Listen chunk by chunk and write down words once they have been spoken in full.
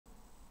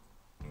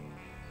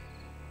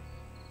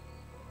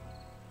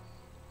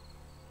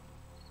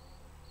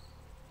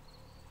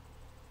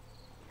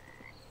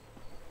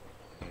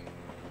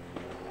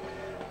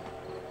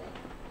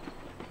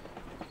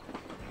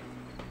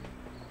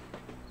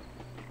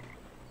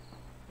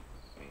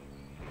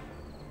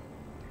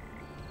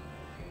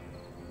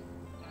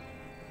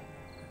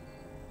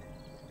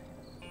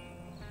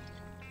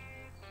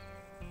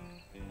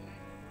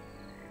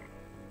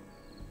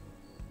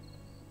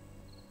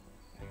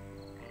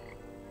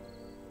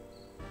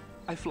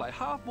I fly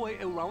halfway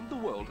around the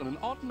world and an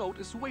odd note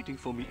is waiting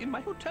for me in my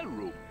hotel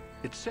room.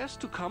 It says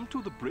to come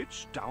to the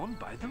bridge down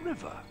by the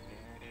river.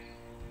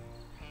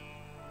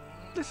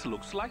 This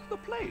looks like the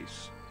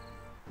place.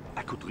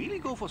 I could really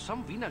go for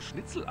some Wiener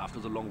Schnitzel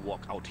after the long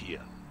walk out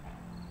here.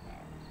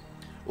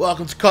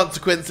 Welcome to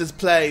Consequences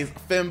Plays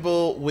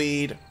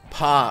Thimbleweed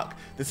Park.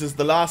 This is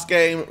the last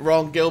game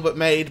Ron Gilbert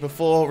made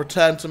before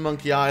Return to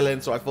Monkey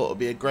Island, so I thought it would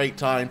be a great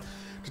time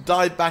to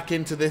dive back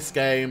into this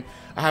game.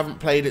 I haven't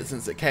played it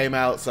since it came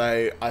out,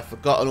 so I've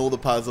forgotten all the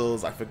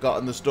puzzles, I've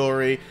forgotten the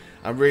story.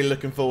 I'm really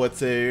looking forward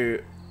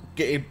to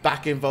getting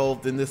back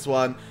involved in this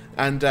one,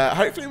 and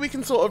hopefully we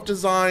can sort of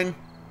design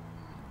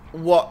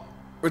what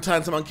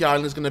Return to Monkey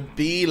Island is going to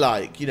be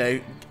like, you know,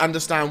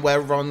 understand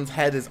where Ron's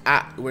head is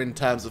at in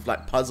terms of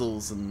like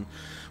puzzles and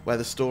where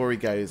the story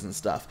goes and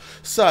stuff.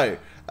 So,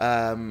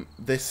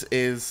 this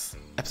is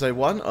episode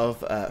 1 of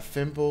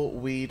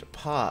Thimbleweed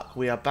Park.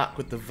 We are back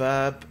with the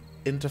verb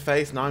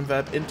interface,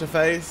 9-verb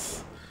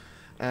interface,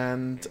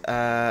 and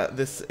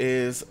this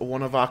is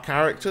one of our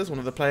characters, one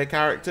of the player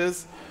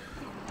characters.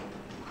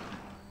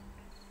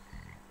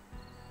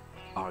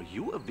 Are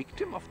you a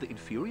victim of the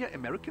inferior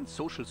American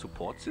social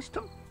support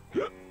system?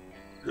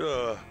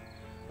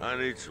 I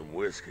need some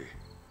whiskey.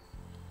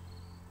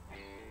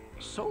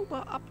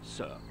 Sober up,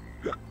 sir.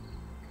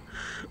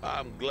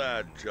 I'm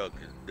glad Chuck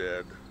is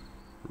dead.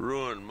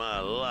 Ruined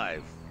my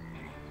life.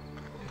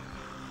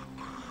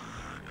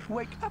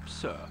 Wake up,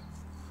 sir.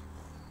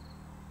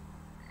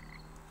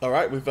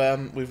 Alright,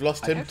 we've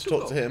lost him to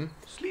talk to him.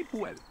 Sleep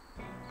well.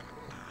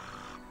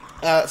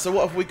 So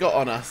what have we got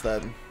on us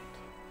then?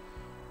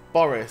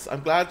 Boris,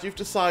 I'm glad you've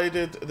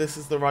decided this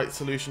is the right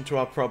solution to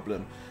our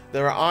problem.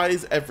 There are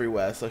eyes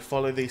everywhere, so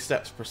follow these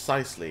steps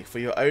precisely. For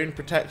your own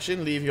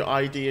protection, leave your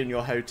ID in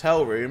your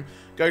hotel room,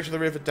 go to the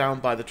river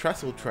down by the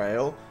trestle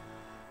trail,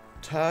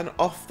 turn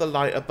off the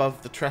light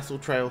above the trestle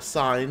trail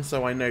sign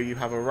so I know you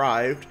have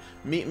arrived,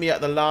 meet me at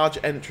the large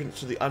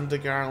entrance to the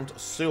underground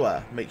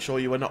sewer. Make sure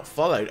you are not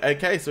followed.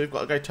 Okay, so we've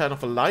got to go turn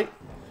off a light.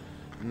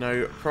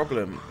 No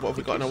problem. What have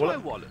we got in our wallet?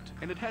 It's my wallet,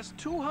 and it has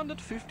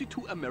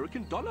 $252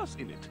 American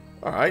in it.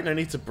 Alright, no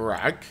need to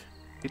brag.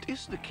 It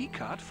is the key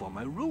card for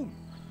my room.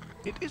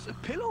 It is a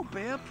pillow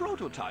bear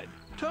prototype.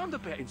 Turn the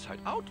bear inside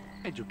out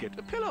and you get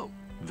a pillow.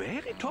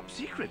 Very top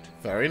secret.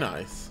 Very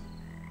nice.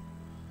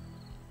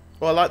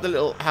 Well, I like the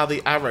little how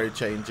the arrow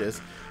changes.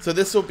 So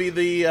this will be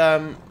the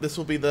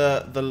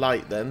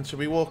light then. Should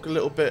we walk a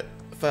little bit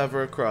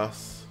further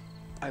across?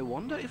 I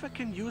wonder if I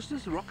can use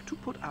this rock to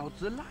put out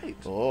the light.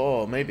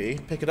 Oh, maybe.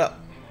 Pick it up.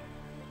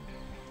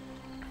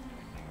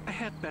 I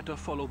had better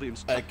follow the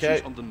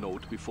instructions on the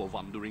note before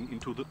wandering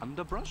into the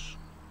underbrush.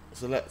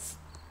 So let's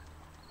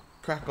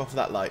crack off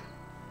that light.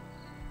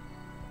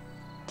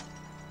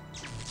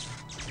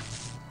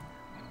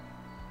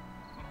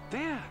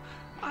 There!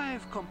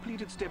 I've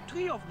completed step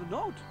 3 of the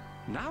note.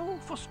 Now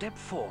for step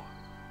 4.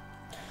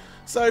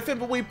 So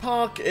Thimbleweed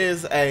Park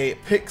is a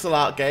pixel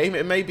art game.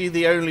 It may be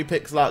the only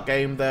pixel art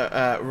game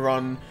that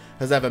Ron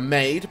has ever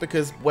made,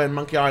 because when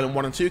Monkey Island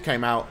 1 and 2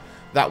 came out,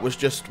 that was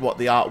just what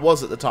the art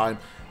was at the time.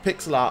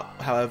 Pixel art,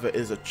 however,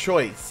 is a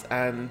choice,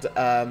 and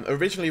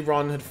originally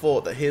Ron had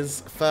thought that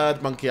his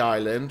third Monkey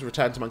Island,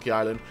 Return to Monkey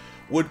Island,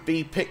 would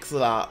be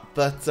pixel art,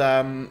 but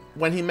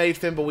when he made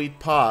Thimbleweed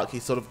Park, he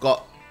sort of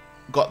got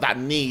that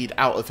need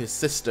out of his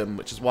system,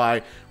 which is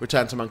why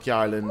Return to Monkey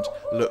Island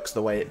looks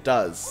the way it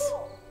does.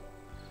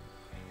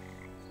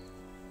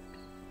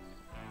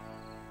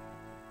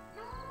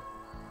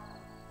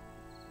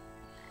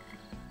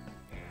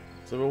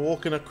 So we're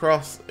walking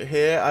across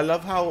here. I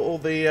love how all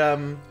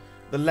the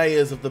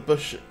layers of the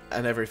bush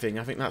and everything.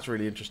 I think that's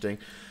really interesting.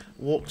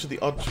 Walk to the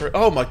odd tree.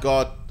 Oh my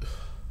god.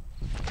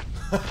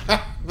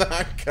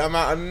 That come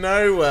out of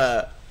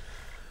nowhere.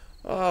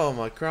 Oh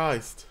my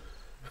Christ.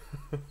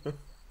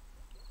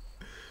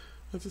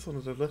 I just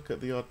wanted to look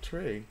at the odd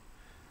tree.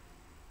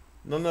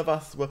 None of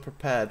us were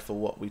prepared for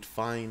what we'd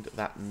find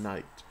that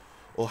night,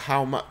 or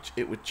how much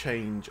it would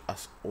change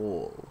us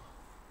all.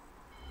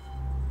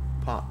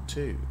 Part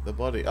 2, the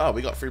body. Oh,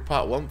 we got through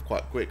part 1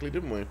 quite quickly,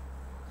 didn't we?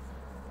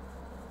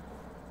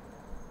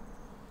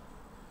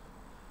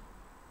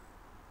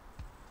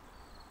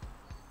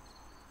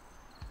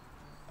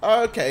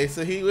 Okay,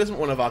 so he isn't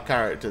one of our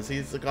characters.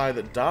 He's the guy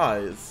that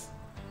dies.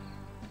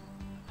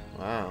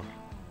 Wow.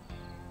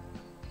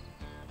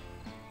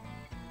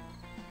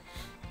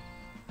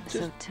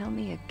 So tell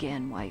me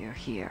again why you're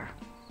here.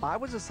 I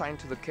was assigned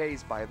to the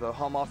case by the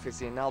Home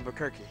Office in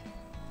Albuquerque.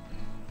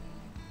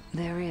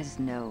 There is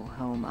no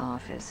home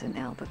office in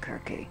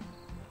Albuquerque.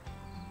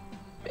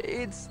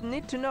 It's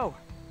neat to know.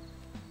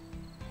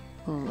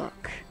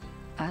 Look,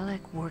 I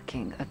like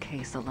working a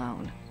case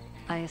alone.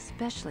 I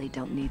especially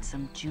don't need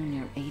some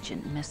junior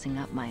agent messing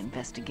up my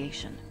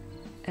investigation.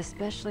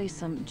 Especially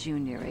some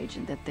junior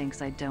agent that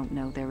thinks I don't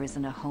know there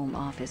isn't a home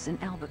office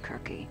in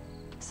Albuquerque.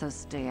 So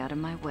stay out of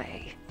my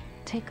way.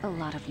 Take a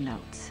lot of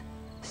notes.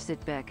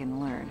 Sit back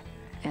and learn.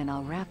 And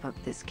I'll wrap up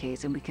this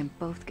case and we can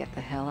both get the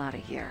hell out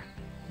of here.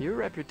 Your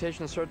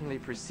reputation certainly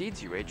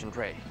precedes you, Agent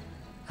Ray.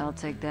 I'll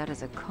take that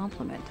as a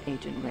compliment,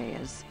 Agent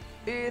Reyes.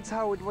 It's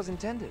how it was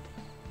intended.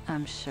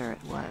 I'm sure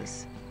it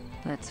was.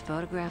 Let's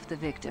photograph the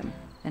victim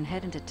and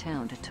head into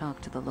town to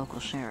talk to the local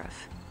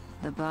sheriff.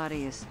 The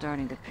body is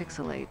starting to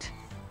pixelate.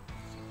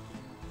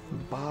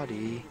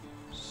 Body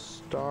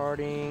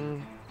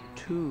starting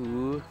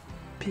to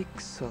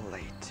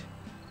pixelate.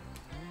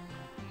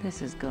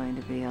 This is going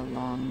to be a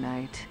long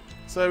night.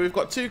 So we've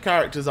got two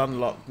characters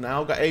unlocked now.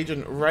 We've got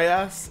Agent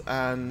Reyes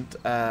and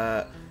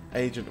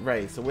Agent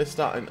Ray. So we're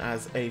starting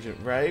as Agent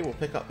Ray. We'll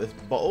pick up this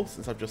bottle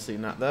since I've just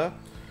seen that there.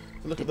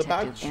 So look Detective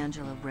at the badge.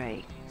 Angela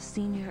Ray,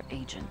 Senior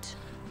Agent.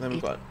 And then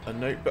we've got a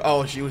notebook.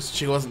 Oh,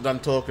 she wasn't done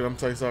talking. I'm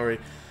so sorry.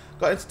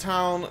 Got into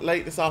town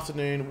late this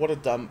afternoon. What a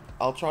dump.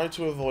 I'll try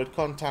to avoid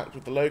contact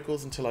with the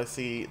locals until I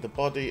see the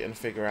body and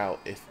figure out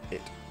if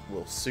it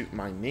will suit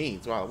my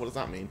needs. Wow, what does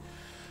that mean?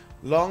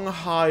 Long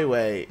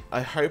highway.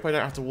 I hope I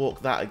don't have to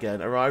walk that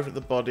again. Arrived at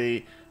the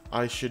body.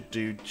 I should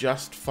do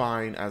just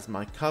fine as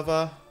my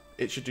cover.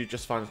 It should do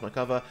just fine as my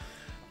cover.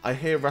 I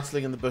hear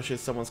rustling in the bushes.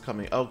 Someone's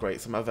coming. Oh,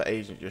 great. Some other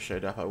agent just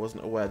showed up. I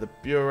wasn't aware the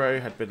bureau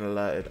had been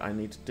alerted. I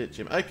need to ditch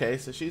him. Okay,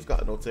 so she's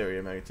got an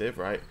ulterior motive,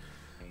 right?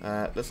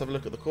 Let's have a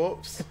look at the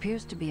corpse.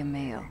 Appears to be a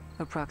male,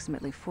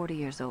 approximately 40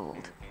 years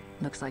old.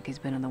 Looks like he's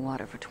been in the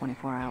water for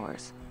 24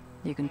 hours.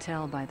 You can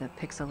tell by the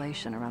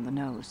pixelation around the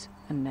nose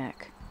and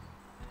neck.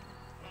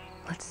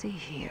 Let's see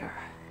here.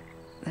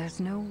 There's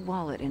no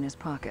wallet in his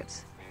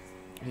pockets.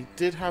 He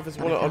did have his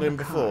But I wallet on found him a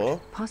before.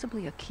 card,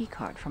 possibly a key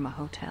card from a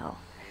hotel.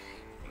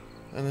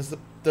 And has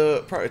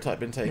the prototype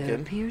been There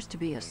taken? appears to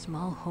be a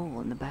small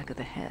hole in the back of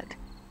the head.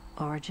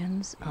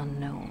 Origins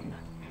unknown.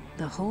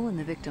 The hole in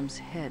the victim's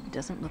head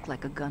doesn't look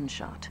like a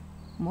gunshot,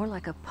 more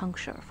like a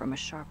puncture from a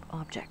sharp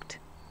object.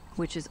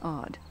 Which is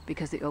odd,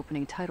 because the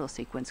opening title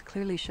sequence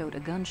clearly showed a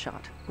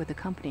gunshot with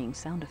accompanying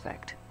sound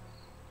effect.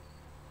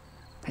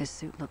 His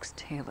suit looks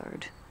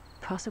tailored,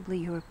 possibly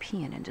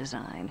European in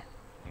design.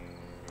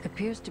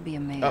 Appears to be a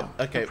male,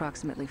 okay.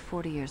 approximately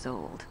 40 years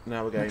old.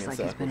 Now we're going Looks in like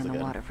he's been circles in the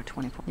again. water for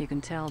 24. You can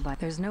tell by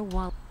there's no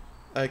wallet.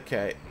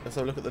 Okay, let's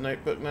have a look at the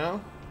notebook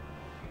now.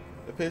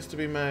 Appears to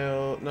be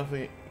male,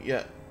 nothing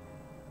yet.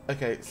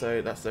 Okay,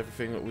 so that's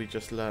everything that we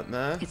just learnt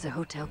there. It's a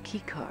hotel key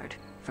card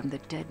from the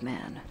dead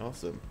man.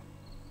 Awesome.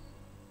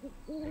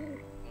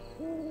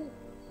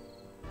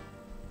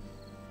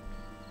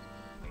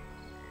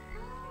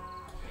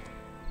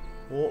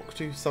 Walk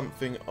to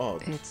something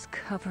odd. It's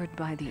covered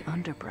by the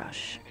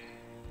underbrush,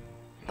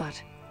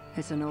 but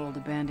it's an old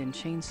abandoned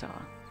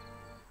chainsaw.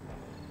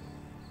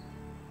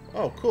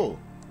 Oh, cool.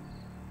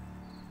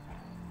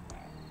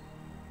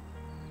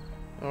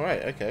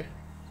 Alright, okay.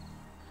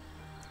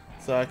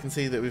 So I can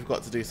see that we've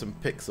got to do some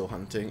pixel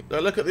hunting. Oh,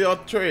 look at the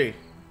odd tree!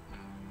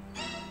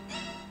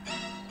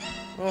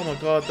 Oh my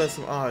god, there's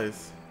some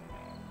eyes.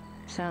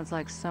 Sounds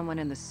like someone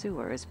in the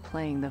sewer is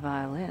playing the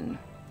violin.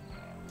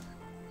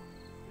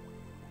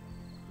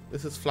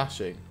 This is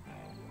flashing.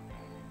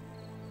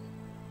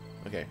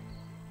 Okay.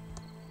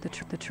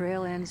 The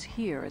trail ends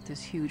here at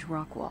this huge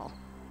rock wall.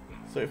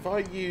 So if I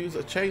use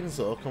a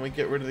chainsaw, can we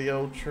get rid of the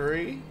old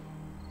tree?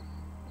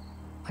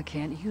 I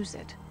can't use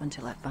it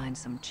until I find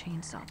some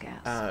chainsaw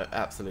gas.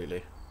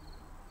 Absolutely.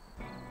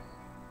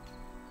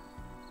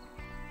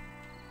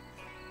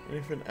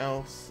 Anything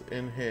else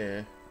in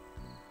here?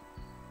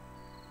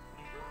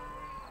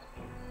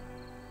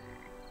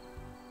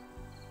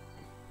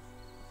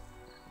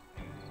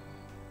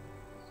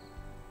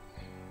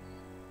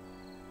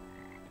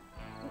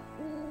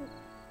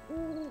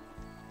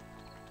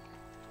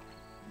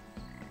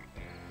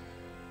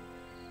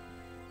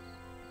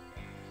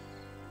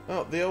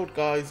 Oh, the old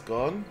guy's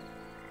gone.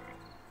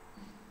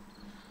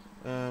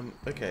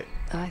 Okay.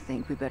 I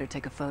think we better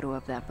take a photo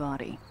of that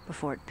body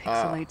before it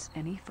pixelates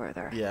any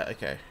further. Yeah,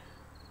 okay.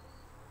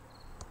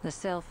 The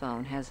cell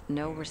phone has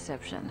no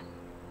reception.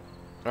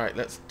 Alright,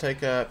 let's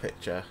take a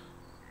picture.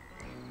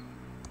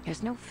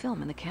 There's no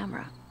film in the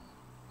camera.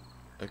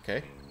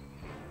 Okay.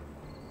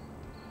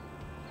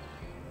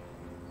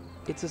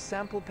 It's a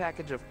sample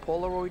package of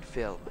Polaroid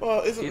film.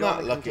 Well, isn't It that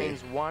only lucky?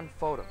 contains one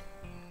photo.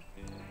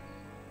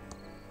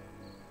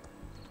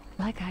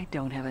 Like I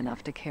don't have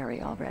enough to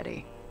carry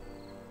already.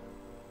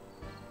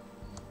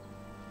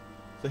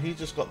 So he's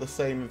just got the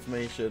same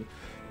information.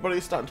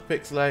 Body's starting to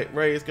pixelate.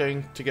 Ray is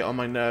going to get on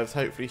my nerves.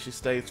 Hopefully she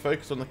stays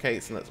focused on the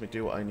case and lets me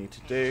do what I need to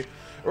do.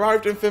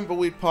 Arrived in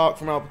Thimbleweed Park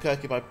from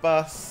Albuquerque by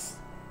bus.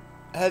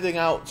 Heading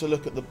out to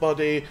look at the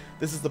body.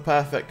 This is the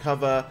perfect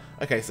cover.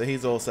 Okay, so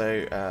he's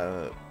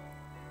also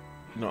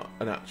not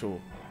an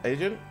actual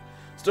agent.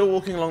 Still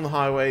walking along the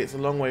highway. It's a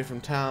long way from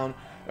town.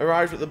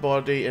 Arrived at the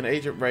body and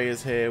Agent Ray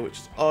is here, which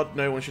is odd.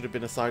 No one should have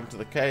been assigned to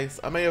the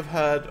case. I may have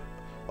heard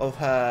of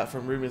her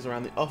from rumours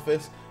around the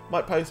office.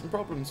 Might pose some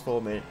problems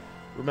for me.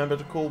 Remember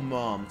to call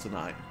Mom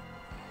tonight.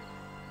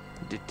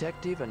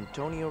 Detective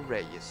Antonio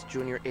Reyes,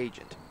 Junior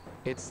Agent.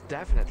 It's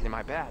definitely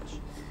my badge.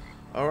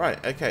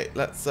 Alright, okay,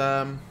 let's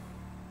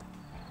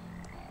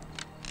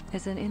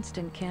It's an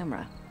instant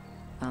camera.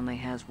 Only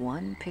has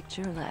one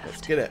picture left.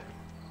 let's get it.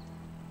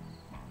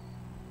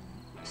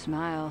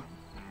 Smile.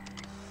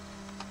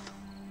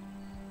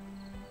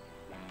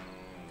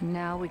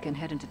 Now we can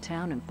head into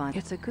town and find...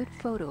 It's a good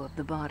photo of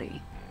the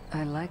body.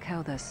 I like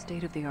how the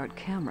state-of-the-art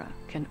camera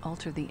can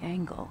alter the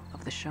angle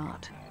of the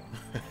shot.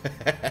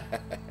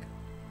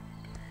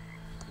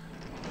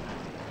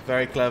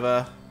 Very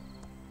clever.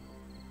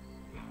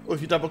 Oh,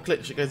 if you double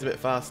click, it goes a bit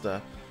faster.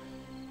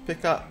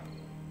 Pick up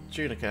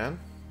tuna can.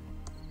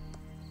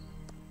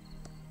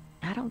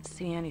 I don't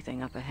see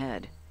anything up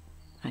ahead.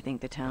 I think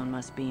the town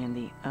must be in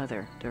the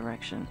other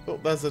direction. Oh,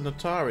 there's an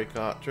Atari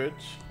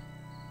cartridge.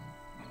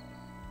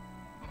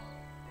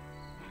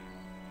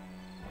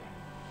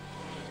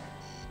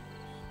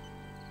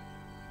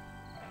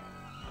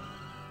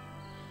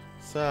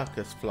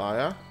 Circus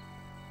flyer.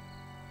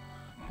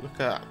 Look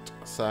at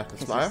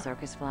circus flyer. It's a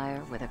circus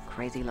flyer with a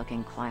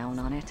crazy-looking clown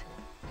on it.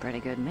 Pretty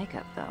good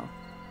makeup, though.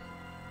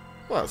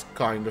 Well, that's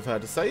kind of her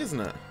to say, isn't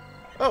it?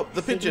 Oh,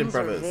 the Pigeon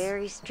Brothers. Signals are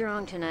very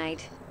strong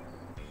tonight.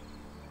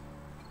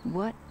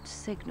 What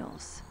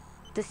signals?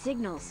 The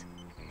signals.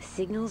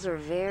 Signals are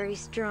very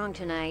strong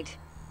tonight.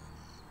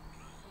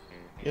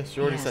 Yes,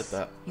 you already Yes, said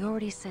that. You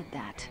already said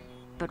that.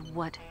 But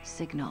what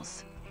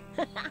signals?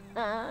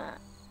 I'm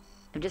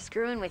just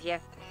screwing with you.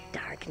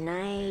 Dark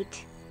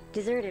night,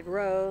 deserted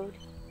road,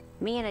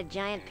 me in a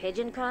giant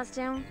pigeon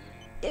costume.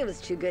 It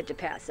was too good to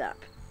pass up.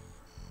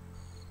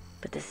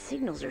 But the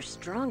signals are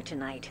strong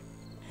tonight.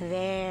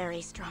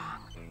 Very strong.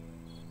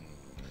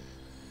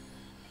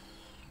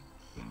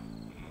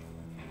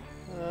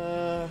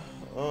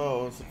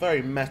 Oh, it's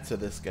very meta,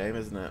 this game,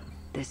 isn't it?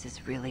 This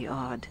is really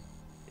odd.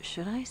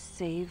 Should I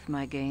save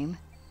my game?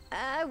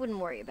 I wouldn't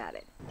worry about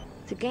it.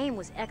 The game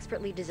was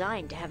expertly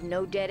designed to have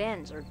no dead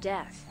ends or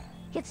death.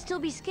 Yet still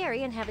be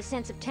scary and have a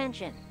sense of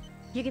tension.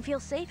 You can feel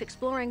safe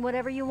exploring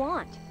whatever you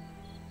want.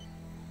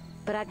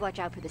 But I'd watch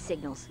out for the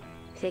signals.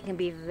 They can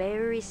be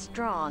very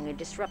strong and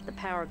disrupt the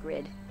power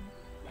grid.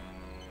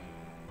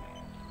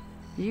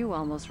 You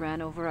almost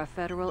ran over a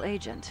federal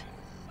agent.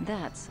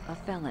 That's a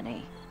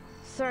felony.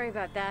 Sorry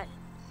about that.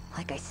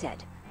 Like I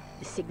said,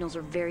 the signals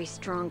are very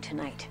strong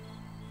tonight.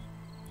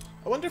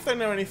 I wonder if they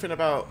know anything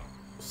about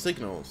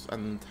signals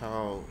and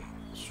how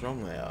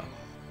strong they are.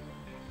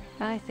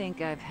 I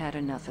think I've had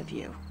enough of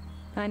you.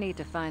 I need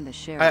to find the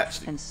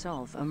sheriff and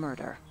solve a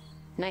murder.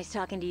 Nice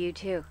talking to you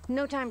too.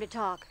 No time to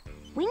talk.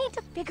 We need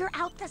to figure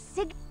out the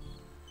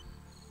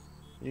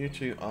You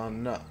two are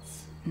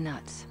nuts.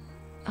 Nuts.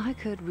 I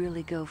could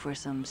really go for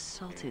some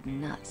salted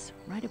nuts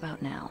right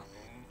about now.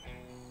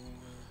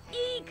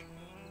 Eek!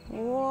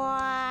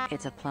 What?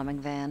 It's a plumbing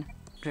van,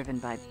 driven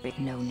by big...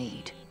 No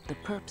need. The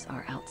perps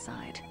are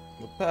outside.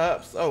 The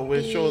perps? Oh,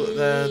 we're sure that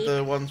they're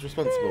the ones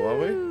responsible, are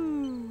we?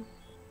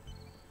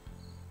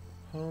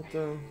 Hold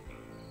on.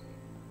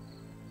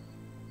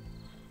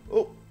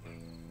 Oh!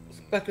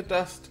 Speck of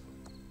dust.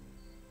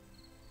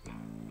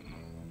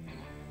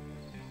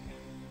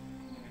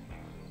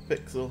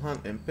 Pixel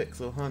hunting,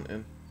 pixel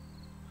hunting.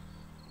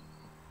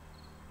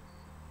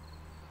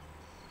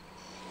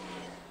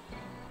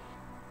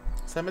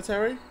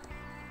 Cemetery?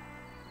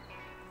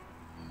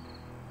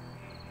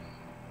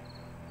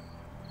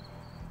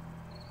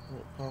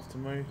 Walk past the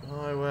main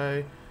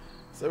highway.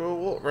 So we'll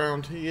walk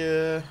round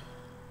here.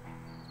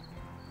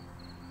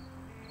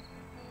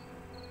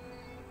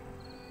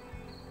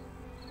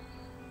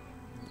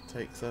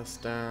 Takes us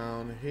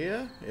down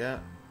here. Yeah.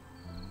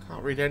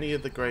 Can't read any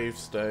of the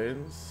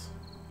gravestones.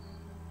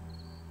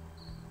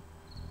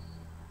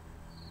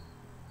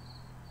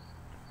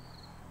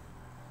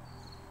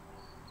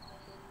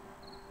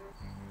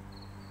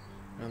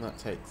 And that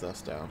takes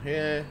us down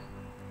here.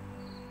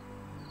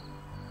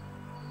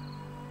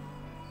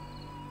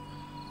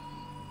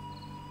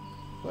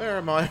 Where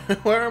am I?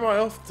 Where am I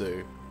off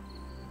to?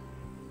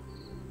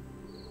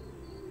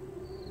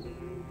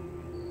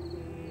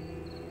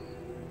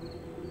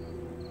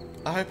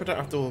 I hope I don't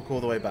have to walk all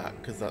the way back,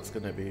 because that's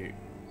going to be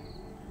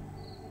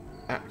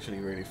actually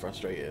really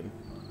frustrating.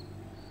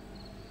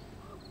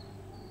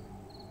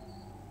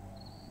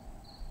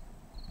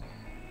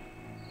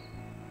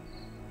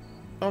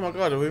 Oh my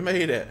god, have we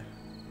made it?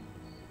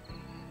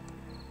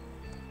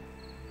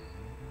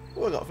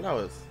 Oh, I got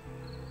flowers.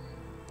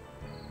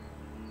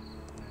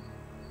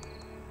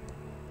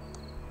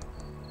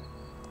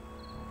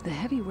 The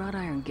heavy wrought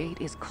iron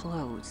gate is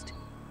closed.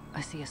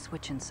 I see a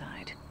switch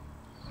inside.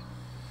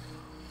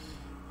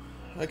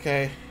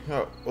 Okay,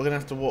 oh, we're gonna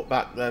have to walk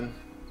back then.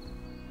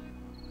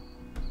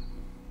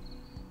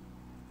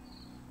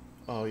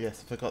 Oh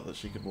yes, I forgot that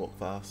she could walk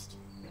fast.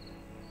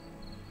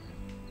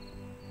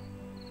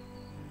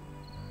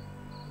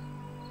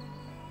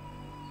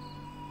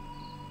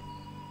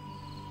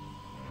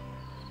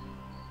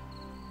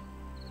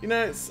 You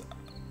know, it's...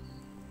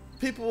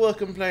 People were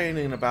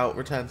complaining about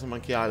Return to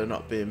Monkey Island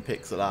not being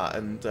pixel art,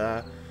 and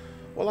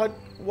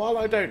while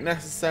I don't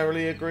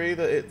necessarily agree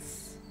that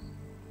it's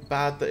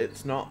bad that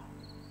it's not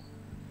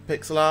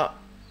pixel art,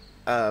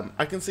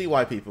 I can see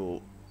why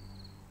people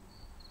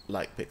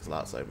like pixel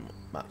art so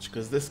much,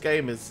 because this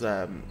game is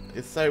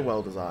so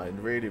well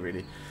designed,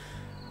 really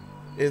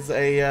is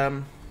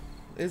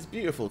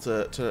beautiful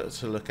to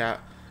look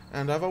at,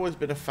 and I've always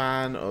been a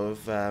fan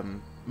of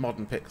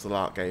modern pixel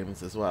art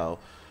games as well.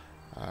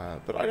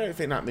 But I don't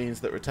think that means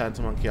that Return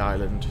to Monkey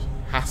Island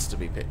has to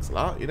be pixel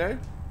art, you know?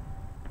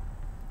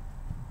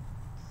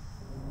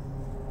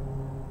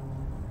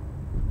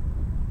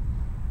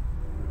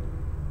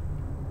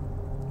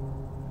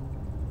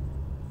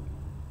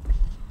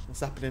 What's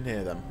happening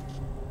here then?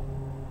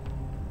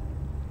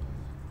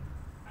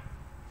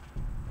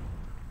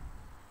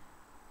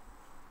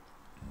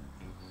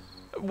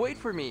 Wait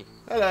for me.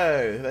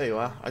 Hello, there you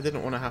are. I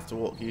didn't want to have to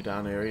walk you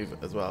down here either,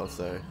 as well,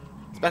 so...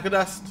 Speck of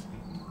dust!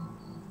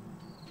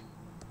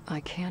 I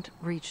can't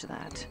reach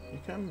that. You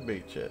can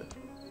reach it.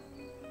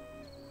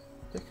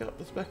 Pick up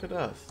the speck of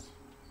dust.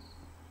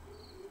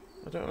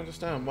 I don't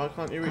understand. Why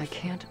can't you reach... I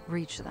can't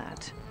reach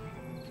that.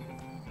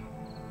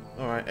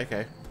 Alright,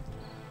 okay.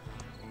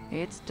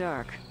 It's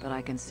dark, but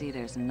I can see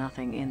there's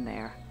nothing in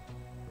there.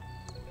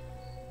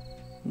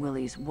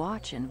 Willie's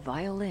Watch and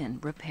Violin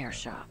Repair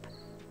Shop.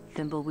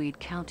 Thimbleweed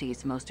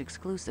County's most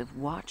exclusive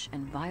watch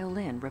and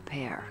violin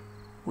repair.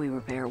 We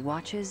repair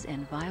watches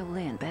and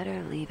violin.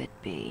 Better leave it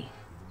be.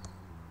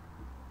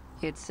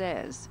 It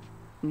says,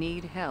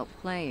 need help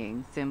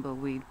playing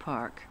Thimbleweed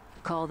Park.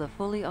 Call the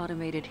fully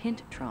automated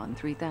Hinttron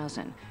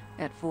 3000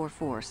 at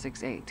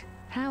 4468.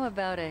 How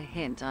about a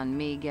hint on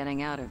me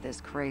getting out of this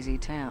crazy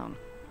town?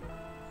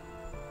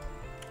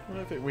 I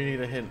don't think we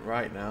need a hint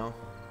right now.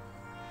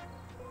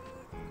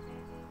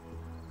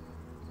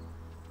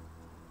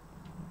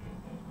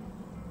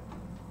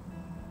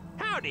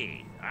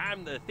 Howdy,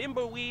 I'm the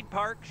Thimbleweed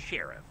Park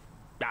Sheriff.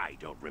 I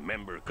don't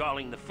remember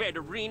calling the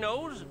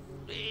Federinos.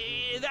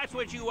 That's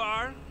what you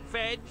are,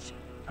 feds.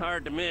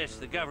 Hard to miss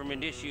the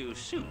government issue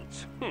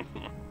suits.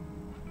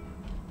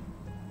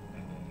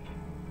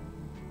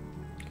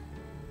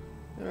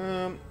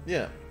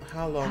 Yeah.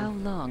 How long? How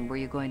long were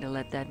you going to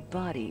let that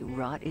body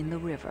rot in the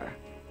river?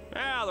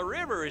 Well, the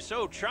river is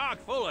so chock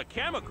full of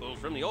chemicals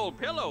from the old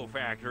pillow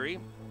factory.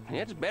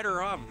 It's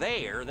better off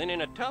there than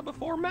in a tub of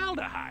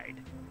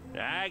formaldehyde.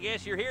 I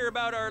guess you're here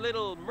about our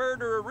little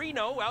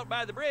murder-reno out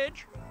by the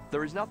bridge.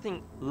 There is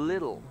nothing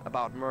little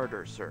about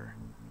murder, sir.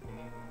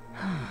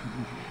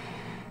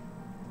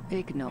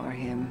 Ignore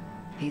him.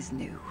 He's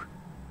new.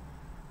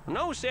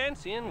 No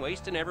sense in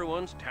wasting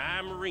everyone's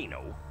time,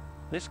 Reno.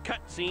 This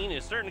cutscene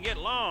is starting to get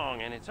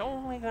long, and it's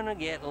only gonna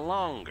get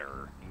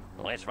longer.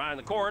 Let's find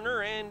the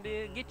coroner and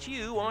get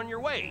you on your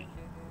way.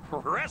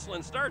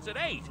 Wrestling starts at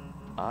 8.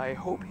 I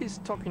hope he's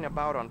talking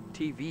about on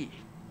TV.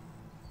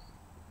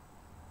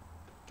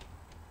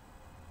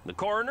 The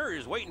coroner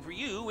is waiting for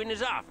you in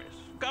his office.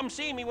 Come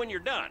see me when you're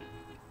done.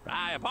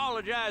 I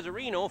apologize,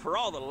 Reno, for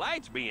all the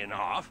lights being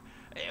off.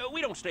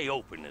 We don't stay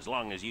open as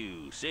long as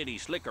you city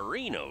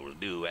slickerinos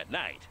do at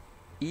night.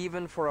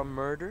 Even for a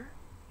murder?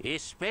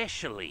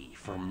 Especially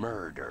for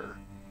murder.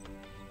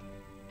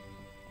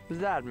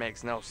 That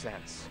makes no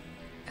sense.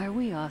 Are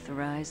we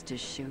authorized to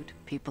shoot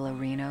people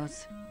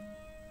arenos?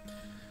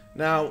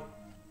 Now,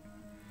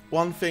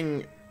 one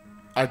thing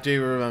I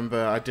do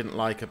remember I didn't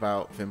like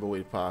about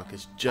Thimbleweed Park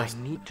is just...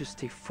 I need to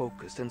stay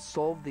focused and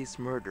solve this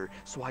murder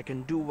so I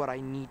can do what I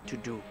need to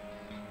do.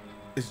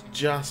 Is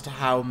just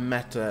how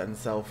meta and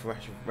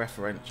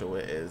self-referential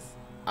it is.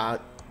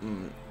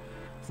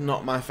 It's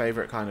not my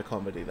favourite kind of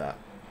comedy, that.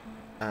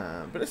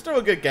 But it's still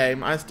a good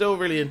game. I still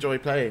really enjoy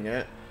playing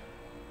it.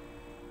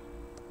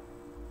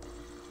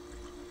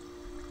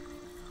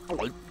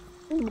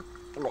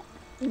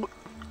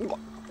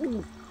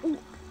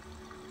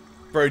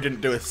 Bro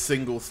didn't do a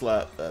single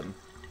slurp then.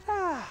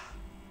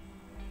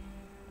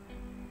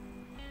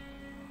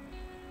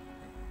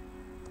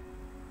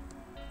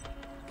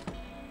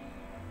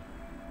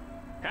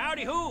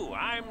 Howdy who,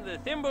 I'm the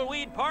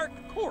Thimbleweed Park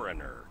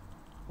coroner.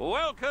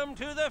 Welcome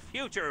to the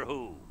future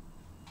who.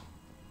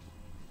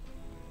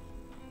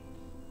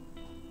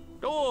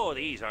 Oh,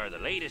 these are the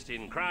latest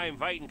in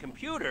crime-fighting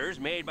computers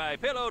made by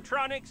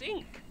Pillowtronics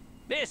Inc.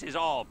 This is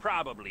all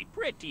probably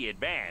pretty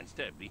advanced,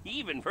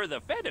 even for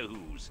the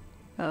Fedahoos.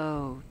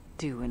 Oh,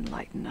 do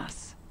enlighten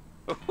us.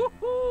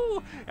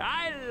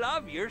 I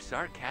love your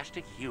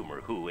sarcastic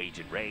humor, Who,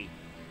 Agent Ray.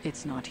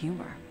 It's not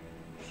humor.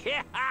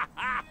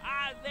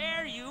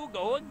 There you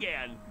go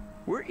again.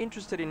 We're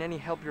interested in any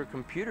help your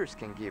computers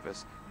can give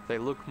us. They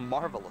look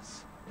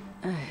marvelous.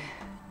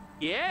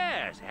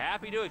 Yes,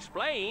 happy to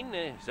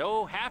explain.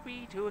 So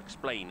happy to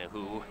explain,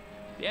 Who.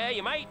 Yeah,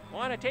 you might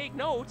want to take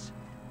notes.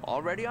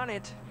 Already on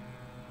it.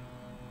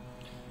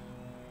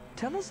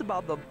 Tell us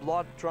about the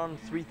Bloodtron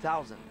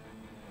 3000.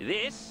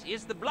 This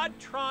is the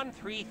Bloodtron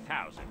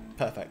 3000.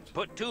 Perfect.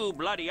 Put 2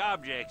 bloody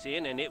objects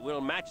in and it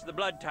will match the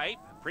blood type,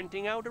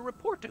 printing out a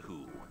report to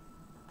Who.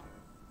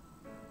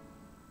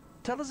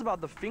 Tell us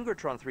about the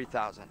Fingertron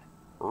 3000.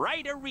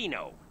 Right,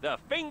 Reno, the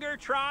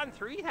Fingertron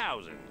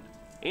 3000.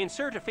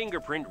 Insert a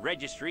fingerprint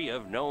registry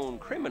of known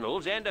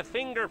criminals and a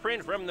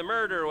fingerprint from the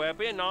murder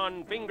weapon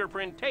on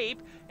fingerprint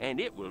tape,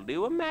 and it will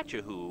do a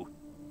match-a-who.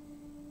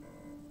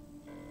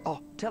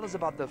 Oh, tell us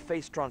about the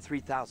Facetron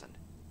 3000.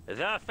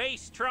 The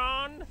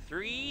Facetron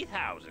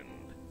 3000.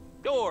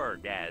 Or,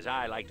 as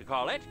I like to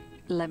call it...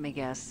 Let me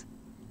guess.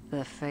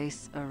 The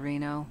face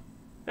areno?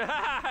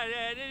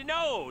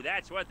 No,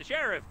 that's what the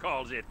sheriff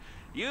calls it.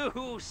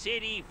 You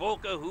city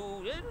folka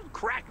who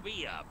crack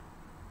me up.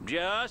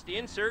 Just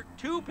insert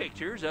 2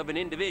 pictures of an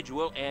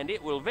individual and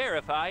it will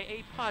verify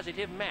a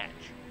positive match.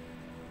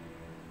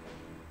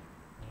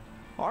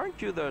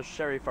 Aren't you the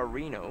Sheriff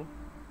Reno?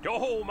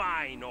 Oh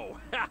my, no.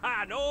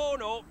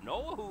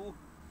 no who.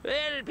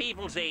 Well,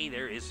 people say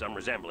there is some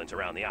resemblance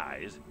around the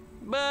eyes,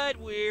 but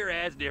we're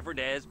as different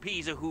as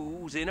peas a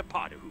who's in a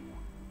pot of who.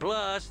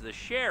 Plus, the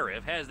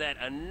sheriff has that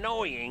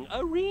annoying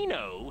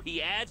Reno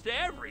he adds to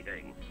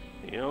everything.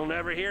 You'll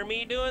never hear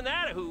me doing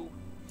that a who.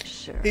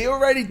 Sure. He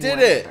already did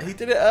it. He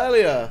did it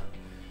earlier.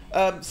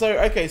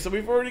 Okay, so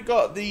we've already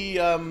got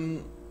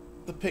the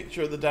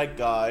picture of the dead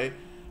guy,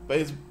 but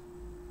his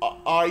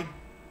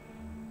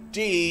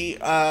ID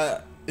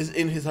is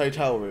in his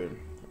hotel room.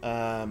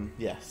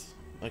 Yes.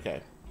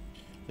 Okay.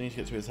 We need to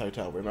get to his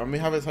hotel room, and we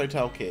have his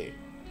hotel key.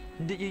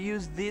 Did you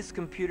use these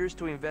computers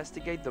to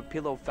investigate the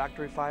pillow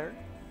factory fire?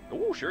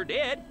 Oh, sure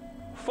did.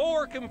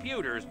 4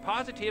 computers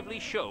positively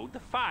showed the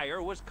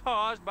fire was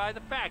caused by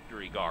the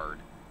factory guard.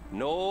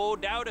 No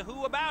doubt a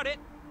who about it.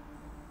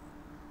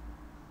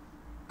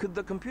 Could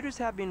the computers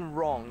have been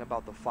wrong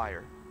about the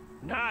fire?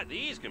 Not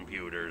these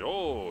computers.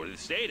 Oh, the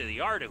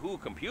state-of-the-art who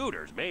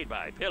computers made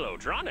by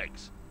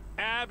Pillowtronics.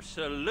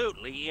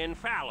 Absolutely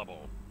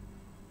infallible.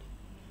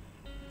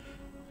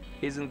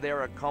 Isn't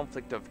there a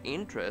conflict of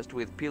interest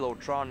with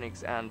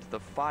Pillowtronics and the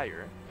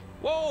fire?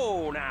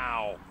 Whoa,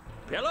 now.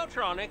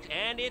 Pillowtronics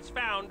and its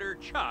founder,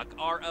 Chuck,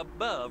 are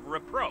above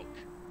reproach.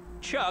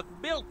 Chuck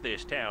built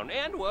this town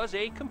and was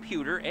a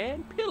computer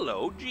and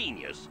pillow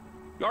genius.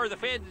 Are the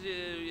feds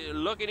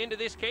looking into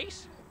this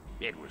case?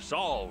 It was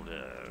solved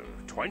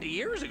 20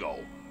 years ago.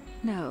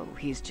 No,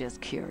 he's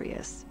just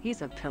curious.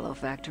 He's a pillow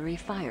factory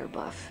fire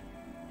buff.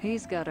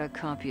 He's got a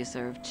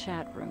CompuServe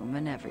chat room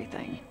and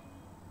everything.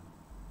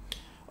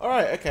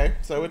 Alright, okay.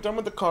 So we're done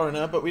with the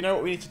coroner, but we know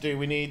what we need to do.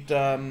 We need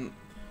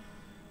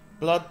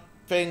blood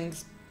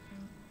things,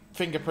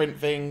 fingerprint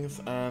things,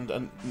 and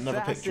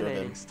another picture of him.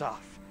 Fascinating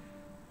stuff.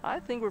 I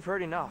think we've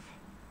heard enough.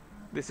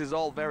 This is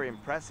all very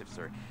impressive,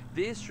 sir.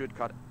 This should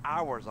cut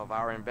hours of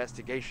our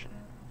investigation.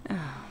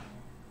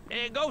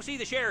 Go see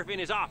the sheriff in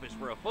his office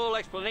for a full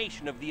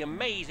explanation of the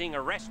amazing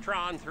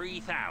Arrestron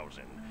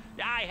 3000.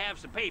 I have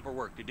some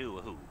paperwork to do,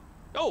 who.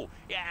 Oh,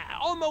 yeah,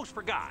 almost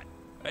forgot.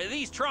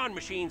 These Tron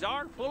machines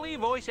are fully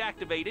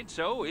voice-activated,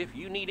 so if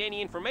you need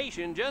any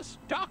information, just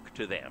talk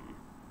to them.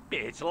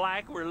 It's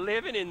like we're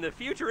living in the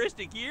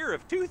futuristic year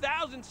of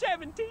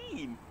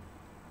 2017.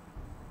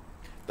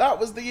 That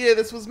was the year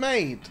this was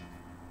made.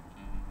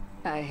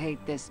 I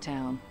hate this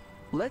town.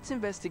 Let's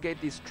investigate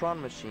these Tron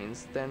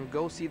machines, then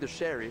go see the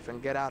sheriff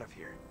and get out of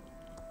here.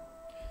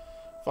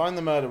 Find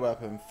the murder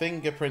weapon.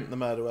 Fingerprint the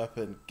murder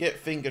weapon.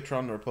 Get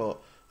Fingertron report.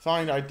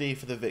 Find ID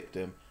for the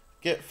victim.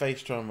 Get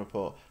Facetron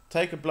report.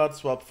 Take a blood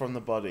swab from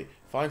the body.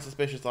 Find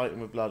suspicious item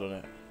with blood on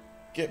it.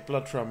 Get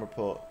Bloodtron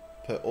report.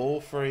 Put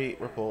all 3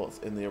 reports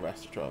in the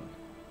Arrestatron.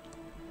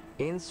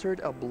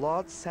 Insert a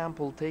blood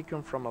sample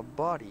taken from a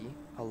body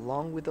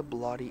along with a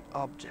bloody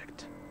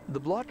object. The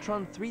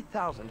Bloodtron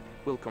 3000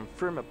 will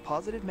confirm a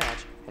positive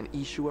match and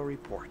issue a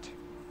report.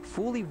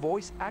 Fully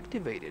voice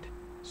activated.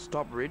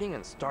 Stop reading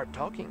and start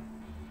talking.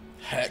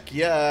 Heck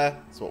yeah!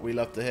 That's what we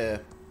love to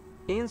hear.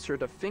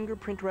 Insert a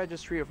fingerprint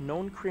registry of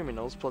known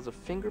criminals plus a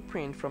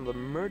fingerprint from the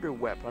murder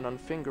weapon on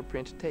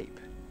fingerprint tape.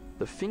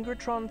 The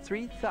Fingertron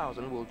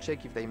 3000 will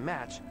check if they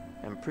match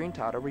and print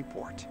out a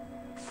report.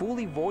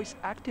 Fully voice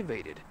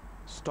activated.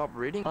 Stop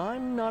reading.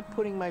 I'm not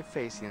putting my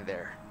face in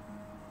there.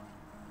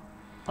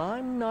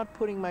 I'm not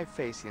putting my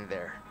face in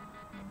there.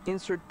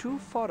 Insert 2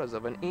 photos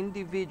of an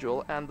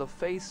individual and the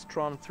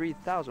Facetron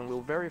 3000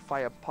 will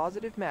verify a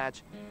positive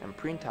match and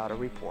print out a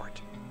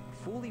report.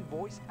 Fully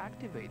voice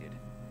activated.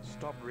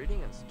 Stop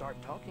reading and start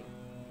talking.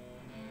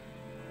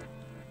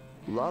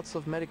 Lots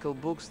of medical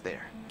books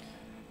there.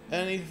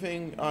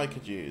 Anything I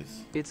could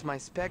use? It's my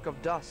speck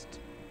of dust.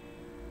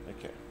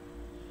 Okay.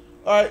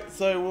 Alright,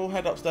 so we'll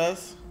head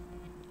upstairs.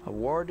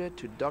 Awarded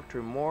to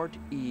Dr. Mort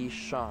E.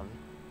 Shun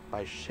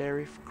by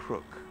Sheriff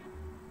Crook.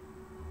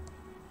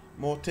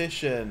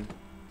 Mortician.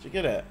 Did you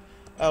get it?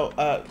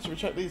 Oh, should we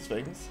check these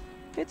things?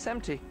 It's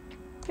empty.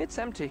 It's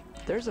empty.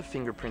 There's a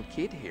fingerprint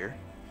kit here.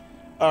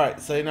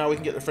 Alright, so now we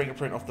can get the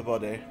fingerprint off the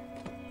body.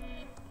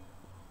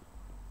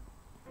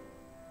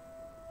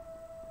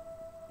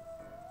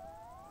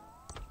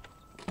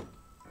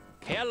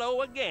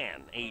 Hello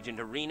again, Agent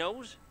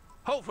Arenos.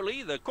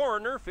 Hopefully the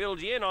coroner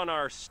fills you in on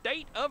our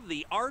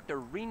state-of-the-art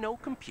Reno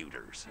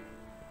computers.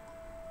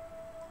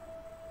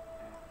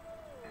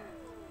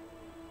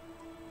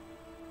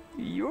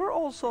 You're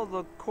also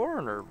the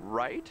coroner,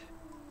 right?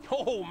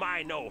 Oh,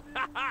 my, no.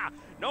 Ha ha!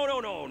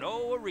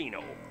 No,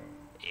 Reno.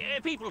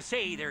 People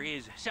say there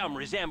is some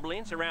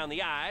resemblance around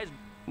the eyes,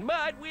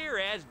 but we're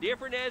as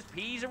different as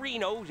peas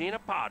Renos in a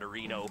pot of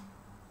Reno.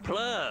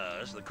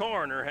 Plus, the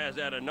coroner has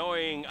that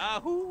annoying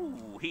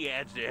ahoo he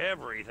adds to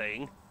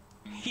everything.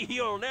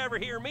 You'll never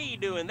hear me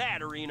doing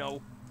that,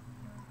 Reno.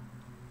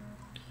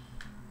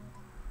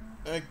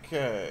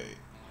 Okay.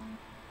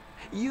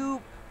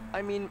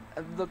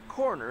 The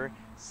coroner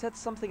said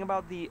something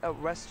about the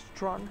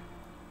restaurant?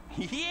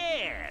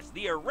 Yes,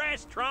 the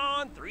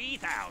Arrestron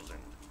 3000.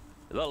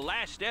 The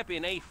last step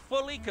in a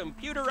fully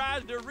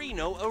computerized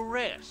Reno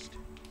arrest.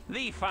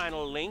 The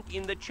final link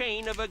in the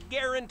chain of a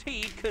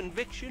guaranteed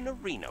conviction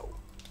of Reno.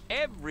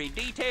 Every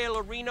detail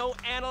of Reno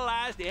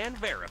analyzed and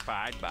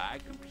verified by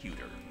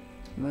computer.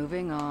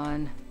 Moving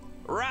on.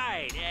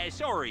 Right,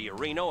 sorry,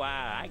 Reno,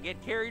 I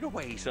get carried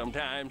away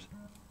sometimes.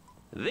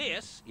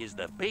 This is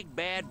the big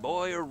bad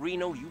boy of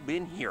Reno you've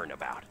been hearing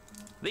about.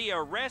 The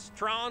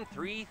Arrestron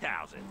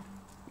 3000.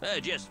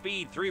 Just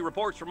feed 3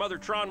 reports from other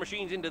Tron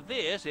machines into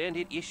this, and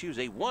it issues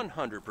a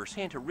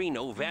 100%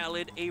 Reno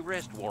valid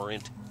arrest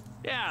warrant.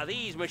 Yeah,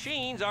 these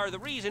machines are the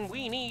reason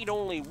we need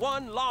only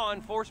 1 law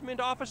enforcement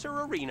officer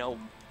of Reno.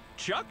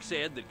 Chuck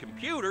said that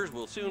computers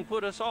will soon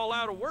put us all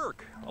out of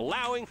work,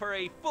 allowing for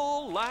a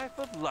full life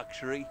of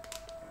luxury.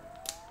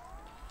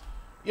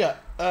 Yeah,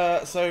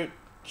 so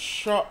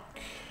Chuck...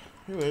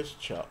 Who is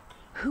Chuck?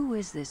 Who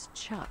is this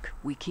Chuck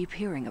we keep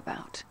hearing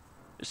about?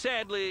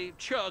 Sadly,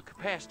 Chuck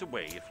passed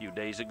away a few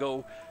days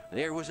ago.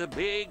 There was a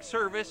big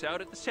service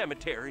out at the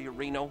cemetery of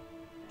Reno.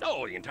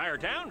 Oh, the entire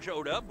town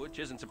showed up, which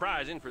isn't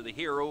surprising for the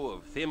hero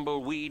of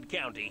Thimbleweed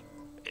County.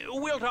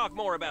 We'll talk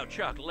more about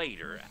Chuck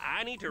later.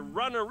 I need to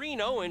run to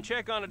Reno and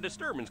check on a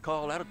disturbance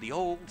call out at the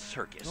old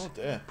circus. Oh,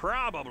 dear.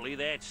 Probably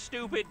that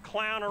stupid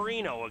clown of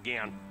Reno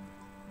again.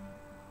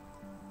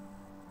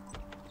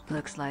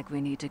 Looks like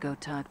we need to go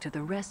talk to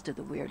the rest of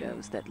the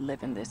weirdos that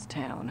live in this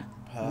town.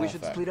 Perfect. We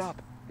should split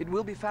up. It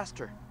will be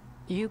faster.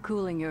 You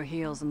cooling your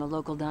heels in the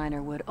local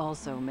diner would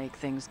also make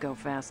things go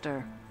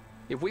faster.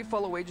 If we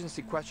follow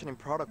agency questioning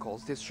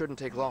protocols, this shouldn't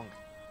take long.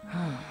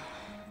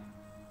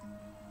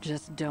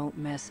 Just don't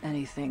mess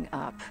anything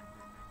up.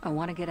 I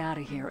want to get out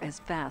of here as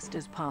fast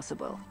as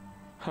possible.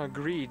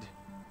 Agreed.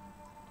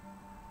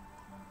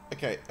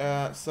 Okay,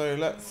 so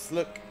let's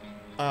look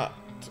at...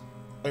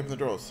 Open the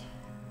drawers.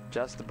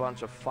 Just a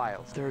bunch of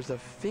files. There's a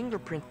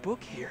fingerprint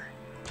book here.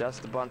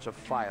 Just a bunch of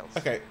files.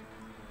 Okay,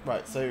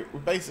 right, so we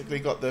basically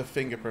got the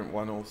fingerprint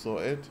one all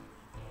sorted.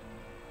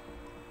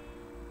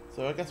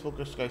 So I guess we'll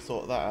just go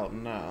sort that out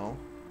now.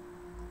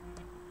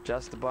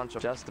 Just a bunch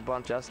of files. Just a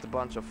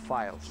bunch of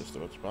files.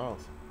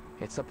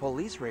 It's a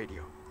police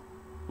radio.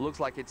 Looks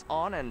like it's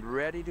on and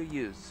ready to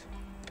use.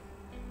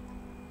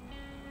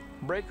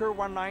 Breaker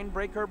 19,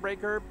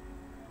 breaker.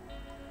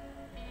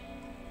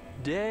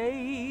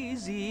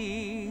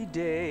 Daisy,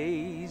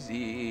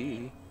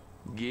 Daisy,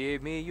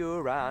 give me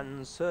your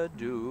answer,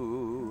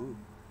 do.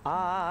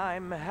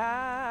 I'm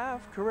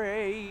half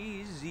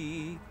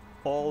crazy,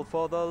 all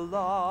for the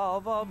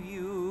love of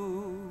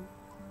you.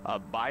 A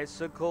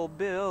bicycle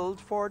built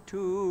for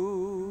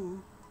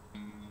 2.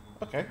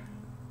 Okay.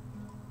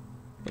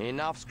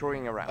 Enough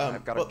screwing around.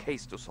 I've got a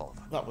case to solve.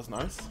 That was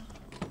nice.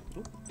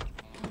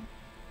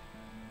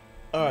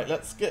 Alright,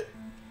 let's get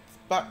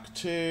back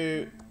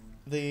to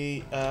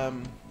the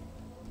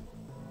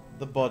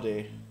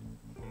body.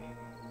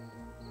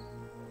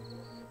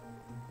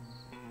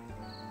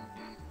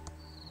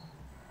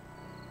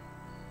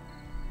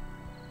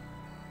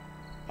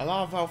 I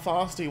love how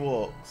fast he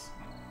walks.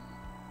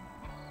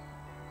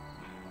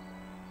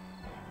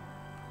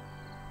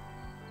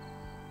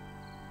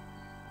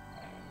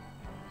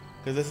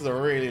 Because this is a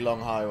really long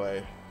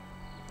highway.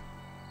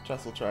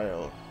 Trestle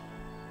Trail.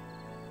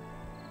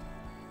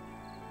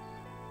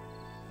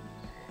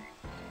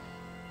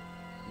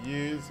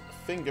 Use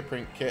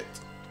fingerprint kit.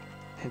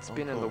 It's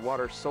been in the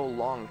water so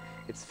long,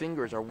 its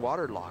fingers are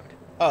waterlogged.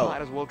 Oh.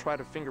 Might as well try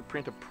to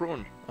fingerprint a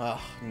prune. Oh,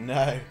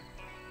 no.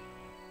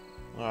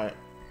 Alright.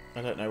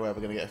 I don't know where we're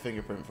going to get a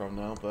fingerprint from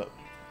now, but...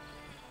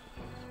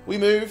 We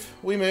move.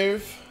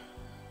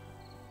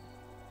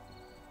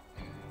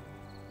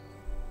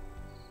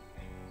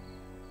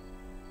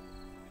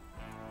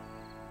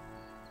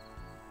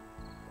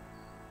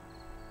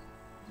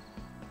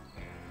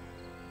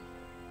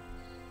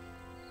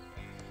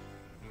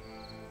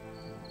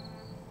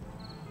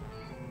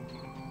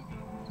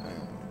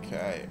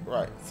 Okay,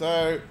 right,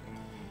 so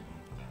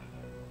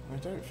I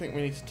don't think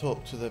we need to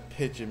talk to the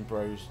Pigeon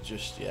Bros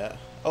just yet.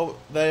 Oh,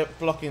 they're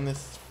blocking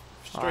this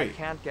street. I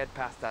can't get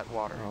past that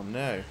water. Oh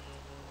no.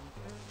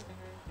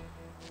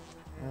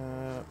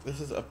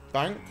 This is a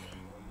bank.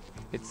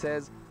 It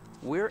says,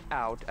 we're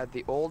out at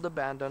the old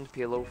abandoned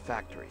pillow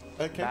factory.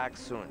 Okay. Back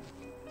soon.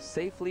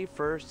 Safely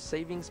First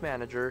Savings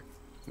Manager,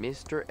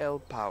 Mr. El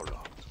Paulo.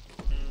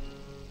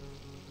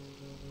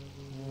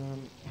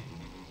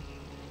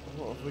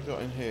 What have we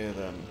got in here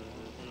then?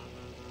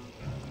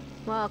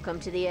 Welcome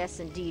to the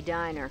S&D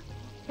Diner.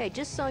 Hey,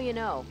 just so you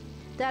know,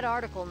 that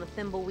article in the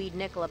Thimbleweed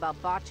Nickel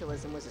about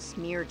botulism was a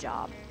smear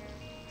job.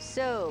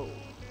 So,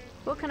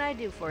 what can I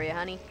do for you,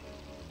 honey?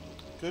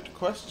 Good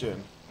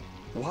question.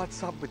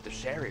 What's up with the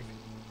sheriff?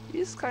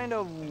 He's kind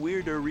of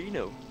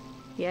weirderino.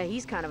 Yeah,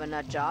 he's kind of a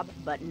nut job,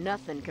 but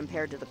nothing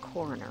compared to the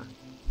coroner.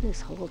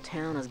 This whole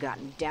town has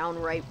gotten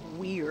downright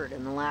weird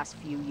in the last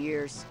few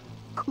years.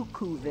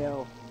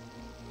 Cuckooville.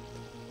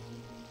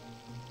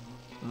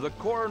 The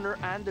coroner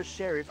and the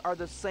sheriff are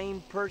the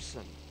same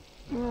person.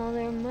 Well,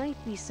 there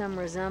might be some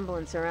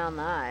resemblance around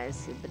the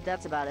eyes, but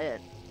that's about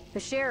it. The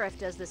sheriff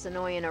does this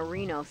annoying a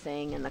Reno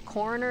thing, and the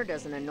coroner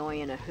does an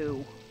annoying a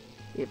who.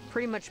 It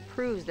pretty much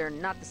proves they're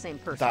not the same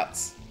person.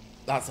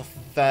 That's a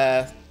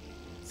fair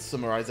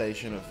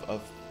summarization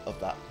of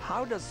that.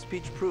 How does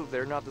speech prove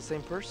they're not the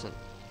same person?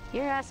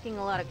 You're asking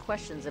a lot of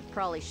questions that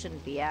probably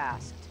shouldn't be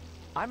asked.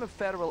 I'm a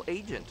federal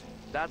agent.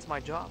 That's my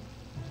job.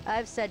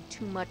 I've said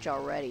too much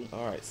already.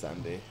 Alright,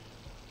 Sandy.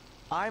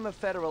 I'm a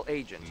federal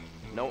agent.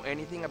 Know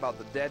anything about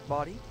the dead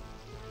body?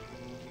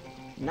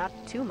 Not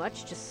too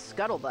much, just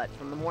scuttlebutt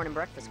from the morning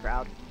breakfast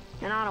crowd.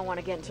 And I don't want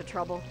to get into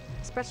trouble,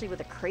 especially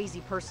with a crazy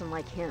person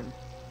like him.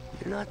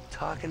 You're not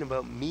talking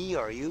about me,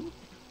 are you?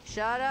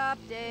 Shut up,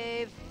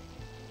 Dave.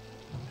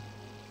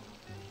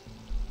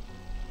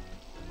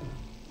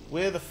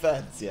 We're the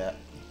feds, yeah.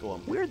 Go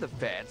on. We're the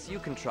feds. You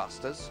can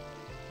trust us.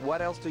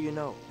 What else do you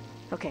know?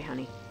 Okay,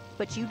 honey.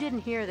 But you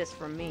didn't hear this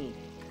from me.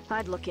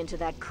 I'd look into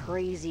that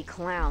crazy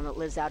clown that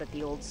lives out at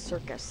the old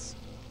circus.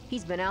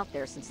 He's been out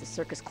there since the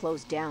circus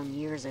closed down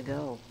years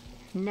ago.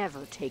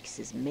 Never takes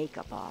his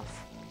makeup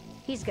off.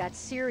 He's got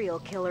serial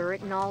killer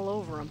written all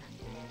over him.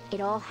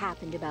 It all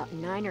happened about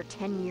 9 or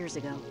 10 years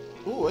ago.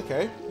 Ooh,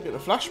 okay. We get a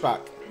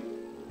flashback.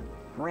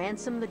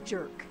 Ransom the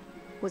Jerk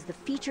was the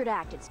featured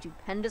act at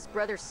Stupendous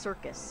Brothers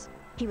Circus.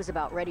 He was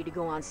about ready to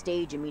go on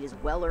stage and meet his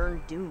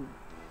well-earned doom.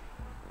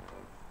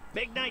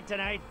 Big night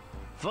tonight.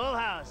 Full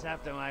house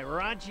after my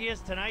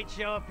raunchiest Tonight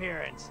Show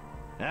appearance.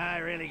 I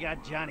really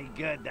got Johnny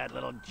good, that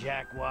little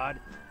jackwad.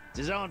 It's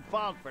his own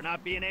fault for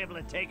not being able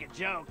to take a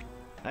joke.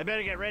 I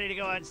better get ready to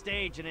go on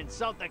stage and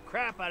insult the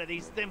crap out of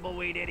these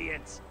Thimbleweed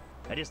idiots.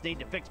 I just need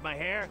to fix my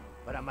hair,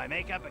 put on my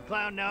makeup and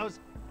clown nose,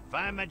 and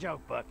find my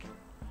joke book.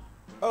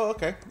 Oh,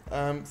 okay.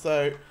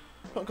 So,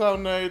 put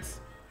clown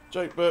nodes,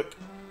 joke book,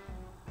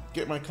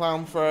 get my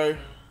clown throw,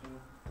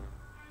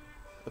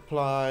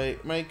 apply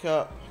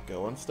makeup,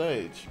 go on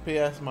stage.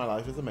 P.S. My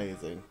life is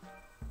amazing.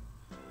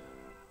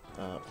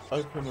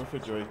 Open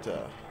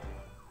refrigerator.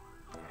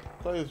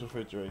 Close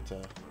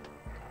refrigerator.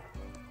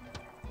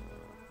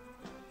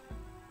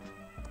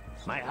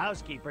 My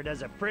housekeeper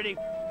does a pretty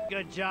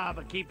good job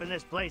of keeping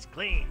this place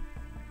clean.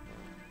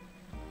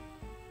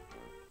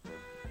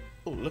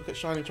 Oh, look at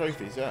shiny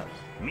trophies, yeah.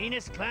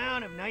 Meanest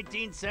clown of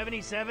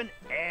 1977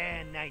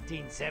 and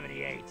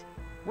 1978.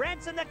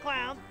 Ransom the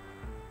clown.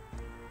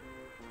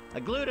 I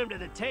glued him to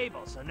the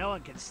table so no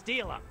one can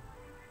steal him.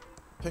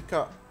 Pick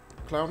up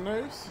clown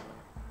nose.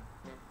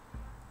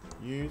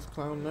 Use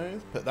clown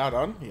nose. Put that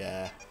on,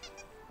 yeah.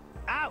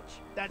 Ouch!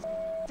 That's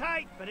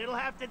tight, but it'll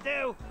have to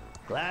do.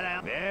 Glad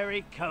I'm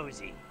very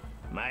cozy.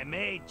 My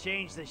maid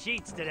changed the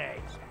sheets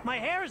today. My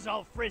hair's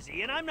all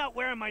frizzy, and I'm not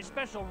wearing my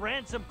special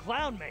Ransom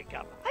clown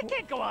makeup. I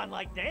can't go on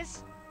like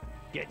this.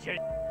 Get your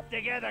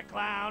together,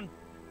 clown.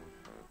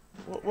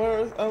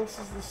 Where else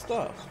is the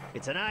stuff?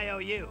 It's an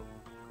IOU.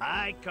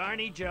 I,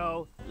 Carney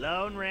Joe,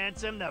 loan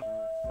Ransom the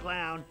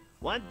clown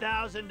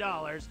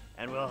 $1,000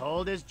 and will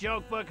hold his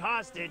joke book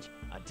hostage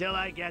until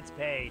I gets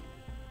paid.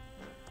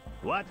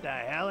 What the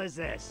hell is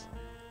this?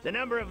 The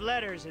number of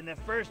letters in the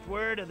first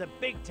word of the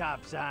big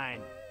top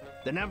sign.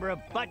 The number of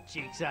butt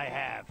cheeks I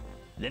have.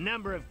 The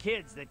number of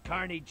kids that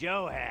Carney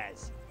Joe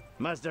has.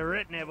 Must have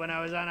written it when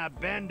I was on a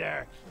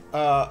bender.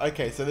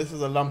 Okay, so this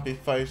is a lumpy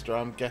poster.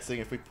 I'm guessing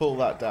if we pull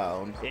that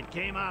down... It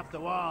came off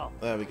the wall.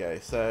 There we go,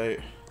 so...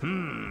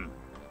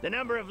 The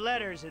number of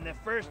letters in the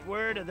first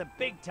word of the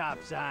big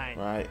top sign.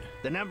 Right.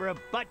 The number of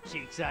butt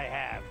cheeks I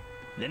have.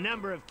 The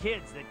number of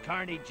kids that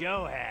Carney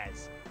Joe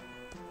has.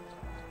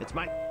 It's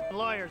my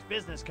lawyer's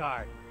business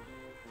card.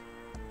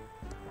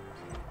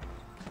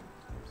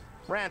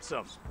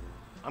 Ransom,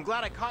 I'm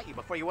glad I caught you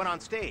before you went on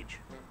stage.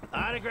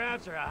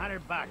 Autographs are $100.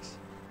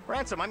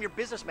 Ransom, I'm your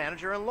business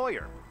manager and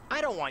lawyer.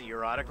 I don't want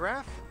your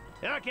autograph.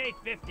 Okay,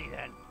 50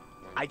 then.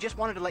 I just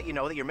wanted to let you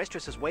know that your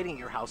mistress is waiting at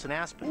your house in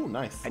Aspen. Ooh,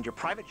 nice. And your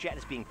private jet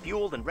is being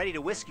fueled and ready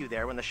to whisk you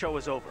there when the show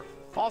is over.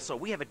 Also,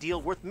 we have a deal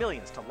worth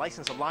millions to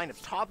license a line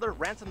of toddler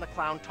Ransom the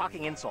Clown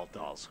talking insult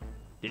dolls.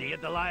 Did you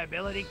get the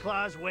liability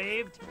clause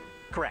waived?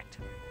 Correct.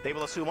 They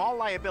will assume all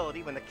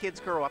liability when the kids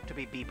grow up to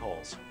be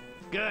beepholes.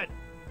 Good.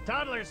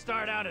 Toddlers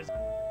start out as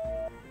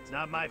It's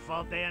not my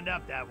fault they end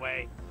up that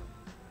way.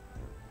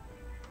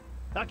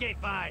 Okay,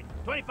 fine.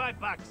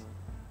 $25.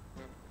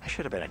 I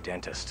should have been a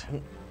dentist.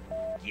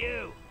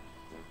 You.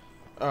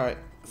 Alright,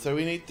 so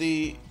we need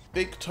the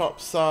big top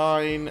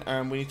sign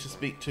and we need to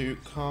speak to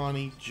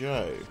Carney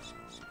Joe.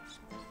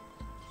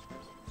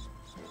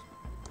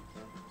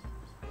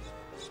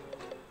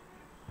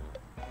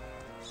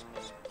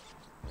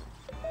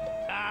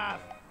 Ah.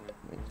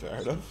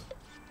 Fair enough.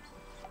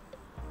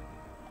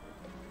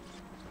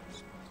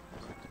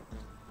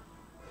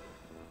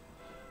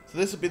 So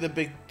this would be the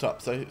big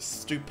top, so it's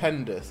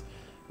stupendous.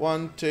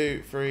 1,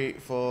 2, 3,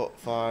 4,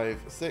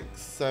 5,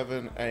 6,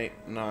 7, 8,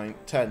 9,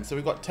 10. So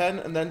we've got 10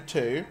 and then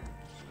 2.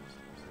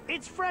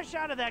 It's fresh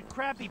out of that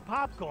crappy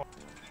popcorn.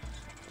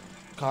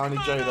 Carney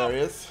Joe, there he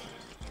is.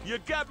 You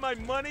got my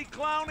money,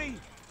 Clowny?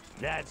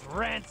 That's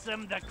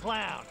Ransom the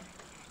Clown,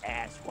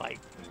 asswipe.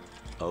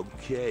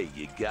 Okay,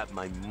 you got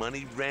my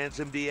money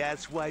ransomed, the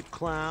asswipe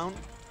clown?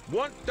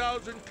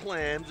 1,000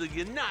 clams or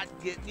you're not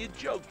getting your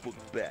joke book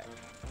back.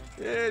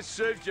 It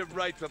serves you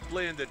right for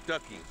playing the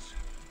duckies.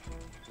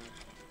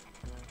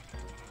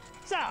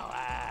 So,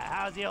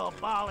 how's the old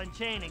ball and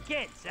chain and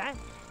kids, huh?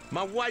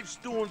 My wife's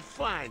doing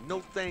fine, no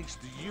thanks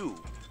to you.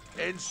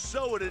 And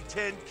so are the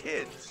 10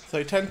 kids.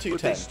 So 10 to 10.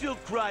 But they still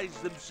cries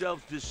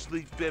themselves to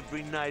sleep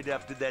every night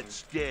after that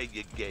scare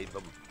you gave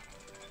them.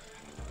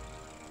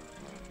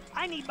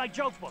 I need my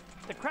joke book.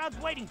 The crowd's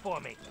waiting for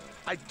me.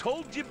 I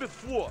told you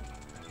before,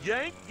 you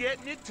ain't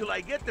getting it till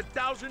I get the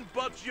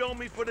 $1,000 you owe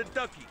me for the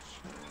duckies.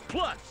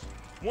 Plus,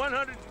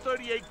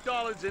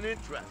 $138 in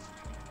interest.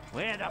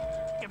 Where the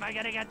am I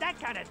gonna get that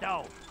kind of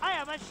dough? I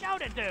have a show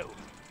to do.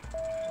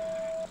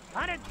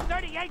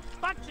 138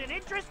 bucks in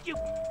interest, you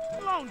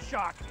loan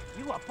shark.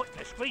 You are putting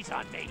a squeeze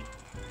on me.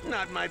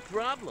 Not my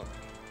problem.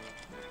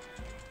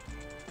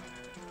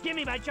 Give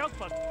me my joke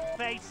book,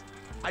 face.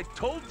 I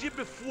told you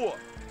before,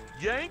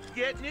 you ain't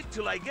getting it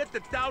till I get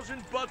the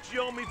 $1,000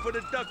 you owe me for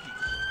the duckies.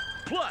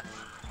 Plus,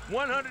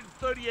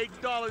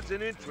 $138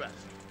 in interest.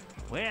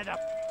 Where the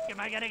am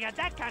I gonna get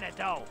that kind of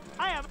dough?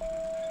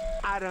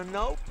 I don't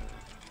know.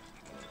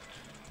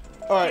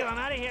 Alright, I'm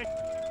out of here.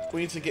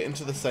 we need to get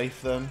into the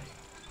safe then.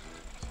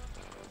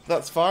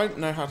 That's fine,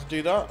 know how to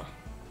do that.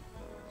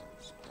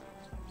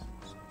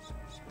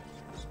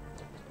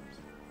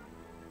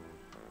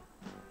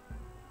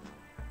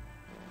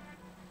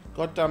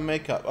 Goddamn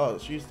makeup. Oh,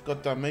 let's use the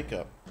goddamn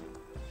makeup.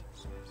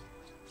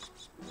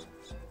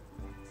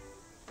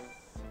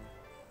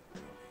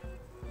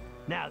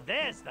 Now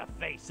there's the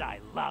face I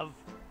love.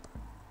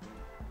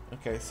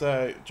 Okay,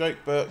 so joke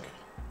book.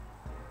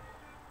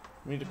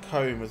 We need a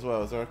comb as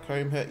well. Is there a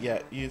comb here?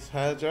 Yeah, use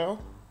hair gel.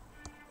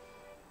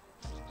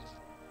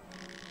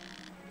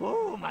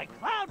 Ooh, my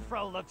cloud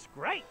fro looks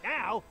great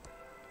now.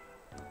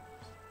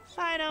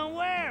 I don't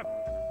wear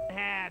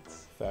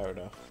hats. Fair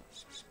enough.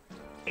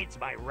 It's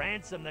my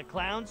Ransom the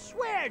Clown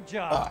swear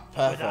job. Ah,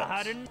 perfect. With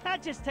 100, I'll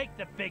just take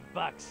the big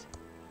bucks.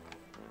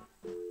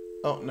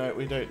 Oh no,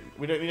 we don't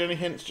need any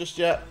hints just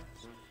yet.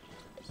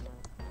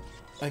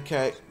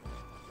 Okay.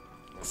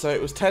 So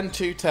it was 10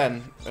 to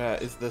 10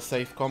 is the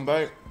safe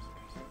combo.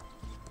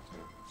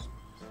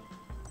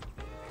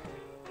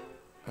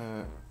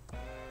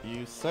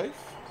 Use safe.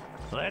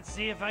 Let's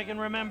see if I can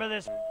remember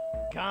this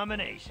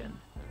combination.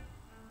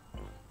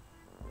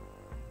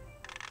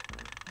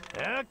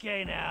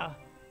 Okay now.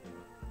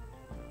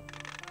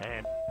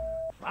 And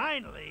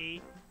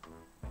finally,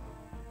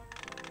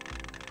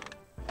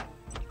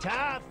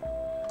 tough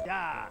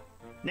da.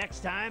 Next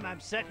time I'm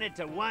setting it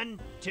to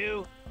 1,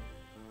 2.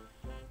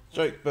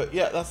 Joke book.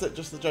 Yeah, that's it.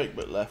 Just the joke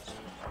book left.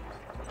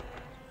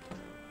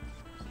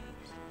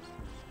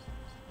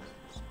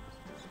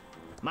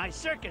 My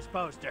circus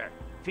poster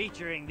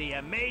featuring the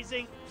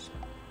amazing.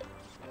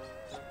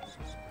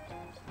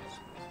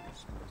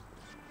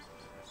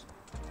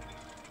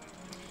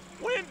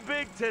 Win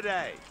big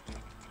today.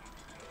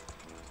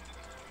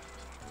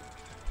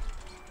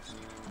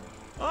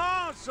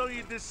 Oh, so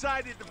you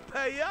decided to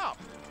pay up.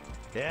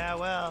 Yeah,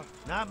 well,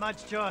 not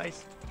much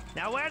choice.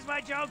 Now where's my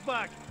joke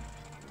book?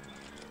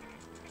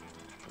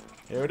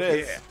 Here it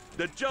is. Yeah,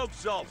 the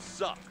jokes all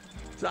suck.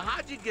 So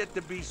how'd you get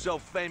to be so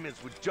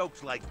famous with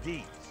jokes like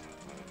these?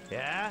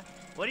 Yeah?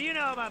 What do you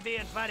know about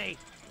being funny?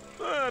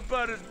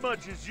 About as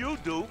much as you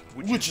do.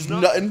 Which is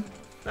nothing.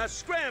 Now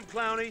scram,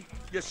 Clowny.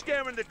 You're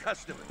scaring the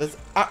customers. There's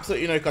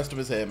absolutely no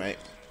customers here, mate.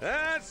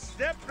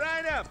 Step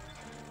right up.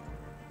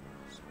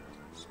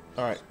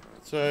 Alright,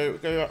 so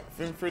go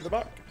in through the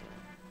back.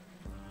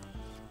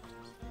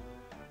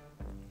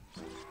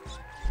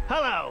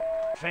 Hello,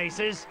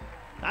 faces.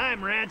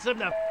 I'm Ransom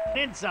the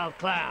insult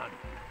clown.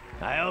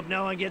 I hope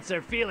no one gets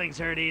their feelings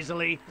hurt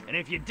easily, and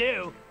if you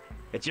do,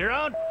 it's your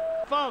own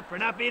fault for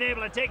not being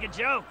able to take a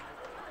joke.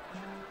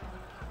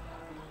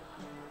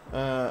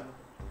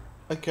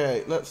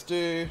 Okay, let's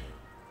do...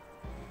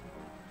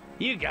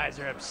 You guys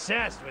are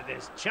obsessed with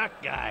this Chuck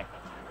guy.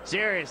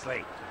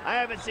 Seriously, I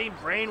haven't seen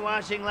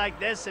brainwashing like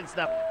this since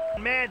the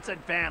Manson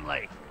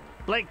family.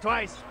 Blink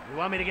twice. You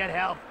want me to get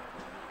help?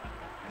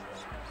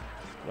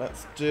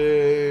 Let's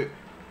do...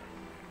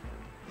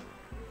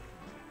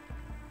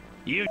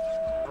 You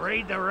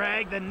read the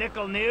rag, the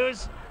nickel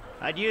news?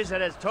 I'd use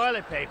it as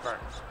toilet paper,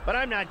 but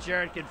I'm not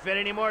sure it can fit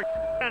any more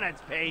on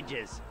its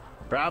pages.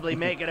 Probably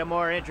make it a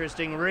more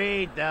interesting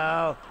read,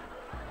 though.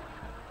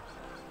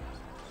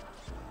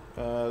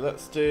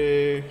 Let's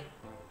do...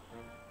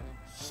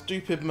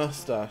 Stupid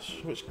mustache.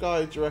 Which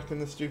guy do you reckon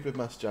the stupid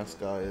mustache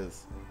guy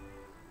is?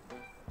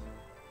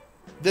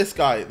 This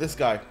guy, this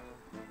guy.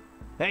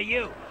 Hey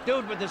you,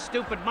 dude with the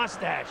stupid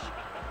mustache.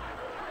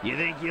 You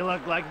think you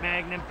look like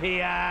Magnum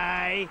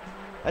P.I.?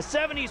 A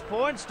 70s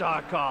porn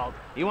star called.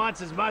 He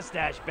wants his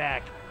mustache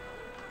back.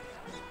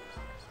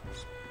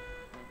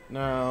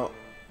 Now,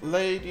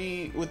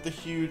 lady with the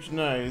huge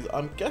nose.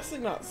 I'm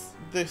guessing that's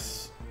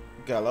this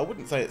girl. I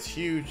wouldn't say it's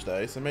huge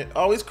though. So maybe...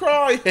 Oh, he's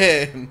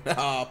crying!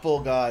 Ah,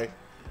 poor guy.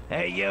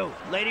 Hey you,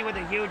 lady with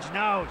the huge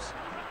nose.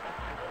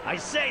 I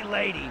say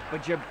lady,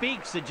 but your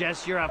beak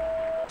suggests you're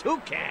a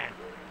toucan.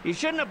 You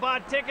shouldn't have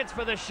bought tickets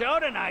for the show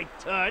tonight,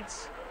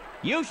 Toots.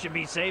 You should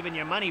be saving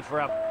your money for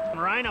a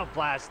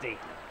rhinoplasty.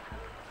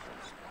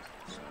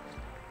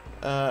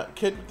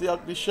 Kid with the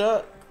ugly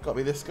shirt. Gotta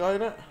be this guy,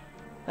 innit?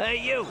 Hey,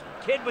 you,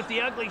 kid with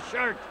the ugly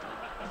shirt.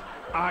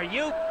 Are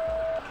you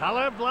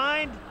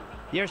colorblind?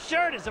 Your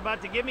shirt is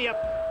about to give me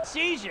a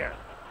seizure.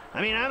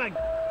 I mean, I'm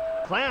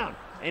a clown,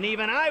 and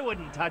even I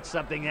wouldn't touch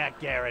something that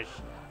garish.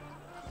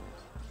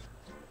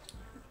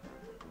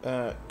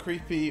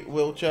 Creepy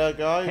wheelchair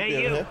guy.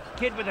 Hey, you, here.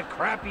 kid with a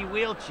crappy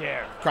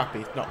wheelchair.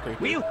 Crappy, not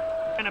creepy. Were you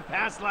in a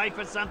past life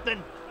or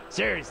something?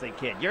 Seriously,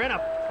 kid, you're in a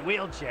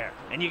wheelchair,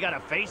 and you got a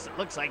face that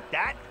looks like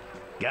that?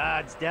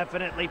 God's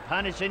definitely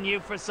punishing you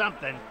for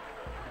something.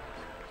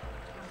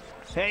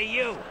 Hey,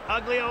 you,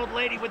 ugly old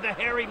lady with the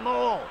hairy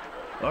mole.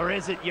 Or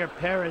is it your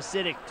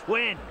parasitic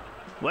twin?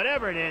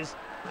 Whatever it is,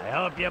 I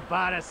hope you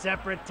bought a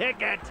separate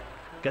ticket.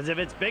 Because if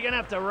it's big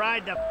enough to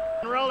ride the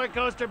roller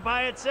coaster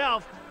by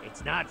itself,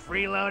 it's not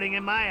freeloading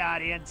in my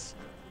audience.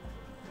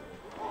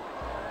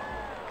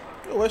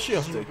 Oh, where's she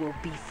off to? You will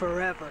be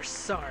forever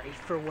sorry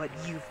for what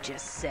you've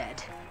just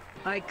said.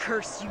 I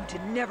curse you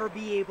to never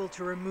be able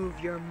to remove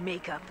your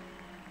makeup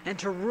and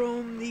to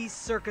roam these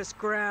circus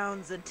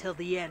grounds until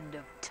the end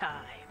of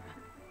time.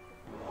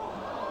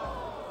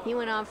 He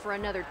went on for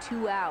another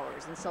 2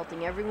 hours,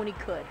 insulting everyone he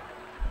could.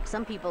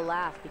 Some people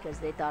laughed because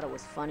they thought it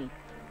was funny,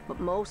 but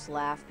most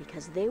laughed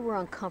because they were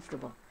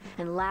uncomfortable,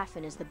 and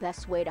laughing is the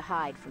best way to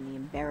hide from the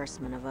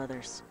embarrassment of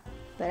others.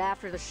 But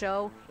after the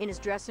show, in his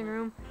dressing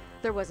room,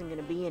 there wasn't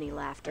going to be any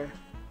laughter.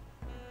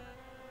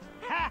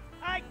 Ha!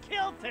 I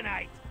killed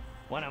tonight!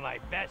 One of my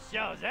best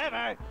shows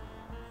ever!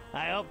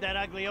 I hope that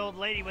ugly old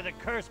lady with a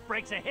curse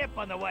breaks a hip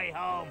on the way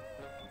home.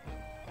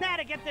 Now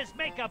to get this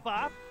makeup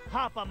off,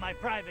 hop on my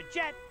private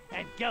jet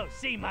and go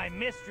see my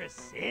mistress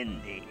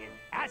Cindy in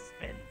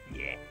Aspen.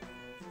 Yeah.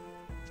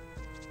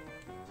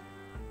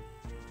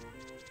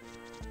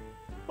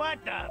 What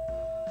the?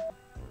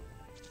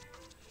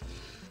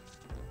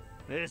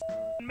 This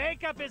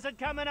makeup isn't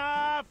coming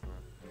off.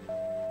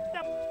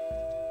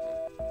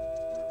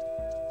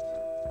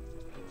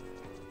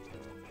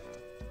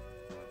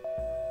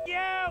 You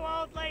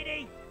old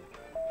lady.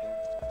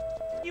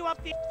 You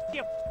up the?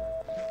 You.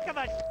 Come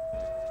on.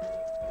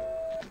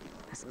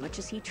 As much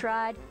as he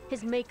tried,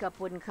 his makeup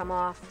wouldn't come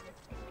off.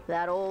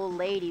 That old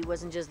lady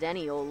wasn't just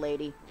any old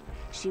lady.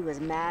 She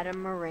was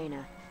Madame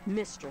Morena,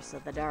 mistress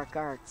of the dark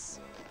arts.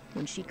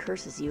 When she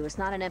curses you, it's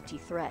not an empty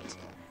threat.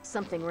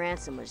 Something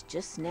Ransom was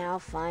just now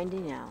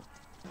finding out.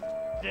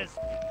 This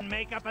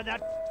makeup of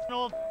that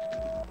old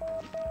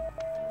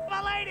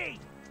lady!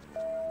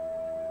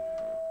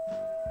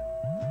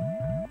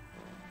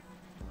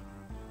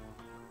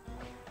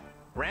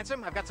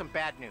 Ransom, I've got some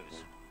bad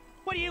news.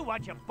 What do you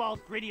want, you bald,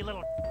 greedy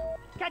little?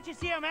 Can't you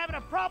see I'm having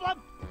a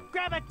problem?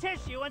 Grab a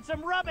tissue and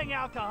some rubbing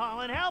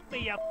alcohol and help me,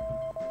 you.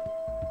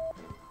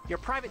 Your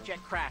private jet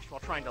crashed while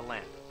trying to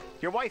land.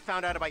 Your wife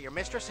found out about your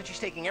mistress and she's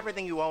taking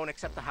everything you own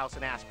except the house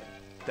in Aspen.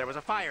 There was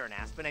a fire in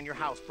Aspen and your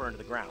house burned to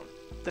the ground.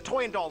 The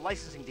toy and doll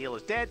licensing deal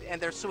is dead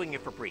and they're suing you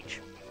for breach.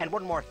 And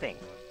one more thing.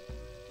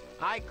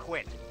 I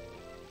quit.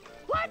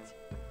 What?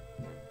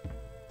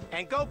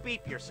 And go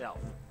beep yourself.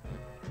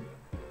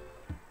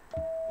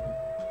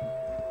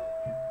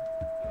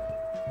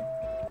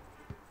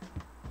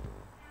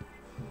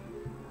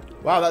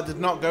 Wow, that did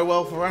not go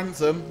well for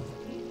Ransom.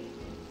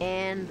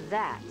 And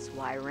that's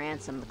why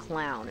Ransom the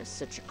Clown is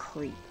such a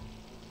creep.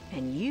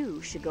 And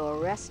you should go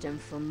arrest him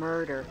for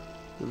murder.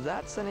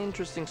 That's an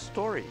interesting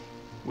story.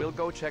 We'll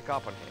go check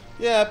up on him.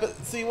 Yeah, but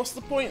see, what's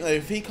the point though?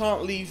 If he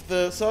can't leave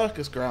the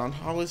circus ground,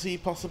 how is he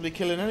possibly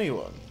killing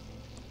anyone?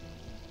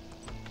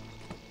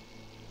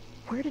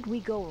 Where did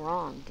we go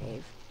wrong,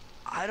 Dave?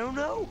 I don't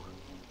know.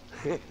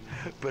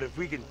 But if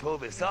we can pull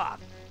this off,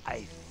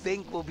 I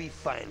think we'll be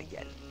fine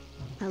again.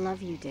 I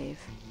love you, Dave.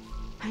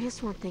 I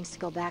just want things to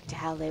go back to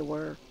how they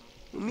were.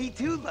 Me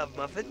too, Love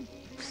Muffin.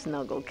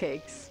 Snuggle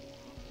cakes.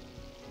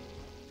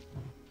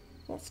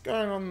 What's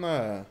going on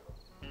there?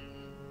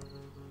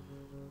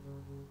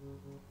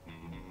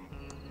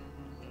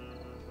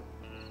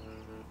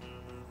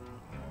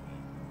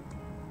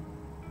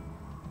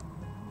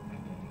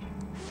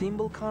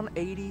 ThimbleCon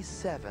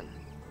 87.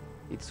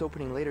 It's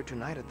opening later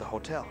tonight at the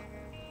hotel.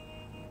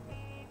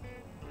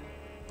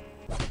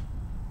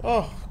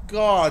 Oh,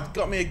 God,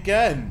 got me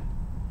again.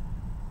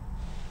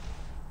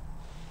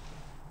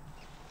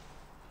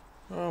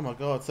 Oh my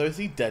God, so is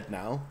he dead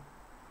now?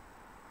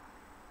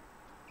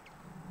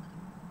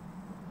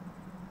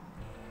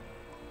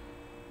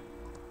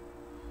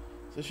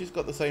 So she's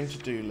got the same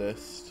to-do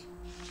list.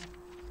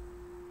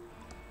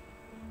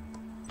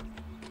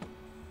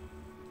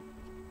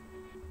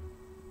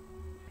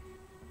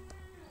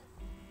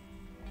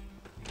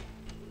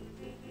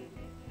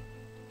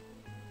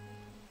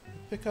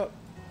 Pick up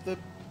the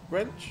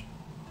wrench?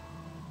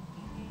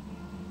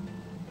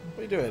 What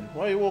are you doing?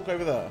 Why you walk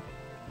over there?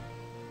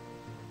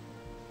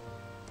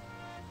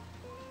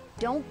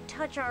 Don't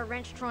touch our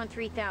Wrenchtron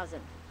 3000.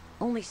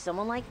 Only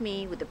someone like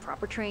me with the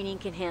proper training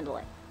can handle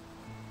it.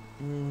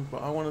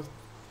 But I want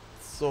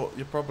to sort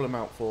your problem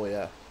out for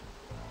you.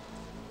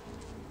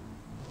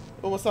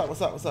 Oh, what's that? What's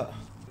that? What's that?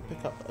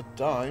 Pick up a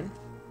dime.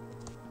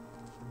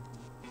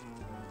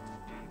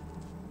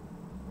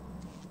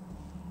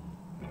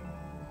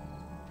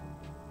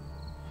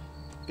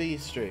 B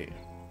Street.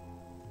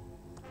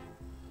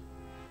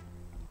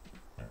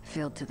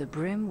 Filled to the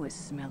brim with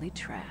smelly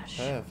trash.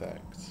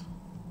 Perfect.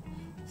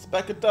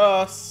 Speck of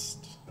dust.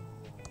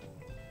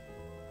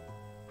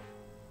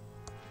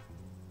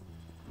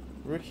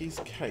 Ricky's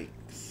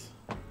Cakes.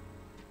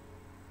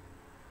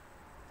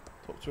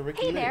 Talk to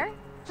Ricky. Hey Lee. there.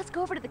 Let's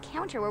go over to the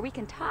counter where we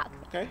can talk.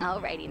 Okay.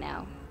 Alrighty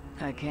now.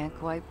 I can't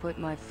quite put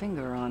my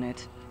finger on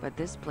it, but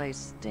this place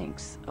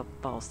stinks of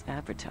false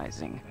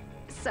advertising.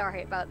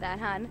 Sorry about that,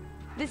 hon.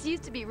 This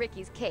used to be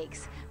Ricky's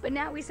Cakes, but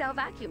now we sell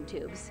vacuum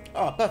tubes.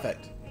 Oh,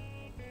 perfect.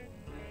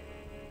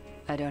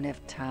 I don't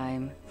have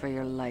time for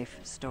your life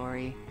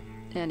story.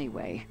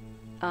 Anyway,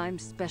 I'm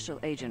Special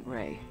Agent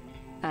Ray.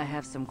 I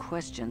have some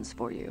questions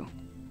for you.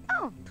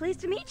 Oh, pleased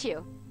to meet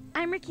you.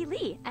 I'm Ricky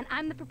Lee, and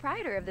I'm the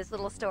proprietor of this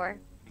little store.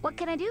 What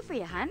can I do for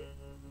you, hon?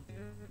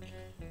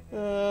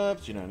 Do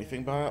you know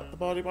anything about the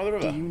body by the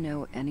river? Do you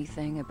know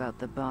anything about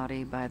the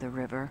body by the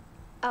river?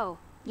 Oh,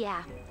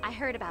 yeah, I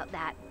heard about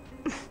that.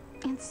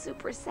 It's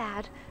super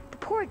sad. The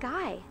poor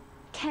guy.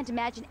 Can't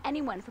imagine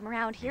anyone from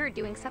around here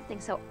doing something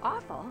so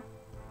awful.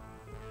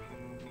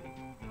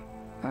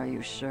 Are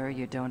you sure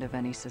you don't have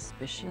any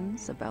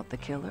suspicions about the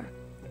killer?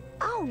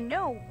 Oh,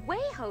 no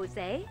way,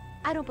 Jose.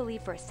 I don't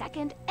believe for a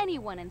second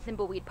anyone in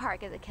Thimbleweed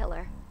Park is a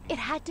killer. It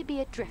had to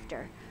be a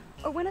drifter,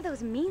 or one of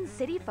those mean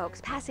city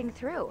folks passing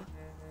through.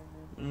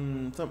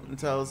 Something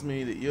tells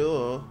me that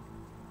you're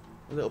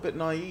a little bit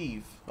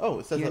naive. Oh,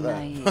 it says You're that there.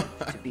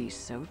 naive to be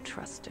so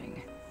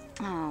trusting.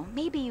 Oh,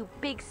 maybe you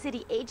big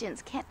city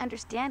agents can't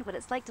understand what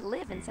it's like to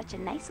live in such a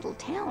nice little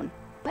town.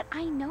 But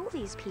I know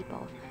these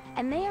people,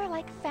 and they are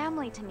like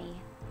family to me.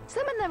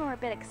 Some of them are a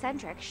bit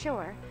eccentric,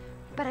 sure,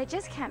 but I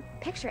just can't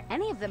picture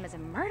any of them as a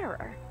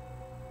murderer.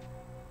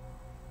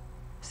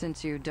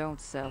 Since you don't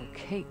sell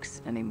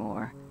cakes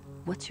anymore,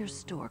 what's your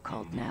store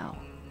called now?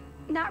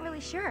 Not really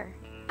sure.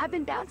 I've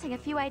been bouncing a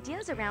few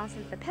ideas around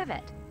since the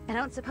pivot. I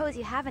don't suppose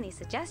you have any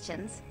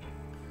suggestions.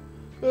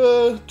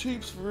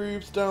 Tubes for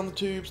rubes, down the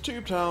tubes,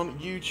 Tube Town,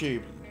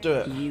 YouTube. Do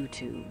it.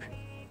 YouTube.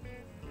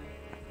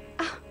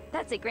 Oh,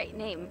 that's a great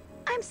name.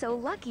 I'm so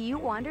lucky you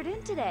wandered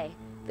in today.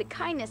 The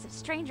kindness of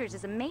strangers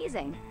is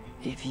amazing.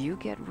 If you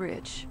get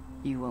rich,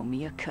 you owe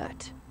me a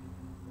cut.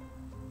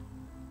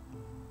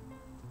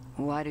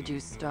 Why did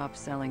you stop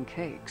selling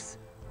cakes?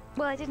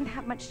 Well, I didn't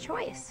have much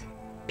choice.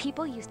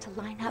 People used to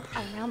line up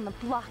around the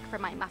block for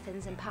my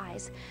muffins and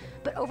pies.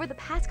 But over the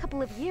past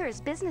couple of years,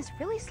 business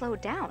really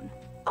slowed down.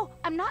 Oh,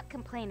 I'm not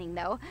complaining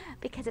though,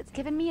 because it's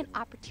given me an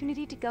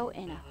opportunity to go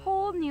in a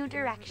whole new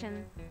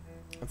direction.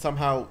 And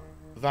somehow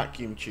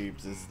vacuum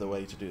tubes is the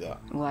way to do that.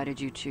 Why did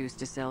you choose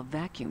to sell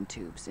vacuum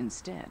tubes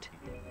instead?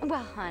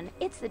 Well, hon,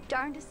 it's the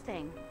darndest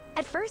thing.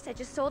 At first, I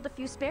just sold a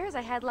few spares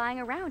I had lying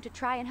around to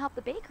try and help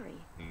the bakery.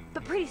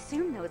 But pretty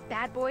soon, those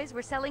bad boys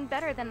were selling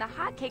better than the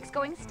hotcakes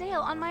going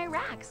stale on my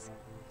racks.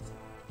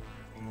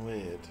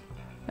 Weird.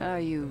 Are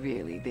you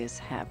really this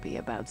happy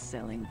about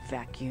selling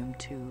vacuum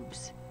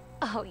tubes?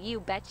 Oh, you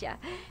betcha.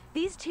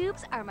 These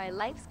tubes are my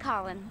life's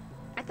calling.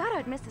 I thought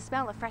I'd miss the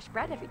smell of fresh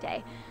bread every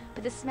day,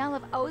 but the smell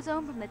of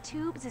ozone from the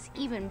tubes is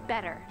even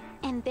better.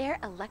 And their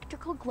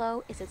electrical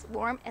glow is as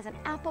warm as an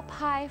apple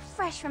pie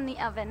fresh from the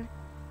oven.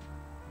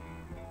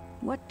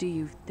 What do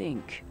you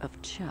think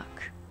of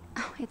Chuck?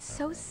 Oh, it's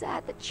so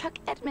sad that Chuck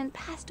Edmund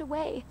passed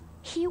away.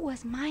 He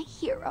was my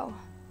hero.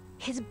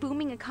 His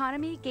booming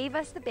economy gave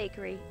us the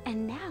bakery,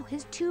 and now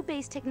his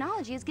tube-based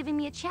technology is giving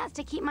me a chance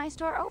to keep my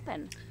store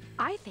open.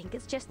 I think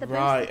it's just the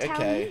best the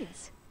town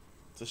needs.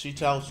 So she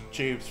tells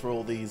tubes for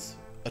all these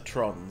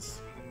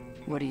atrons.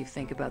 What do you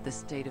think about the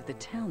state of the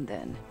town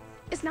then?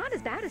 It's not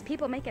as bad as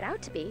people make it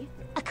out to be.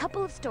 A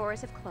couple of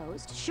stores have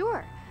closed,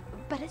 sure,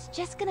 but it's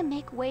just gonna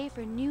make way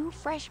for new,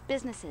 fresh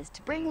businesses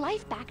to bring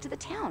life back to the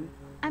town.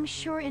 I'm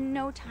sure in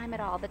no time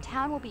at all, the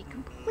town will be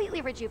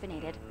completely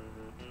rejuvenated.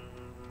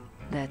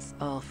 That's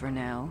all for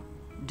now.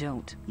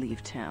 Don't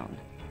leave town.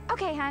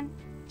 Okay, hon.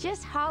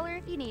 Just holler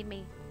if you need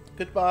me.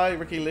 Goodbye,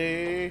 Ricky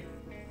Lee.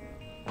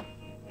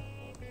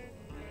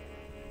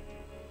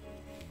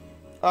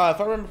 If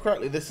I remember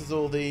correctly, this is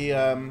all the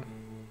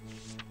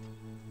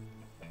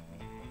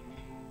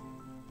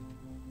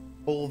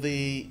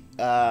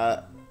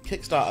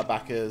Kickstarter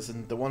backers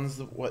and the ones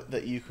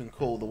that you can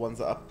call, the ones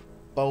that are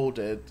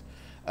bolded.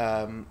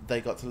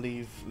 They got to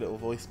leave little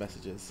voice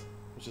messages,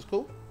 which is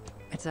cool.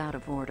 It's out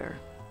of order.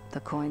 The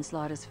coin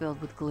slot is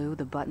filled with glue,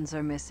 the buttons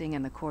are missing,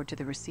 and the cord to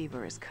the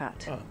receiver is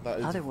cut. Oh, that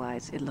is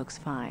Otherwise, it looks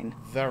fine.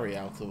 very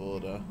out of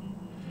order.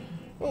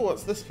 Oh,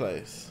 what's this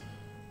place?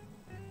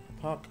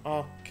 Park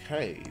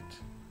Arcade.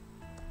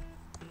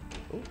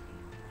 Oh.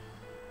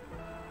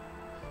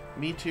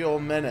 Meteor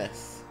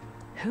Menace.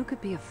 Who could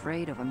be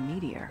afraid of a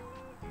meteor?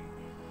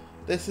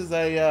 This is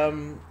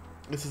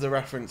a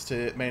reference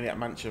to Maniac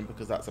Mansion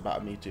because that's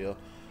about a meteor,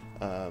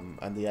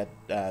 and the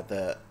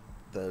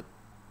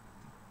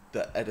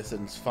that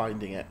Edison's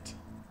finding it.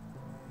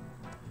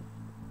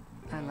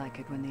 I like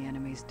it when the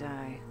enemies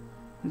die.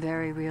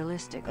 Very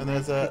realistic. And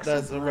there's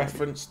a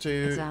reference to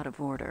It's out of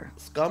order.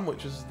 Scum,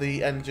 which is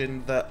the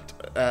engine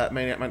that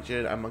Maniac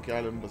Mansion and Monkey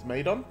Island was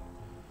made on.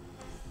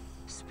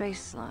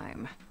 Space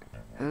slime.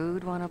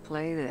 Who'd want to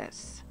play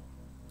this?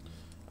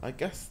 I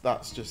guess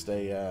that's just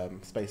a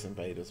Space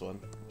Invaders one.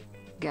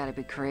 Gotta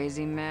be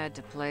crazy mad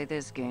to play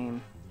this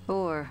game.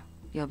 Or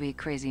you'll be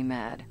crazy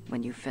mad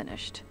when you've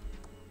finished.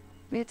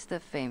 It's the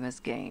famous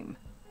game,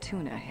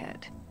 Tuna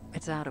Head.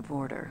 It's out of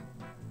order.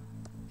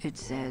 It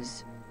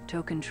says,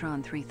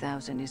 Tokentron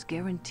 3000 is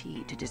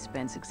guaranteed to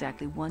dispense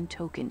exactly 1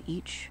 token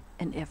each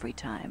and every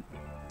time.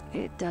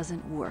 It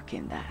doesn't work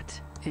in that.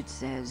 It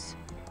says,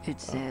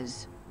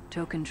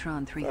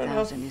 Tokentron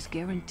 3000 is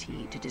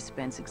guaranteed to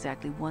dispense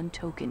exactly 1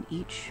 token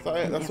each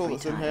and that's all every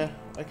that's in time. here.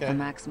 Okay. A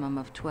maximum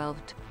of 12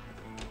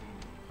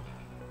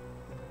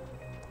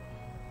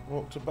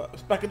 Walk to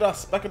back of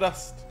dust, back of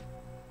dust.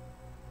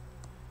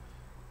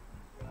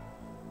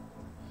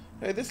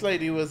 Hey, this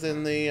lady was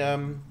in the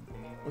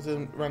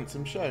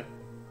Ransom show.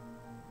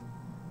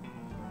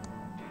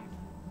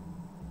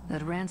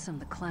 That Ransom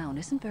the Clown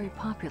isn't very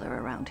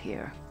popular around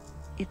here.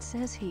 It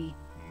says he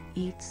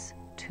eats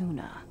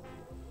tuna.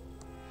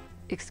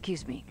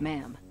 Excuse me,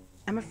 ma'am.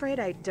 I'm afraid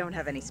I don't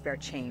have any spare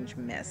change,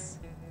 miss.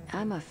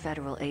 I'm a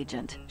federal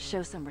agent.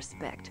 Show some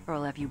respect, or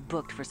I'll have you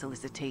booked for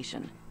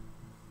solicitation.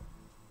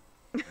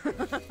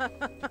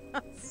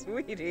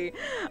 Sweetie,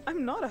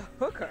 I'm not a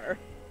hooker.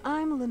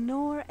 I'm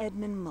Lenore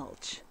Edmund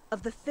Mulch,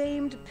 of the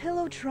famed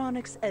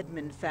Pillowtronics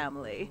Edmund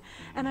family,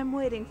 and I'm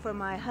waiting for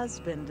my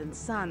husband and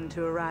son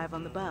to arrive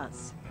on the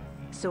bus.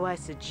 So I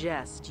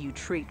suggest you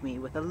treat me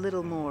with a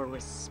little more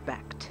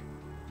respect.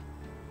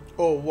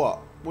 Or what?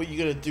 What are you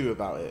gonna do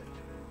about it?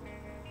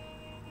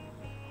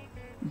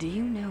 Do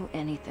you know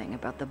anything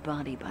about the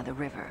body by the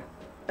river?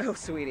 Oh,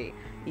 sweetie.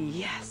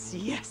 Yes,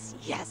 yes,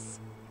 yes.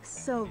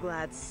 So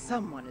glad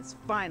someone is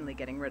finally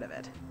getting rid of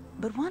it.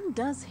 But one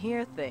does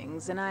hear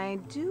things, and I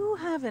do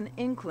have an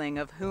inkling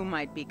of who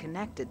might be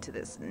connected to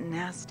this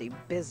nasty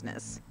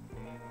business.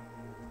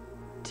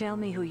 Tell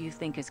me who you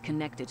think is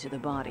connected to the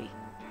body.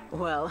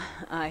 Well,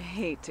 I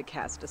hate to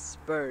cast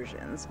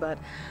aspersions, but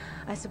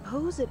I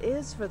suppose it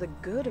is for the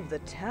good of the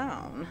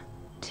town.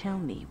 Tell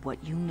me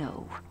what you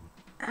know.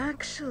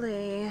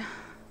 Actually,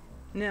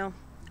 no,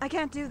 I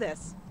can't do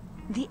this.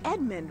 The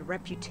Edmund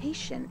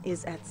reputation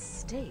is at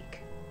stake.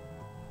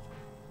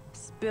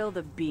 Spill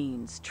the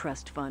beans,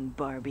 trust fund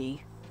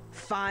Barbie.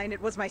 Fine,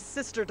 it was my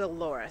sister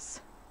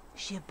Dolores.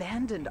 She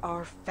abandoned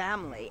our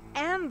family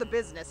and the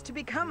business to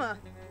become a...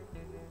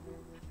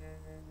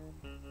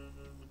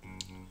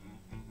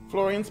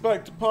 Florian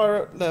Spectre,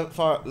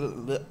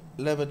 pirate,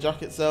 leather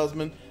jacket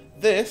salesman.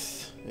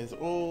 This is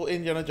all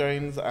Indiana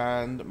Jones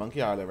and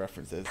Monkey Island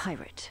references.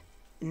 Pirate.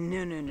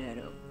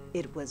 No.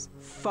 It was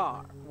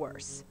far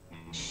worse.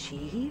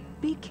 She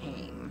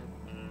became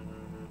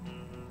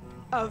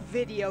a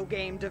video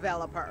game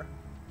developer.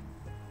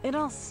 It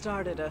all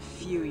started a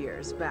few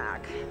years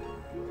back.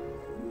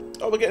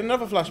 Oh, we're getting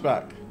another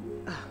flashback.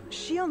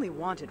 She only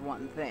wanted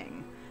one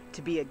thing.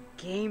 To be a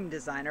game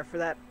designer for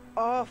that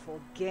awful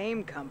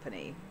game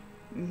company.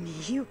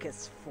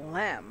 Mucus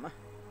Phlegm.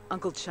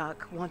 Uncle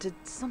Chuck wanted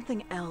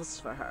something else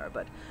for her,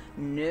 but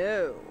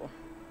no.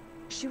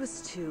 She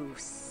was too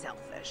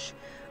selfish.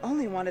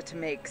 Only wanted to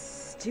make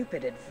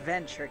stupid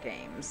adventure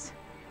games.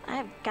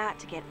 I've got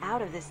to get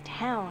out of this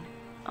town.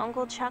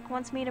 Uncle Chuck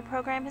wants me to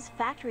program his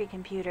factory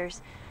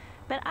computers,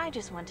 but I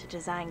just want to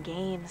design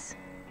games.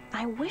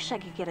 I wish I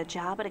could get a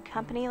job at a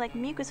company like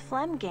Mucus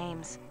Phlegm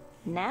Games.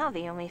 Now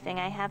the only thing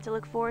I have to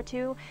look forward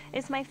to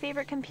is my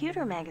favorite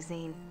computer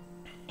magazine.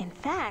 In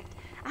fact,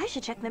 I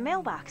should check the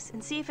mailbox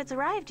and see if it's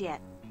arrived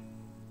yet.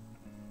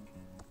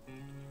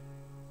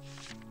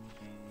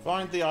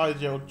 Find the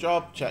ideal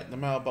job, check the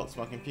mailbox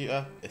for my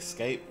computer,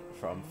 escape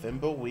from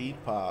Thimbleweed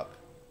Park.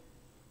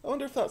 I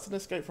wonder if that's an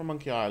Escape from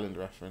Monkey Island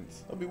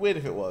reference. It'd be weird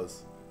if it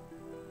was.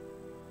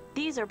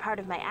 These are part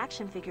of my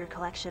action figure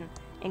collection,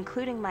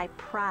 including my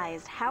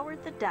prized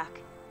Howard the Duck.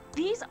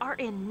 These are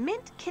in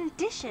mint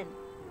condition.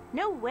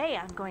 No way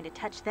I'm going to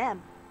touch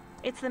them.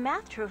 It's the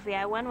math trophy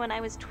I won when I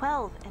was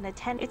 12 and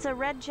it's a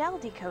red gel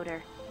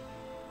decoder.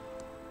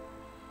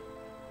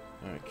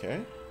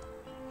 Okay.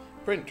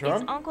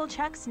 Printron. It's Uncle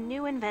Chuck's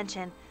new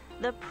invention,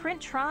 the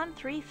Printron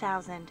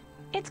 3000.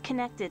 It's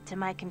connected to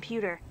my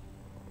computer.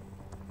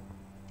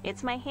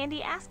 It's my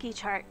handy ASCII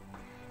chart.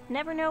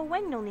 Never know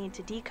when you'll need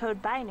to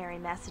decode binary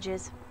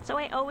messages, so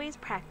I always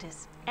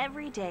practice,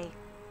 every day.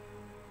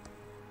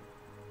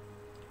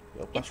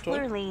 It's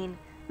Flurleen,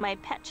 my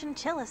pet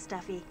chinchilla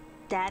stuffy.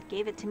 Dad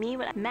gave it to me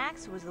when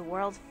Max was the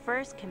world's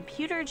first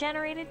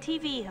computer-generated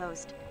TV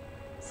host.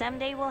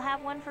 Someday we'll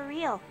have one for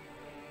real.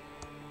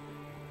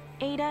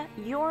 Ada,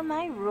 you're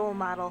my role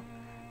model.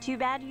 Too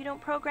bad you don't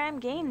program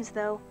games,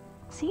 though.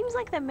 Seems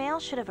like the mail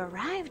should have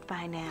arrived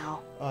by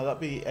now. Oh, that'd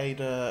be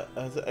Ada...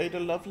 is it Ada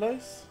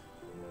Lovelace?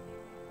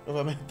 Or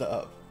have I made that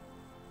up?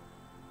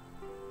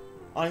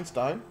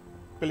 Einstein.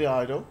 Billy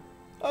Idol.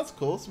 That's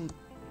cool. Some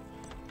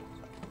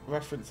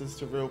references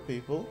to real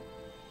people.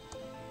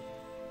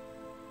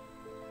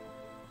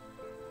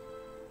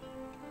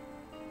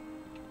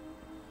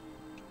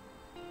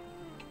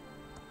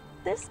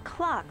 This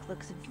clock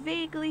looks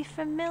vaguely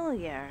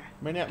familiar.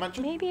 Maniac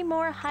Mansion? Maybe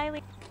more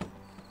highly...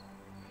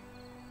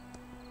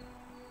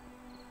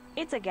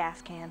 It's a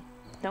gas can.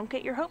 Don't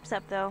get your hopes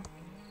up, though.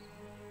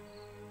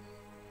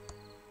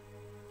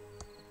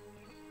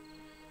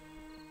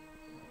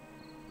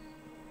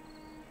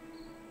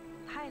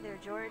 Hi there,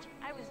 George.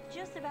 I was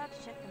just about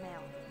to check the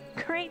mail.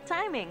 Great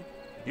timing.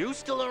 You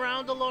still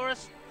around,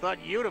 Dolores?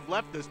 Thought you'd have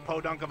left this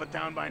podunk of a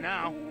town by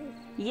now.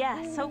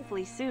 Yes,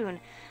 hopefully soon.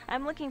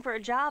 I'm looking for a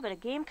job at a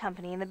game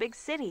company in the big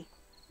city.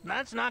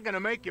 That's not gonna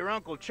make your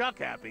Uncle Chuck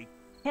happy.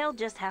 He'll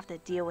just have to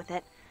deal with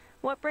it.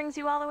 What brings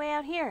you all the way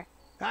out here?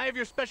 I have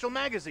your special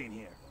magazine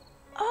here.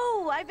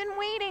 Oh, I've been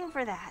waiting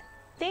for that.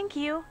 Thank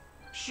you.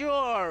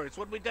 Sure, it's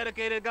what we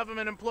dedicated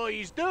government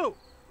employees do.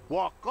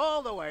 Walk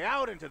all the way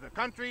out into the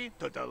country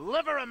to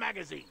deliver a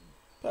magazine.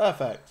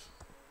 Perfect.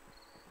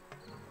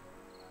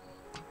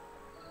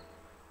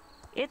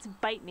 It's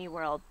Bite Me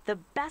World, the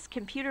best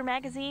computer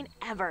magazine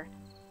ever.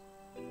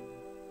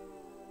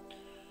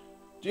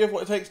 Do you have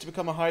what it takes to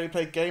become a highly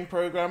played game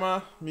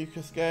programmer?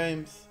 Mucus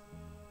Games,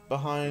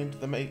 behind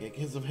the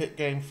makers of hit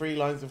game 3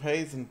 Lines of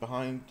Haze and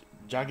behind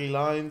Jaggy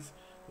Lines,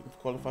 looking for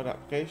qualified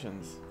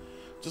applications.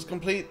 Just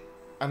complete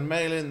and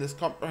mail in this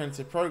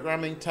comprehensive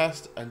programming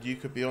test and you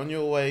could be on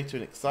your way to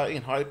an exciting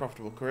and highly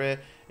profitable career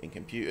in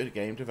computer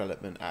game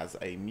development as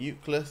a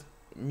mucuslet.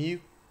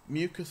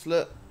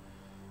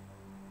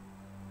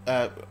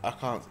 I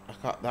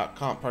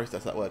can't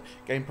process that word.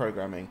 Game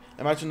programming.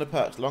 Imagine the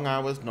perks: long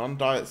hours,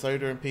 non-diet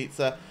soda and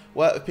pizza.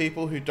 Work with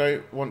people who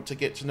don't want to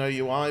get to know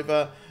you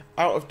either.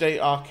 Out-of-date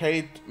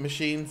arcade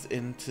machines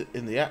in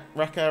the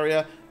rec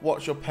area.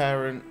 Watch your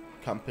parent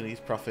company's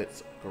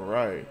profits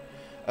grow.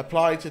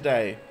 Apply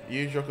today.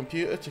 Use your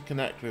computer to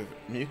connect with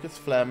Mucus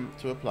Phlegm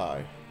to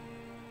apply.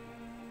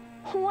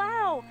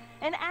 Wow!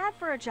 An ad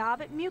for a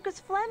job at Mucus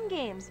Phlegm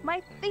Games,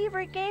 my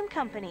favorite game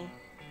company.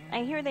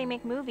 I hear they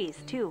make movies,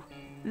 too.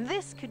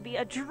 This could be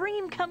a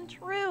dream come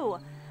true.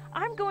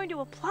 I'm going to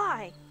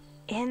apply.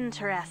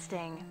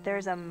 Interesting.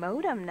 There's a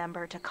modem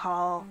number to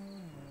call.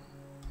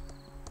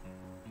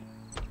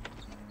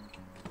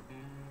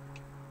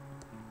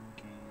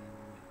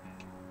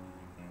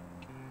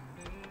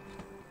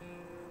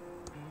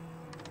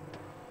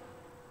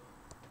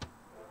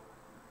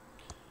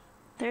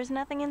 There's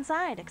nothing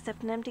inside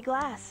except an empty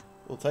glass.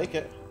 We'll take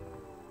it.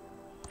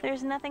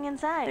 There's nothing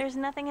inside. There's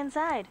nothing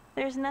inside.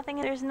 There's nothing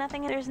inside. There's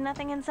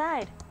nothing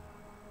inside.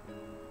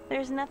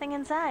 There's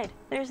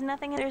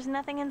nothing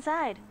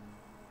inside.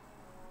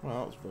 Well,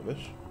 that was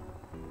rubbish.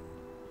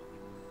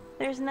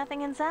 There's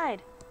nothing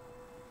inside.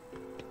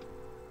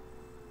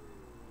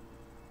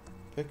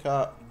 Pick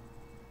up.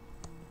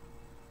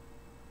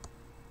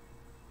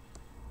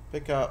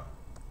 Pick up.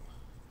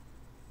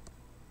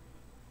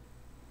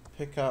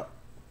 Pick up.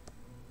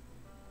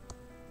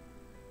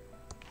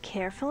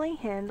 Carefully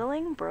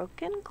handling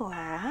broken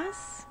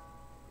glass.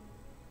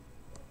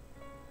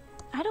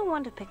 I don't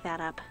want to pick that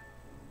up.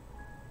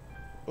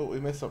 Oh, we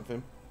missed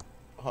something.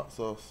 Hot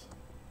sauce.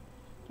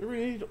 Do we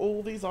need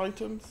all these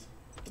items?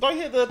 Did I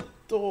hear the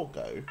door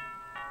go?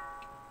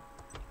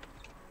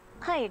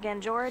 Hi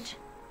again, George.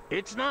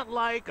 It's not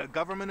like a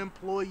government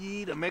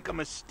employee to make a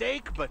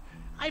mistake, but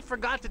I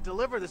forgot to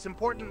deliver this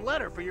important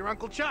letter for your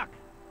Uncle Chuck.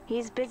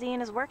 He's busy in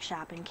his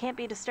workshop and can't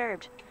be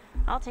disturbed.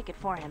 I'll take it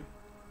for him.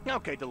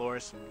 Okay,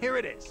 Dolores, here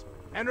it is.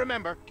 And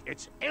remember,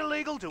 it's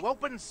illegal to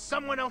open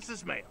someone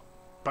else's mail.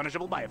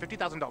 Punishable by a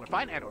 $50,000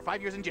 fine and or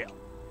 5 years in jail.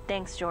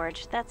 Thanks,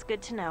 George. That's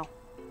good to know.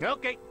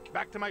 Okay,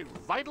 back to my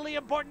vitally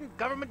important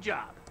government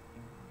job.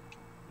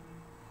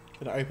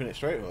 Can I open it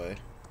straight away?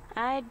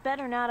 I'd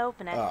better not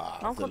open it.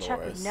 Uncle Dolores.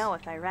 Chuck would know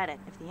if I read it,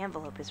 if the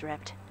envelope is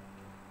ripped.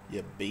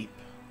 You beep.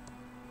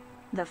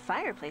 The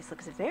fireplace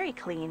looks very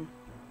clean.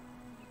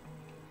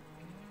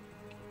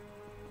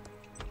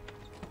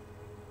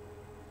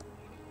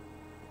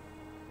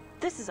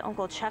 This is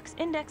Uncle Chuck's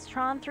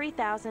Indextron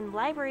 3000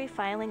 library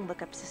filing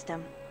lookup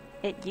system.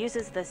 It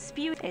uses the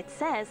spew. It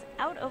says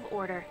out of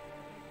order.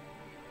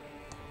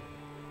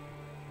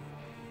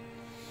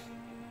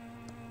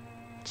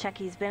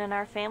 Chucky's been in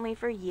our family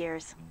for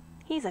years.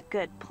 He's a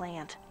good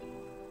plant.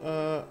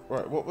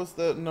 Right, what was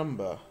the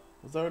number?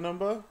 Was there a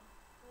number?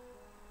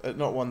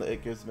 Not one that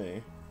it gives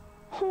me.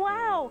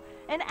 Wow!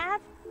 An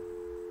ad.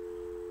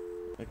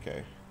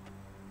 Okay.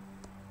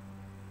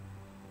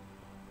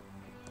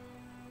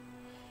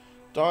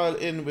 Dial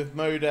in with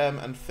modem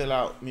and fill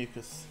out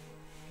Mucus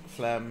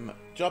Phlegm.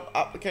 Job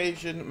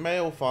application,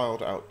 mail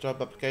filed out.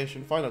 Job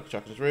application, find Uncle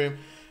Chuck in his room.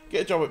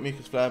 Get a job at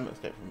Mucus Phlegm,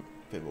 escape from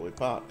Thimbleweed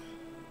Park.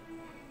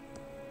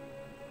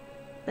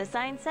 The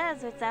sign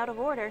says it's out of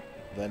order.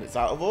 Then it's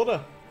out of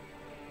order.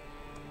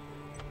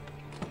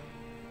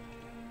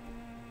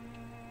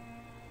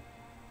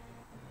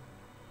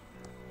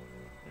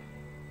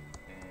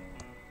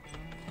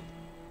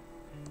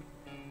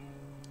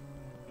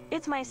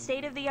 It's my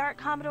state-of-the-art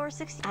Commodore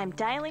 60. I'm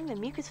dialing the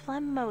Mucus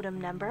Phlegm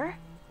modem number.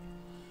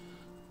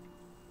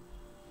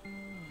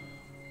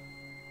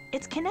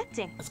 It's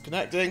connecting. It's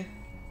connecting.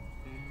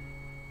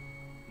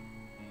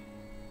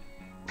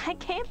 I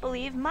can't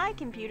believe my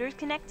computer's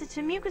connected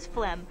to Mucus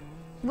Phlegm.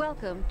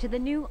 Welcome to the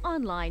new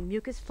online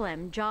Mucus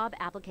Phlegm job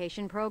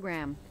application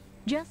program.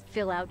 Just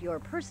fill out your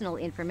personal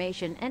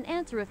information and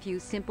answer a few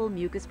simple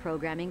mucus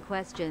programming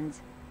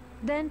questions.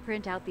 Then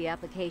print out the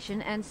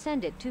application and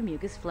send it to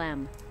Mucus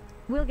Phlegm.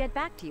 We'll get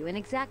back to you in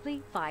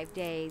exactly 5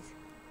 days.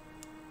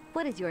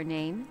 What is your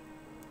name?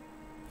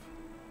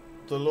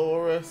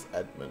 Dolores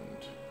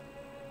Edmund.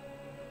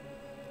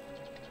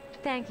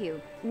 Thank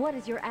you. What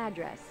is your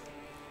address?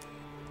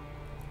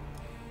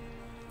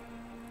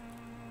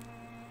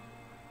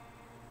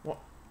 What?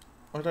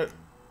 I don't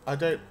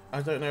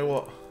know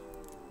what.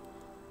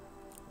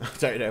 I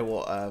don't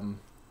know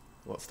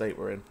what state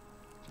we're in.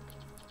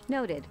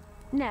 Noted.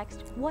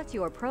 Next, what's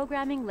your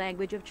programming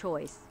language of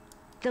choice?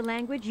 The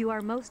language you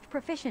are most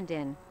proficient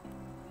in.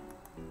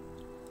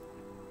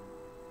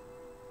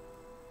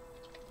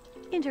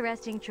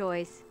 Interesting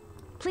choice.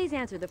 Please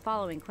answer the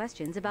following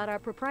questions about our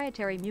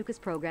proprietary mucus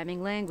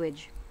programming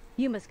language.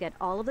 You must get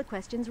all of the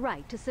questions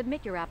right to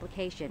submit your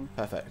application.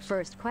 Perfect.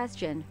 First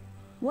question.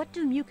 What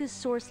do mucus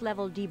source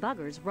level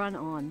debuggers run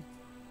on?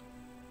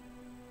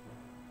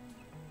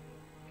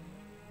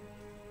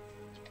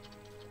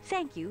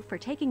 Thank you for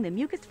taking the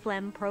Mucus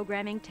Phlegm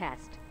programming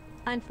test.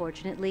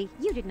 Unfortunately,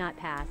 you did not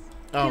pass.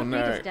 Oh, Feel free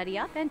no. to study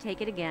up and take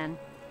it again.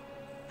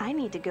 I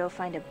need to go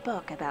find a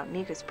book about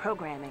mucus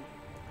programming.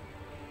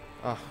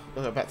 Ah,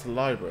 we'll go back to the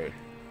library.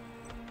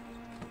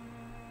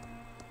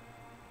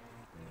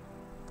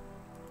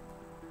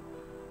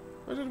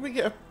 Where did we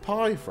get a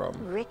pie from?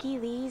 Ricky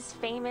Lee's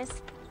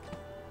famous...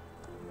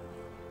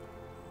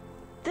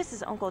 This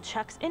is Uncle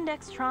Chuck's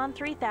Indextron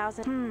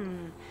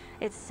 3000.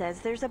 It says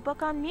there's a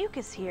book on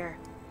mucus here.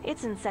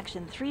 It's in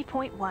section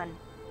 3.1.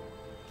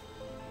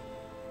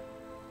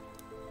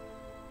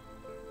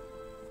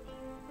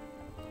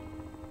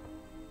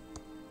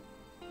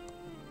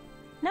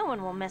 No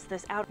one will miss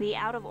this out. The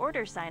out of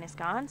order sign is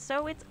gone,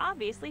 so it's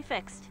obviously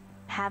fixed.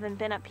 Haven't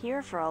been up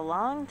here for a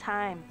long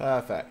time.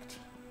 Perfect.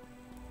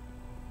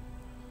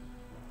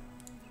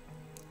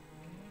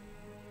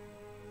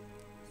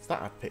 What's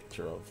that a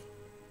picture of?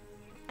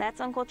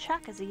 That's Uncle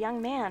Chuck as a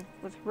young man,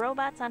 with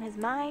robots on his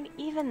mind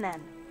even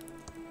then.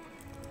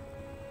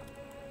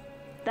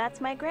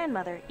 That's my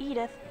grandmother,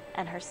 Edith,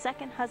 and her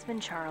second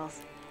husband, Charles.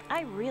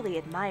 I really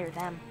admire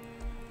them.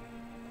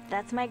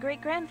 That's my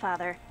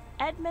great-grandfather,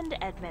 Edmund,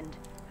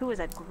 who was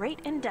a great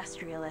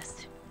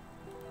industrialist.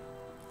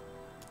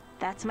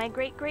 That's my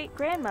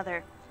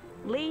great-great-grandmother,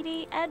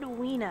 Lady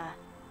Edwina.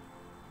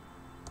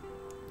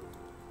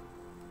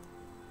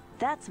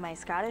 That's my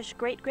Scottish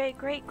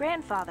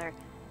great-great-great-grandfather,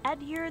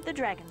 Edyr the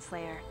Dragon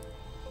Slayer.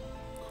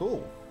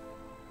 Cool.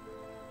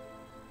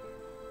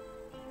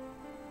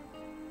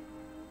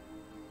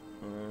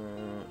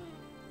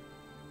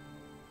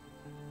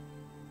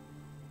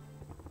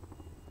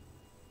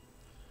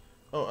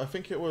 Oh, I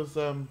think it was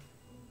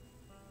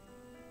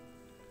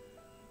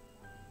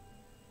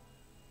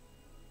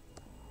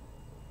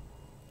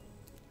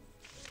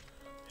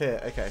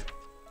here, okay.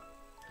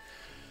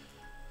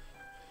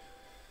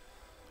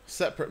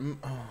 Separate.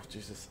 Oh,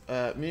 Jesus.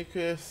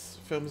 Mucus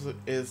Films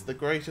is the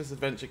greatest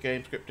adventure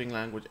game scripting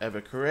language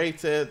ever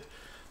created.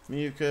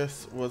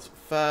 Mucus was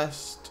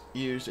first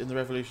used in the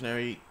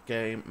revolutionary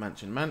game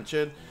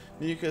Mansion.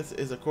 Mucus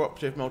is a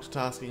cooperative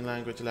multitasking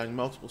language allowing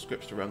multiple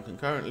scripts to run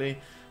concurrently.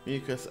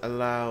 Mucus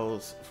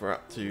allows for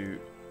up to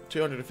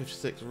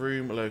 256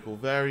 room local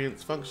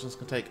variants. Functions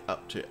can take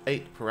up to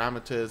 8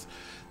 parameters.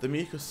 The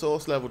Mucus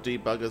source level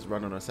debuggers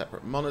run on a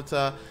separate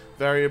monitor.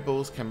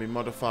 Variables can be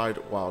modified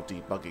while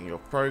debugging your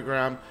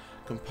program.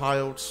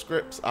 Compiled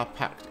scripts are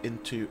packed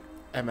into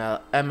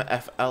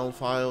MFL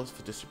files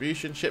for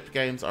distribution. Shipped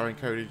games are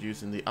encoded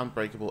using the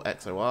unbreakable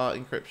XOR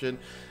encryption.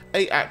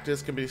 8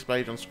 actors can be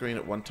displayed on screen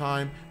at one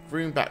time.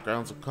 Room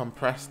backgrounds are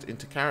compressed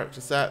into character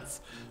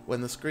sets.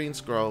 When the screen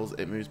scrolls,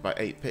 it moves by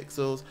 8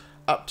 pixels.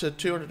 Up to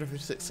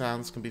 256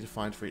 sounds can be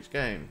defined for each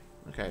game.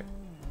 Okay.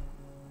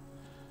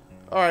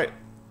 Alright.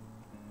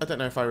 I don't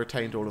know if I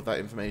retained all of that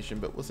information,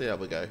 but we'll see how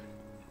we go.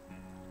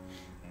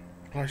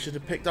 Oh, I should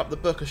have picked up the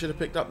book.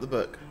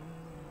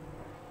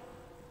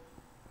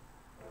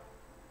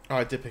 Oh,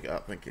 I did pick it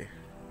up, thank you.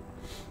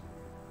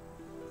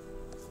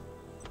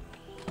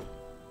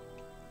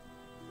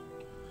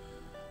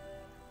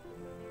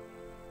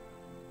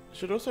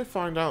 Should also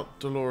find out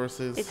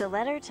Dolores's... It's a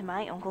letter to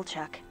my Uncle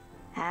Chuck.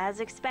 As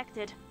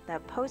expected, the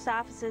post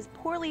office's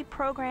poorly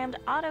programmed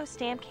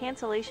auto-stamp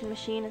cancellation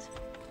machine is...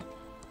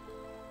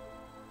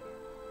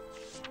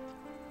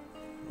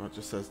 Oh, it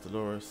just says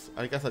Dolores.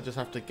 I guess I just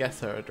have to guess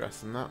her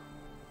address and that.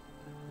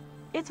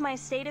 It's my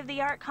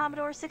state-of-the-art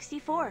Commodore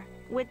 64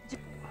 with...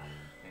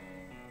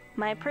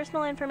 My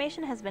personal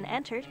information has been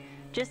entered.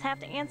 Just have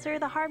to answer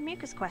the hard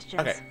mucus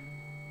questions. Okay.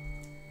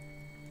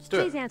 Let's do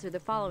it. Please answer the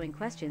following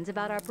questions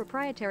about our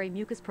proprietary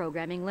mucus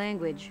programming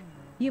language.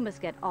 You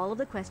must get all of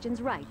the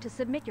questions right to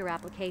submit your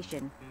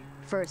application.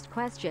 First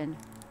question.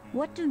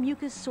 What do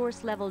mucus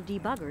source level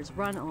debuggers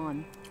run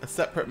on? A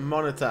separate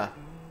monitor.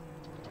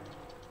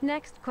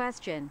 Next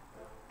question.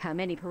 How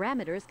many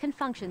parameters can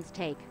functions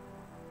take?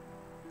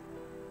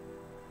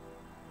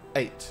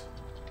 8.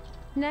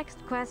 Next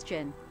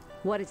question.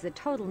 What is the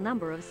total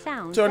number of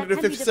sounds that can be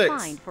 256.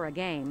 defined for a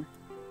game?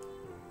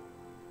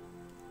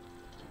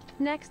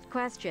 Next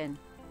question.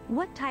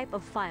 What type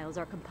of files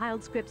are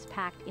compiled scripts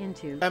packed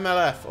into?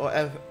 MLF or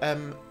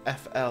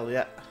MFL,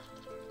 yeah.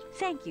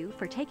 Thank you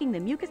for taking the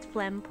Mucus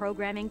Phlegm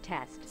programming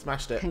test.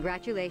 Smashed it.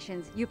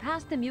 Congratulations, you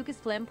passed the Mucus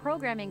Phlegm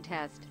programming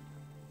test.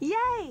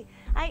 Yay!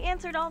 I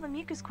answered all the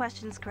mucus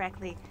questions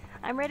correctly.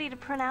 I'm ready to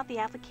print out the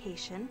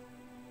application.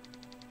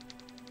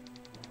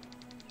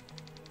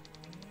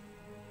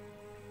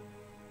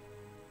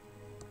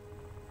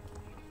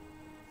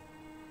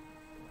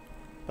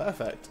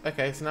 Perfect.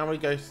 Okay, so now we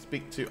go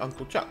speak to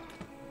Uncle Chuck.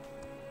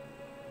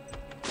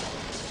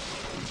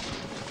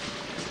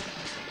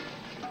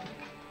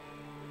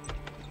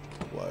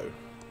 Whoa.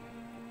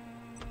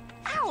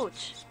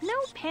 Ouch! No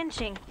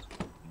pinching.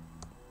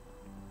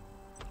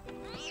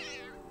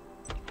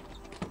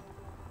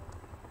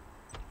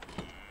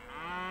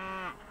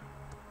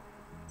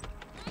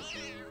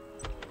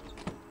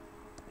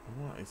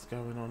 What is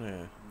going on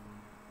here?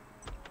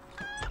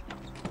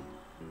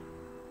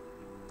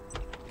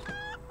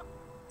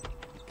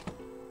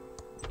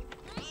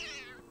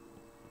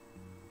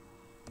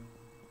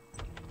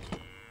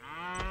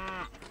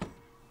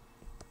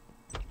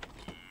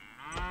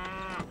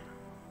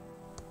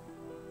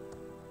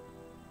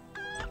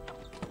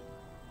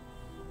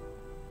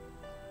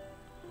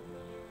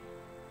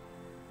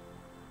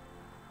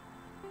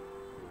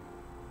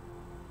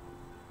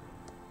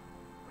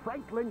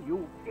 Franklin,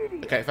 you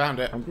idiot. Okay, found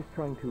it. I'm just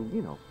trying to,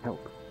 you know,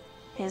 help.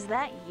 Is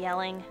that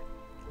yelling?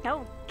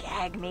 Don't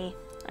gag me.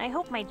 I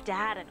hope my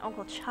dad and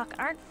Uncle Chuck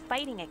aren't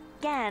fighting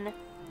again.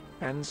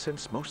 And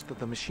since most of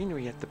the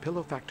machinery at the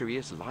pillow factory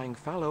is lying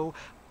fallow,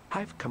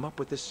 I've come up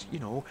with this, you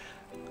know,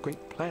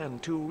 great plan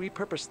to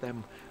repurpose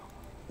them.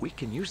 We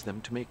can use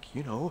them to make,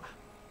 you know,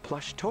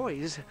 plush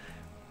toys.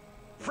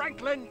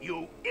 Franklin,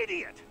 you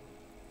idiot.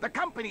 The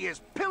company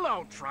is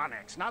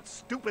Pillowtronics, not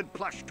stupid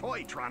plush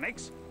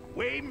toytronics.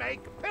 We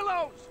make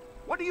pillows.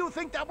 What do you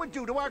think that would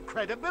do to our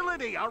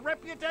credibility, our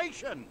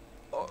reputation?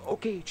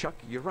 Okay, Chuck,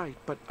 you're right,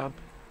 but,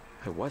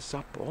 I was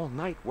up all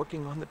night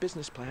working on the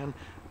business plan.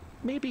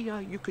 Maybe,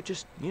 you could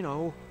just, you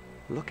know,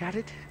 look at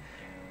it?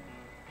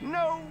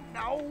 No,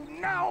 no,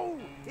 no!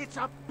 It's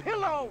a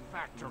pillow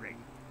factory!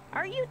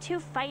 Are you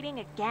two fighting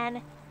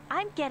again?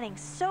 I'm getting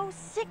so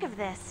sick of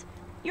this.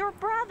 You're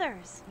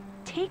brothers.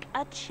 Take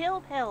a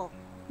chill pill.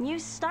 You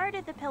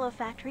started the pillow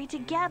factory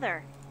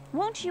together.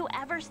 Won't you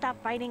ever stop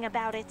fighting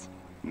about it?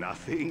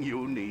 Nothing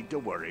you need to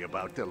worry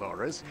about,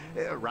 Dolores.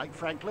 Right,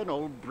 Franklin,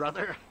 old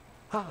brother?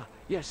 Ah,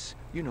 yes,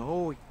 you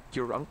know,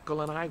 your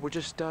uncle and I were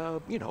just,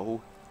 you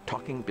know,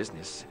 talking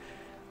business.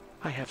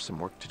 I have some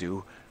work to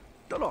do.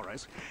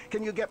 Dolores,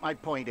 can you get my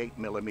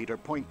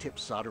 .8mm point-tip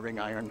soldering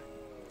iron?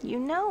 You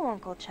know,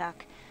 Uncle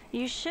Chuck,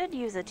 you should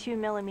use a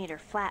 2mm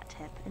flat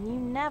tip, and you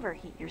never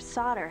heat your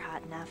solder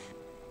hot enough.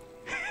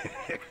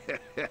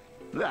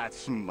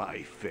 That's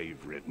my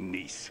favorite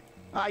niece.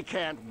 I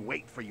can't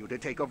wait for you to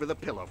take over the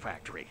pillow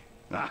factory.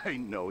 I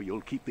know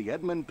you'll keep the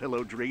Edmund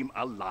pillow dream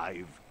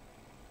alive.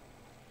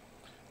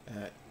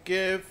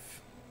 Give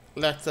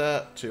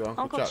letter to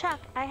Uncle Chuck,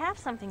 I have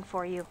something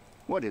for you.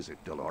 What is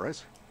it,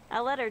 Dolores?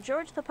 A letter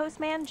George the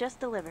postman just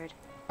delivered.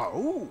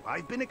 Oh,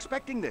 I've been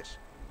expecting this.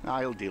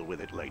 I'll deal with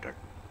it later.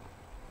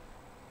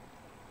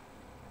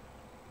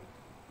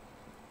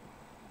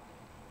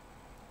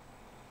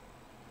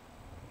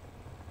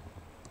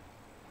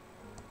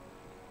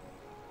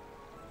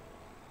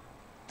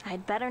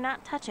 I'd better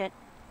not touch it.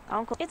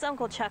 It's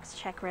Uncle Chuck's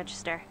check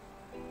register.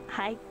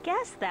 I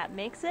guess that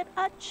makes it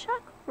a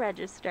Chuck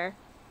register.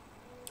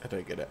 I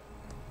don't get it.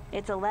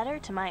 It's a letter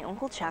to my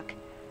Uncle Chuck.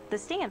 The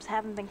stamps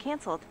haven't been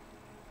canceled.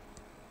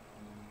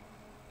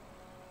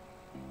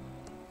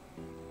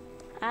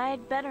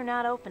 I'd better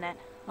not open it.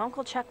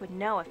 Uncle Chuck would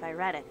know if I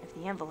read it, if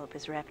the envelope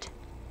is ripped.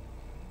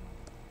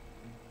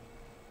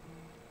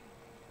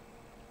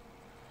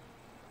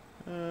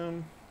 I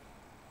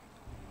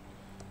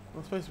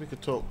suppose we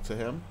could talk to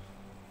him.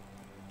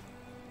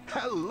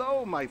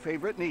 Hello, my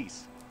favorite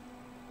niece.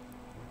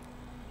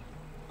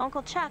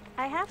 Uncle Chuck,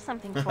 I have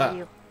something for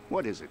you.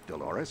 What is it,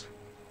 Dolores?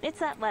 It's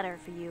that letter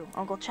for you,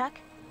 Uncle Chuck.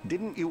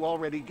 Didn't you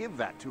already give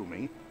that to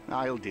me?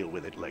 I'll deal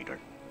with it later.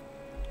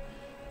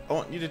 I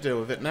want you to deal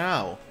with it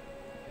now.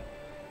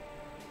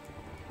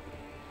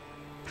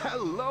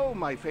 Hello,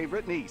 my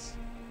favorite niece.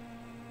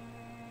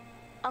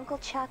 Uncle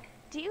Chuck,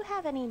 do you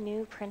have any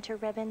new printer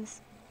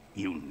ribbons?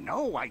 You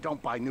know I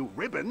don't buy new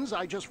ribbons,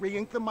 I just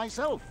re-ink them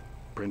myself.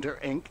 Printer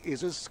ink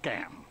is a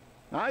scam.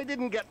 I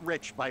didn't get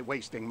rich by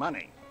wasting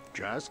money.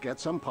 Just get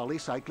some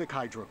polycyclic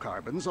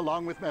hydrocarbons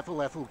along with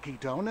methyl ethyl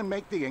ketone and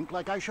make the ink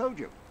like I showed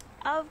you.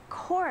 Of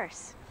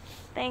course.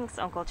 Thanks,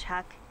 Uncle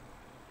Chuck.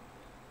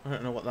 I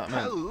don't know what that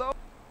meant. Hello.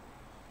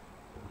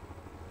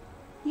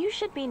 You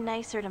should be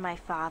nicer to my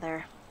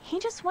father. He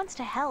just wants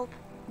to help.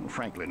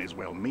 Franklin is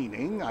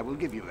well-meaning, I will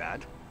give you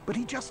that. but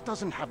he just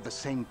doesn't have the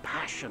same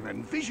passion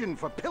and vision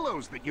for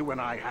pillows that you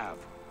and I have.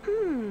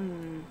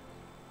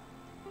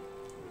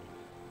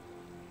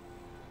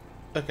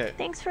 Okay.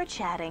 Thanks for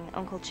chatting,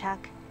 Uncle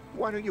Chuck.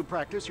 Why don't you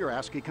practice your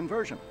ASCII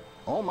conversion?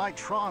 All my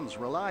Trons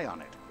rely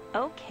on it.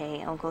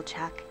 Okay, Uncle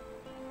Chuck.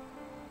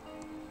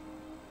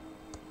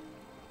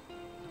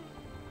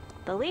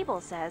 The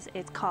label says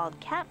it's called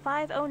Cat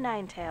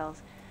 509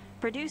 Tails,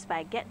 produced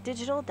by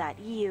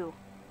GetDigital.eu.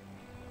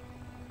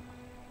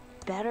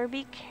 Better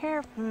be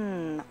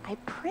careful. I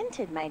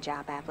printed my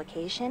job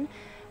application,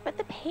 but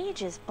the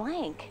page is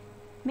blank.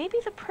 Maybe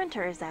the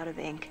printer is out of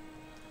ink.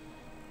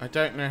 I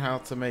don't know how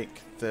to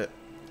make the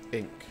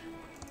ink.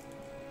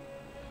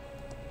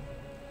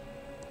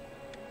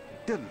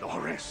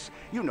 Dolores,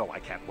 you know I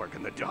can't work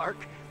in the dark.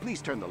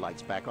 Please turn the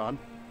lights back on.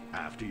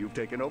 After you've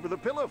taken over the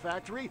pillow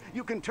factory,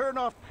 you can turn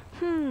off...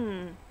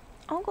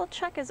 Uncle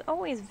Chuck is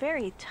always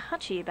very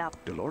touchy about...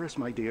 Dolores,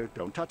 my dear,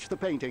 don't touch the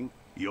painting.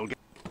 You'll get...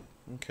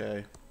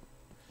 Okay.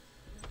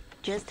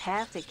 Just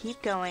have to keep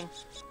going.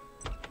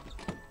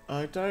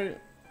 I don't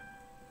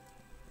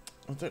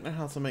know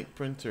how to make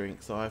printer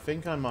ink, so I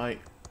think I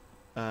might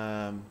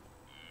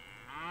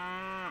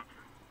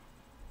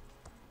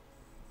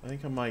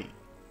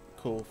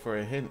call for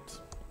a hint.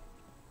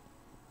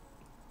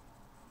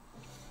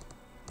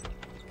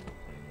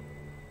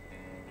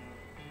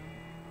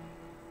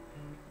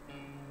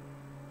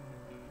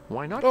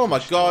 Why not? Oh my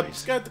god, you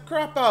scared the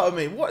crap out of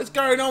me. What is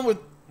going on with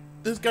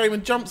this game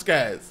and jump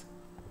scares?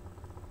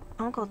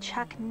 Uncle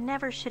Chuck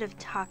never should have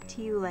talked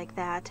to you like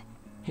that.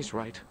 He's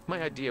right.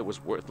 My idea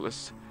was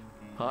worthless.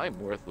 I'm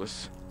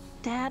worthless.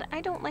 Dad,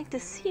 I don't like to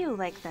see you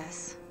like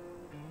this.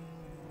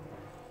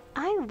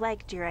 I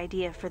liked your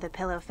idea for the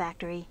pillow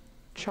factory.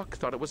 Chuck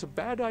thought it was a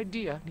bad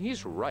idea, and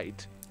he's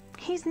right.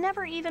 He's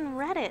never even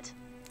read it.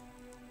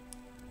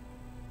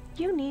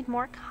 You need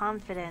more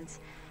confidence,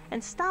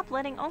 and stop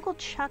letting Uncle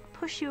Chuck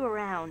push you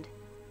around.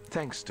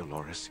 Thanks,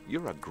 Dolores.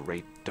 You're a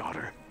great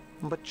daughter.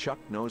 But Chuck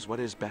knows what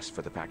is best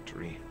for the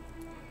factory.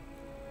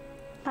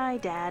 Bye,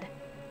 Dad.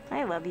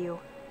 I love you.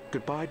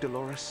 Goodbye,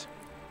 Dolores.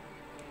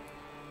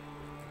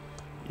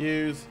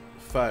 Use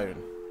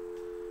phone.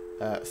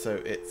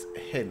 So it's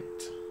hint.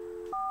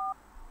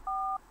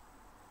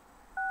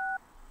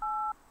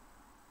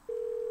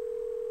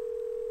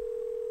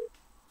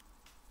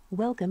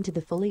 Welcome to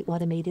the fully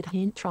automated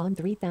Hintron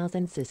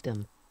 3000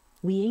 system.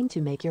 We aim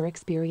to make your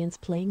experience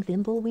playing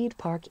Thimbleweed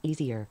Park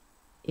easier.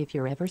 If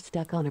you're ever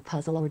stuck on a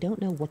puzzle or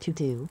don't know what to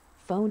do,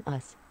 phone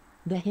us.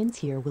 The hints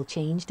here will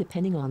change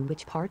depending on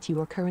which part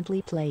you are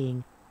currently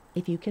playing.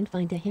 If you can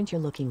find a hint you're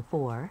looking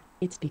for,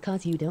 it's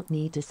because you don't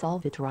need to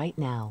solve it right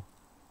now.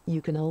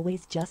 You can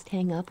always just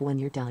hang up when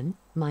you're done.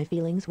 My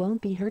feelings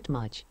won't be hurt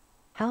much.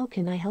 How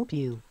can I help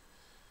you?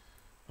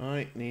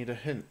 I need a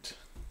hint.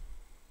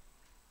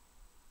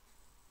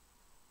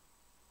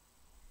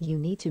 You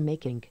need to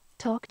make ink.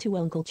 Talk to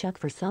Uncle Chuck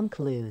for some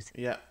clues.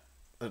 Yeah,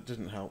 that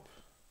didn't help.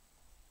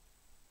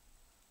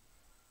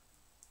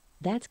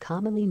 That's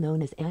commonly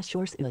known as ash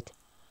or soot.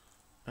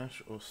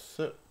 Ash or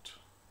soot?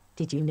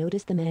 Did you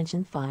notice the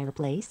mansion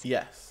fireplace?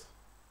 Yes.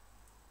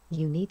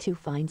 You need to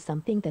find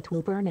something that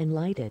will burn and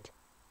light it.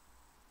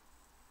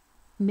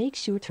 Make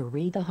sure to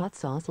read the hot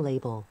sauce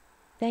label.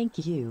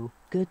 Thank you.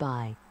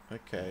 Goodbye.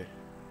 Okay.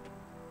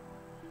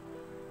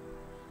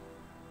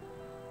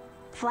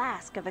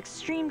 Flask of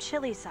Extreme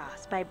Chili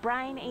Sauce by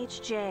Brian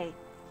H.J.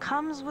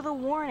 Comes with a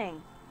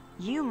warning.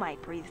 You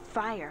might breathe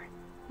fire.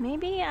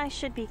 Maybe I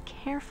should be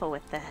careful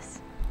with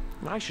this.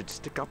 I should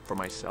stick up for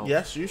myself.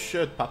 Yes, you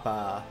should,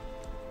 Papa.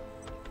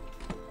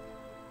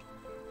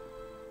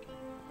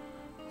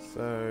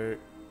 So,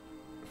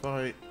 if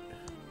I...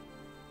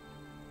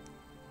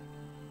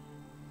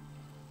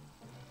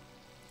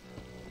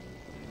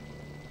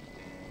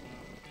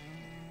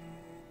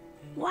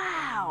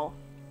 Wow!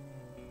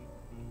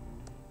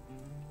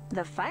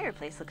 The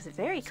fireplace looks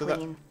very So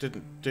clean. that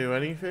didn't do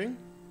anything?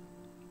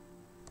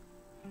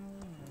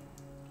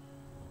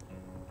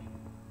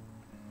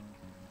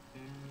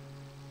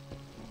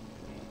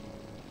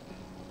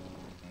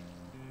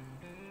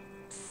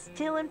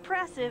 Still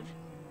impressive.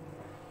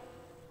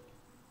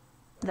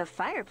 The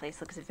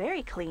fireplace looks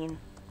very clean.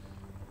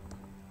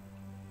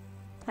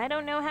 I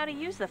don't know how to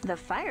use the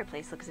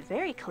fireplace looks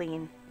very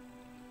clean.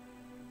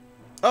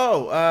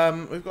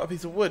 Oh, we've got a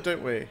piece of wood,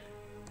 don't we?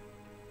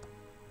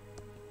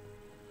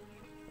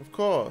 Of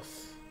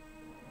course.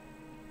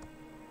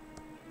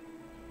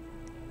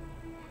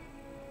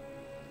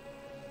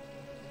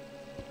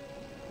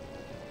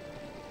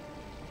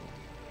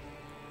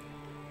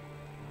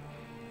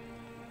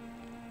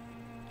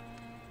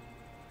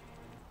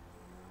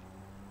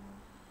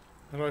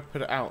 How do I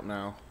put it out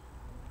now?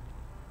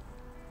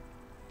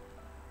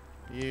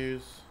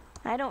 Use.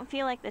 I don't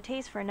feel like the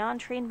taste for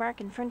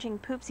non-trademark infringing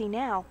poopsie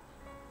now.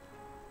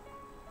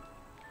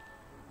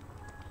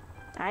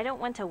 I don't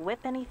want to whip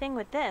anything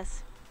with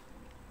this.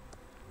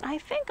 I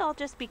think I'll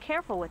just be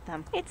careful with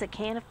them. It's a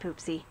can of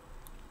poopsie.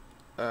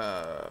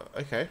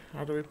 Okay.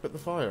 How do we put the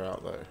fire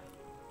out though?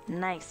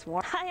 Nice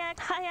one. Ha!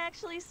 I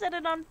actually set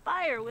it on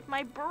fire with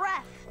my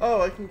breath.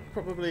 Oh, I can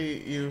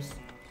probably use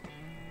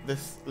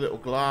this little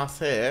glass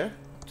here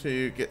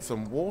to get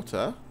some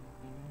water.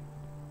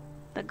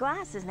 The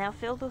glass is now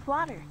filled with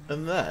water.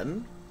 And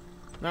then,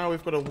 now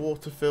we've got a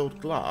water-filled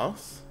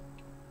glass.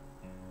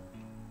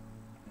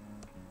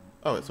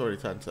 Oh, it's already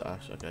turned to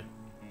ash, okay.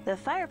 The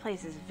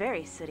fireplace is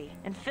very sooty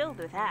and filled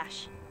with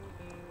ash.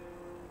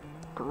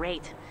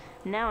 Great.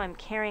 Now I'm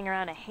carrying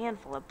around a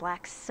handful of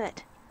black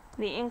soot.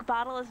 The ink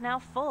bottle is now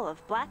full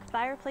of black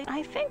fireplace.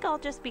 I think I'll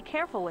just be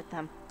careful with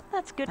them.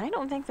 That's good. I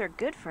don't think they're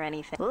good for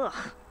anything.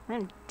 Ugh.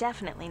 I'm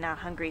definitely not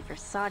hungry for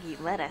soggy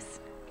lettuce.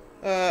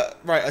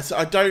 Right, so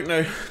I don't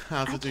know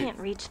how to do... I can't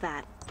reach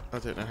that. I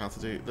don't know how to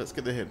do... Let's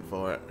get the hint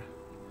for it.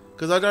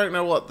 Because I don't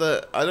know what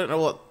the... I don't know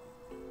what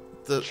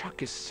the...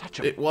 Chuck is such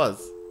a... It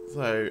was.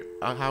 So,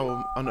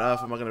 how on earth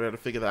am I going to be able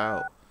to figure that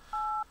out?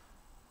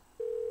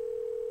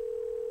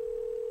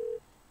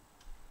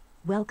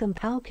 Welcome,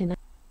 how can I...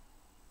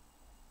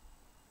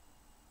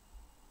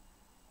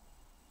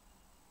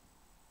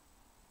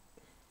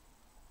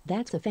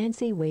 That's a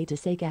fancy way to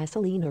say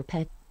gasoline or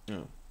pet.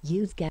 Oh.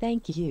 Use gas.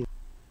 Thank you.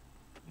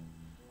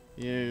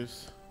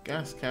 Use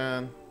gas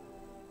can.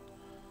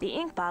 The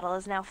ink bottle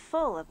is now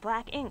full of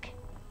black ink.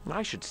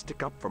 I should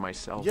stick up for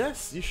myself.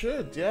 Yes, you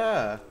should,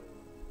 yeah.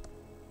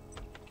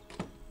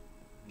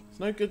 It's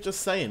no good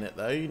just saying it,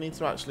 though. You need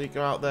to actually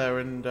go out there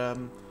and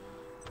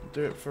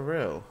do it for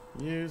real.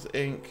 Use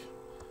ink.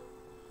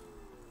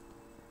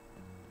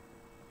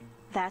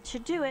 That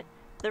should do it.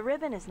 The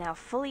ribbon is now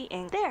fully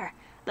inked. There!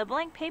 The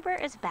blank paper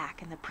is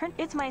back and the print...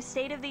 It's my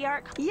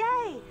state-of-the-art...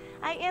 Yay!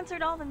 I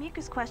answered all the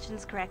mucus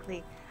questions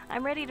correctly.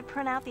 I'm ready to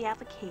print out the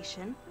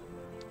application.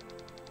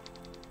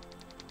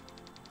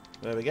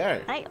 There we go.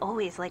 I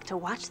always like to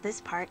watch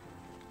this part.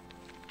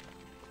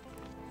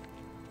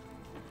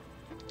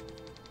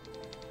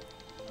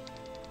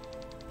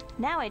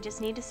 Now I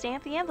just need to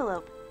stamp the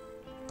envelope.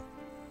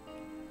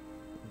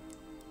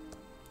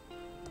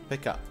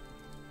 Pick up.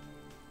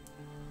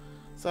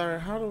 So,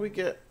 how do we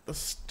get the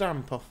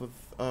stamp off of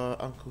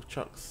Uncle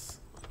Chuck's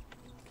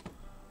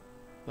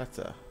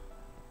letter?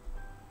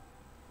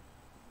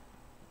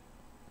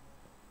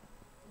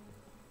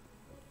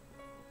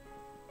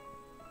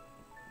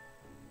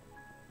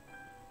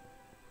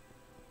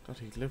 God,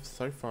 he lives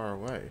so far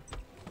away.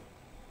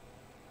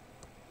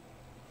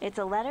 It's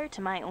a letter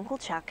to my Uncle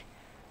Chuck.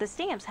 The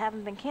stamps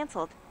haven't been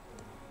canceled.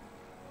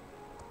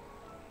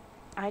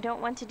 I don't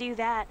want to do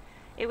that.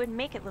 It would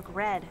make it look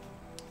red.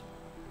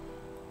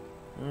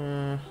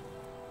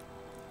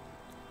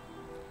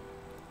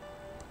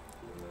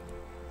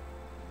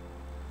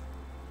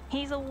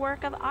 He's a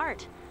work of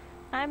art.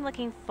 I'm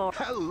looking for...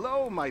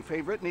 Hello, my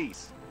favorite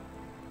niece.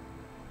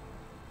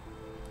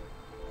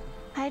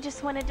 I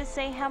just wanted to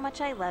say how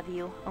much I love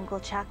you, Uncle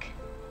Chuck.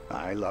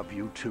 I love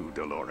you too,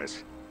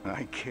 Dolores.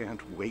 I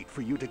can't wait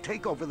for you to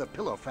take over the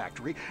pillow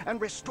factory and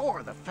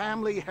restore the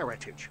family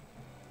heritage.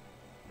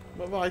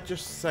 What if I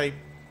just say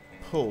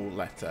pull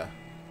letter?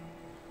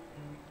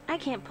 I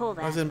can't pull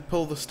that. As in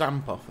pull the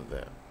stamp off of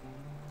it.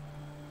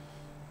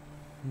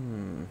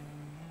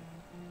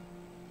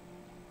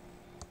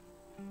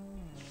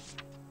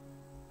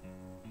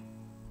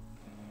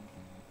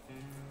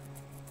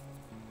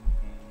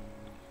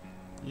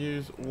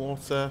 Use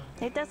water.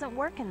 It doesn't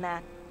work in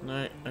that.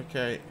 No,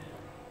 okay.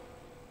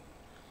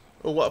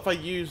 Well, what if I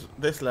use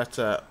this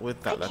letter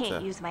with that letter? I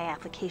can't use my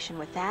application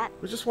with that.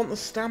 We just want the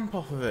stamp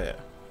off of it.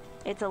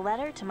 It's a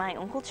letter to my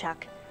Uncle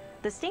Chuck.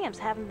 The stamps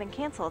haven't been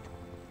canceled.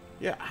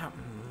 Yeah.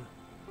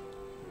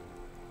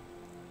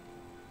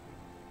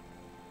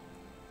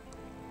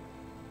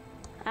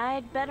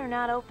 I'd better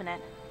not open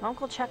it.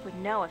 Uncle Chuck would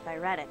know if I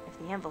read it, if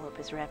the envelope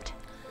is ripped.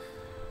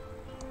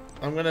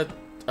 I'm gonna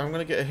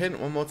get a hint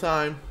one more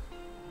time.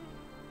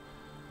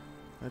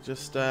 I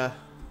just don't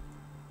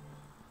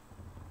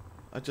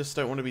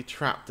want to be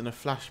trapped in a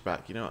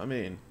flashback, you know what I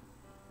mean?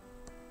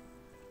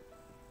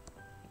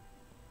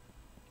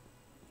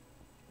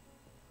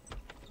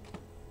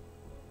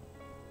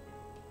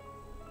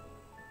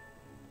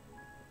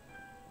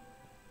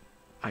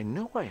 I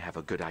know I have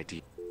a good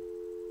idea.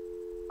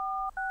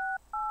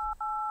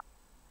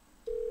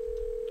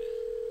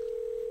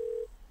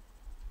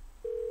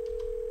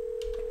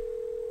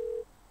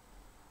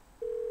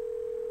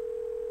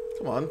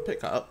 Come on,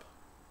 pick up.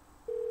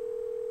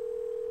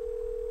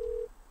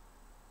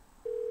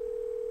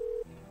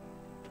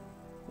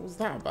 What was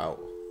that about?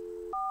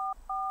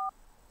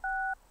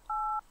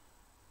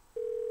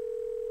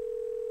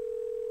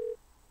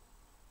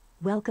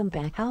 Welcome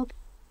back, How?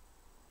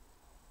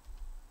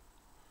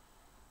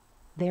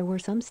 There were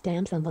some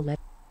stamps on the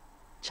letter.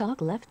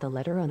 Chuck left the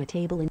letter on a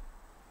table and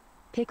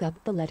pick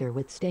up the letter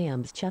with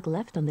stamps Chuck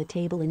left on the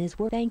table in his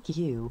work. Thank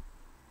you.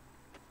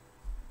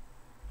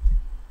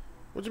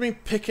 What do you mean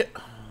pick it?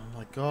 Oh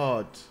my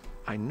god.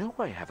 I know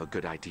I have a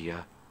good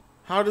idea.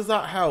 How does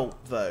that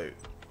help though?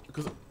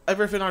 Because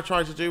everything I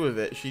tried to do with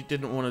it, she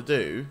didn't want to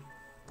do.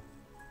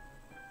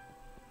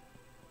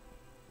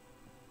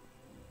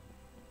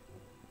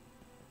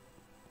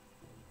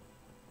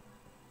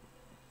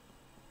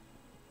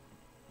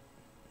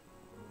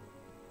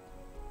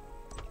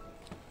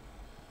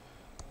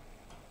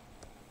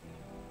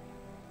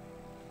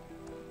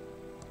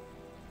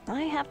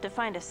 I have to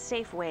find a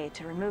safe way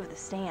to remove the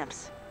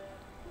stamps.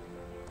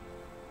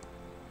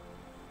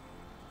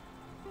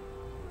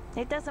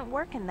 It doesn't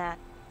work in that.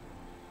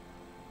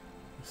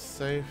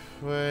 Safe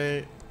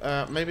way.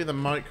 Maybe the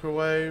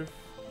microwave.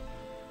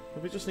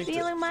 We just need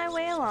Feeling my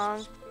way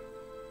along.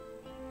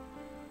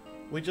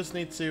 We just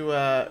need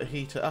to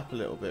heat it up a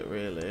little bit,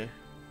 really.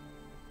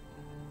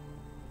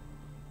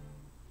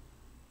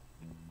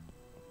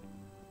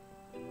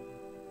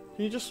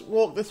 Can you just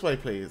walk this way,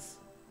 please?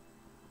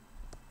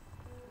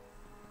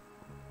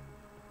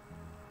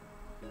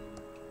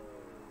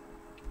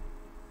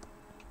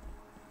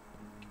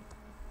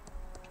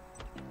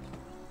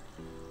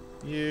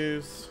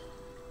 Use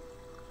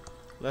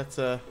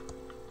letter.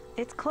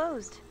 It's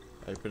closed.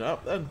 Open it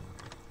up then.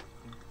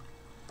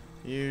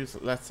 Use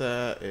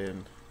letter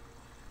in.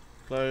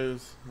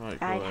 Close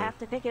microwave. I'd have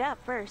to pick it up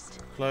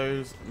first.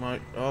 Close mic.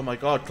 Oh my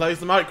god! Close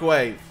the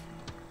microwave.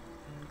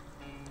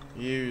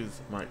 Use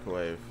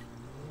microwave.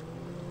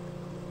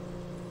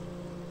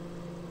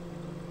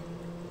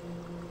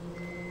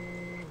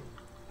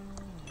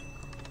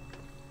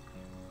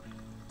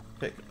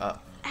 Pick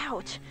up.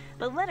 Ouch!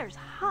 The letter's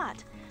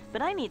hot,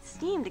 but I need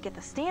steam to get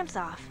the stamps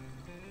off.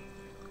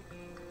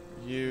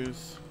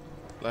 Use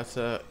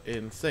letter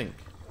in sink.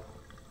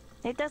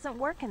 It doesn't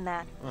work in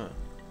that. Oh.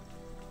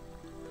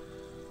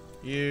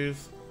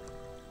 Use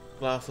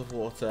glass of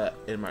water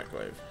in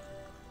microwave.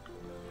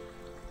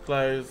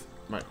 Close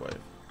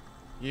microwave.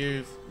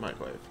 Use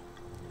microwave.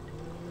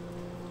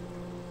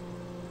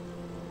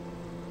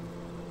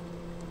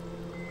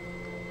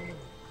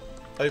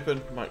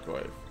 Open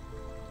microwave.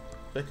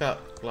 Pick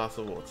up glass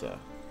of water.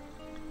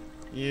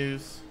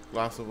 Use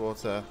glass of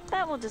water.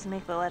 That will just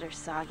make the letters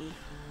soggy.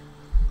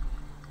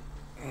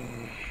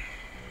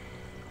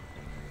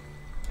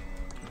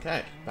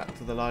 Okay, back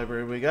to the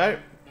library we go.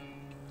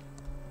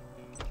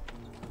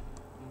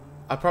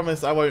 I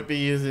promise I won't be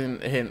using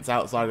hints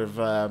outside of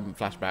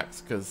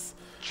flashbacks, because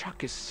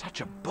Chuck is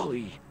such a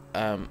bully.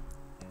 Oh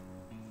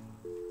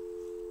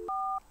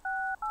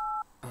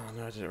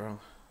no, I did it wrong.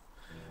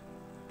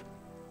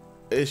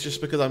 It's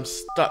just because I'm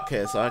stuck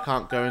here, so I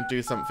can't go and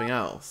do something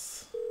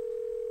else.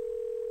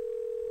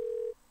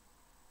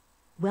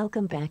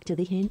 Welcome back to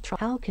the hint.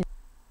 How can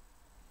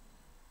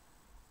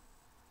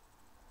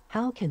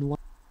one?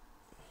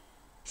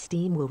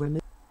 Steam will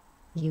remove.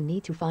 You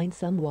need to find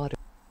some water.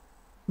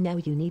 Now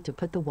you need to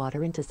put the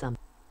water into some.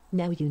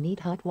 Now you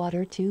need hot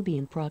water to be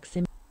in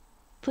proximity.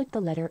 Put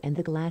the letter and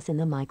the glass in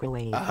the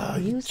microwave. Oh,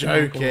 Use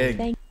you're the joking.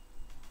 microwave.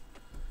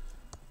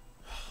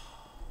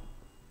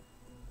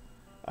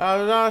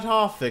 I'd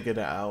half figured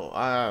it out.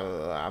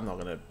 I'm not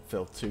gonna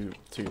feel too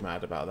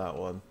mad about that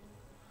one.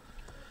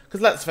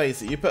 Because let's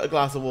face it, you put a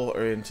glass of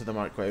water into the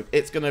microwave,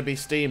 it's gonna be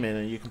steaming,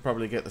 and you can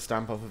probably get the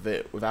stamp off of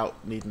it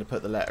without needing to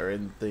put the letter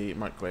in the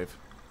microwave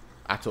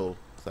at all.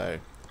 So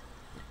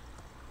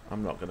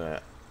I'm not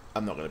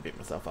gonna beat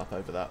myself up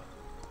over that.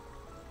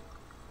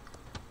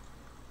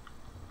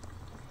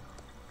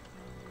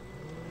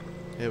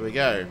 Here we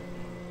go.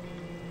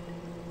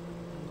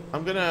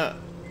 I'm gonna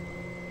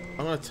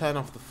turn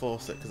off the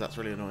faucet because that's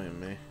really annoying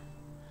me.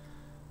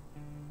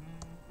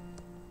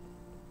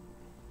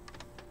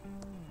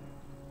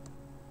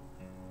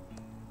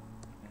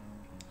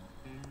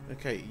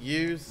 Okay,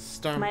 use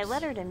stamps. My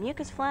letter to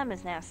Mucus Phlegm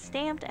is now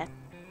stamped at...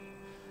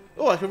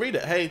 Oh, I can read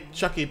it. Hey,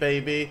 Chucky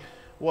baby.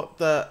 What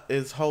the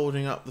is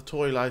holding up the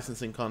toy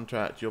licensing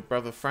contract? Your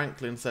brother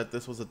Franklin said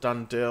this was a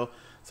done deal,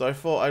 so I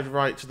thought I'd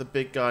write to the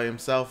big guy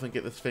himself and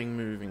get this thing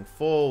moving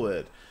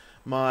forward.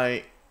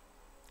 My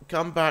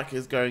comeback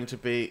is going to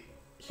be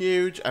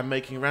huge, and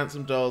making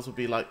ransom dolls would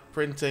be like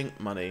printing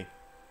money.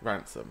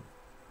 Ransom.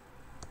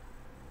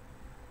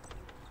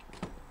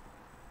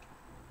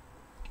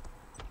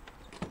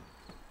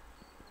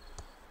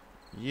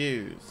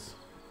 Use.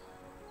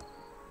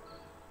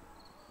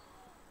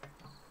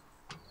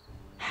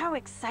 How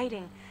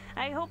exciting.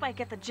 I hope I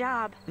get the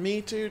job.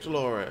 Me too,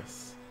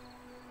 Dolores.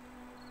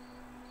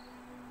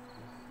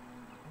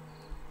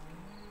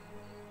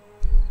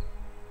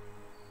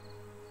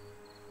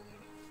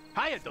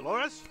 Hiya,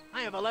 Dolores.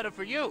 I have a letter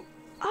for you.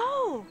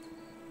 Oh!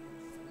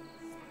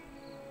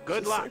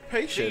 Good She's luck. so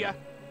patient. See ya.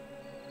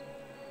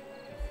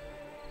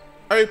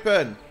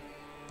 Open.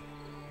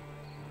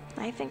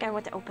 I think I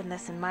want to open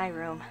this in my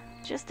room,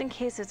 just in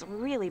case it's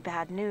really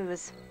bad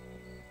news.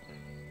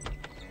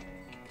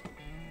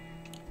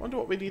 Wonder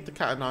what we need the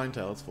cat of nine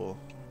tails for.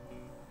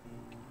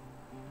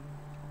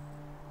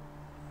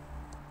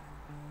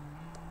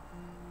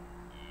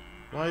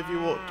 Why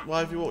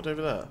have you walked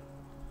over there?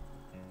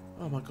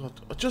 Oh my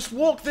god. Just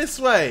walk this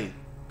way!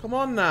 Come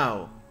on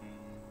now.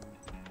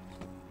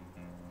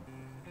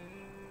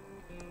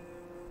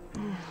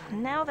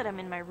 Now that I'm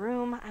in my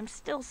room, I'm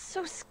still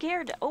so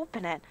scared to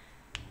open it.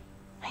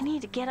 I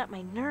need to get up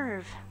my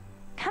nerve.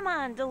 Come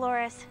on,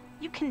 Dolores.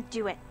 You can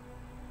do it.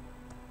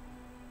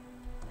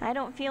 I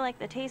don't feel like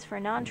the taste for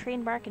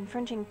non-trademark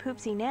infringing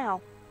poopsie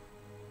now.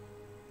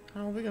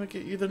 How are we going to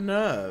get you the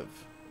nerve?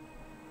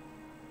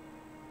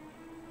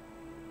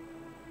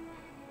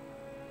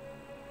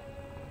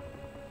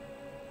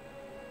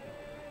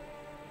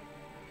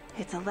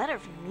 It's a letter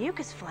from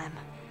Mucus Phlegm.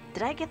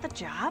 Did I get the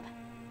job?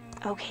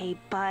 Okay,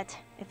 but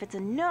if it's a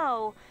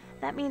no,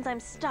 that means I'm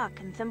stuck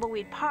in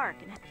Thimbleweed Park.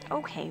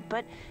 Okay,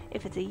 but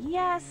if it's a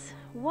yes,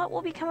 what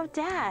will become of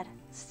Dad?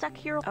 Stuck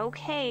here.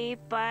 Okay,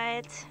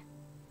 but...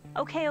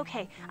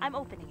 Okay, I'm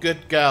opening it.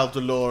 Good girl,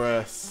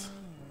 Dolores.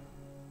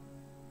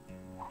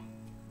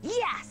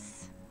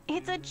 Yes!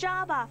 It's a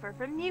job offer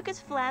from Mucus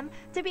Phlegm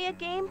to be a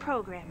game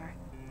programmer.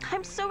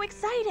 I'm so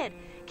excited!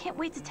 Can't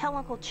wait to tell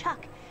Uncle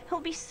Chuck. He'll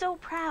be so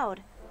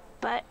proud.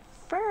 But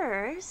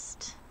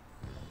first...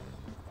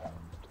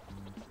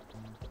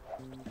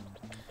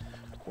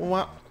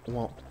 What?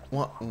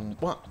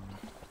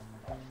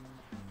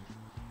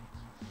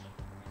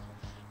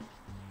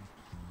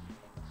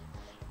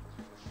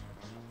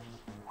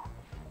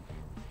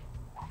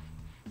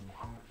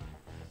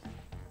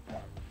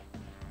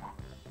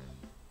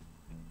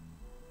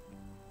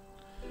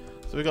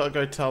 So we gotta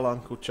go tell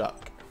Uncle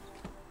Chuck.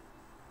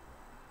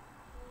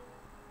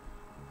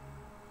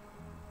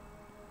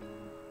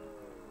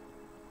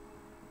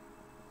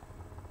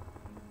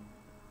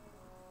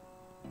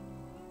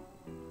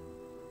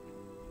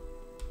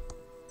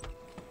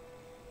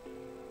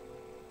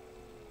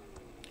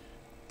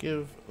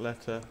 Give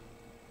letter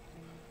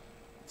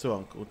to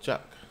Uncle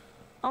Chuck.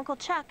 Uncle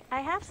Chuck,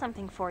 I have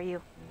something for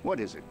you. What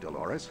is it,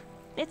 Dolores?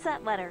 It's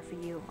that letter for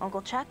you,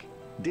 Uncle Chuck.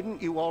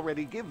 Didn't you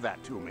already give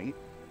that to me?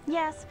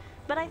 Yes,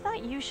 but I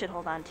thought you should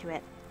hold on to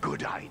it.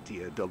 Good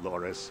idea,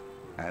 Dolores.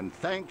 And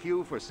thank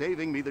you for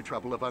saving me the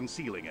trouble of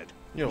unsealing it.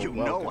 You're you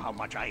welcome. know how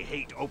much I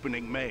hate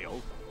opening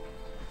mail.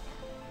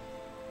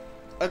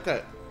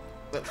 Okay,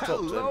 let's talk to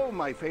him. Hello,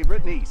 my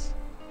favorite niece.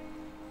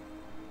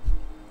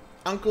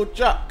 Uncle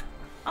Chuck.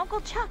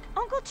 Uncle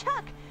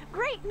Chuck,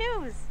 great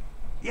news!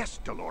 Yes,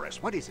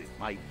 Dolores, what is it,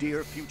 my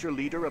dear future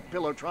leader of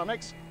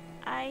Pillowtronics?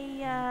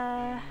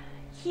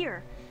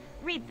 Here,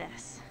 read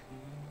this.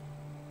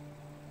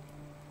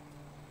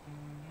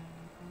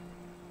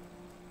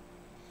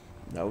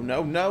 No.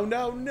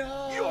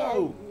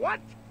 You're what?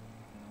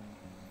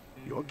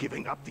 You're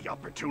giving up the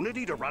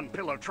opportunity to run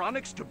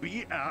Pillowtronics to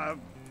be a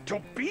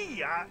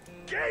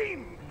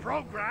game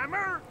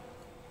programmer?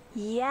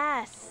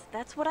 Yes,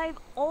 that's what I've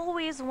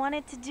always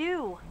wanted to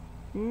do.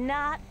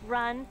 Not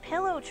run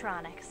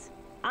Pillowtronics.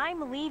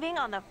 I'm leaving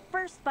on the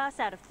first bus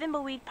out of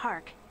Thimbleweed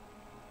Park.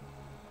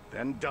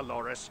 Then,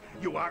 Dolores,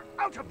 you are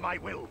out of my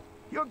will.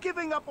 You're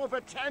giving up over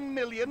 $10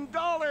 million.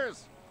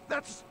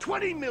 That's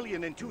 $20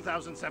 million in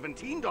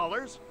 2017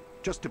 dollars.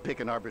 Just to pick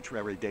an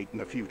arbitrary date in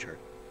the future.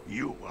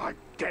 You are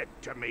dead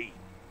to me.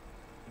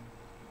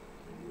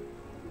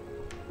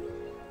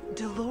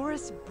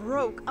 Dolores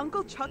broke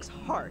Uncle Chuck's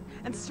heart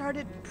and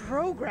started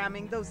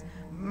programming those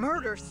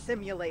murder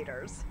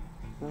simulators.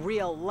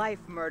 Real-life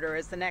murder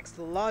is the next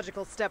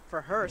logical step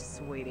for her,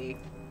 sweetie.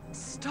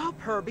 Stop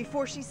her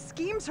before she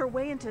schemes her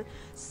way into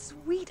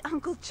sweet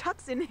Uncle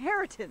Chuck's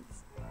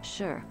inheritance.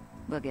 Sure,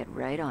 we'll get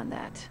right on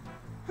that.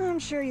 I'm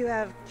sure you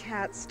have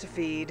cats to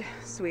feed,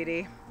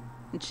 sweetie.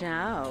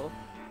 Ciao.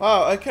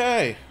 Oh,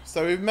 okay.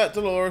 So we've met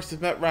Dolores,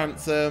 we've met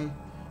Ransom.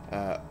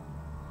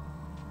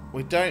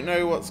 We don't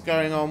know what's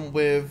going on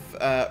with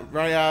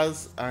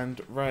Reyes,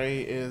 and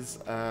Ray is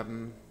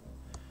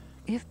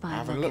If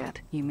by look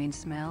at you mean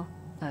smell,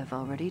 I've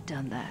already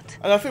done that.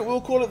 And I think we'll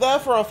call it there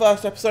for our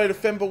first episode of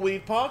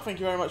Thimbleweed Park. Thank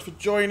you very much for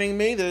joining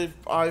me.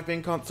 I've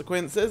been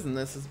Consequences, and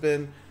this has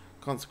been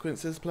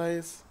Consequences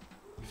Plays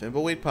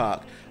Thimbleweed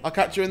Park. I'll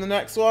catch you in the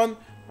next one,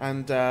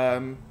 and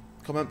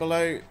comment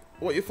below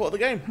what you thought of the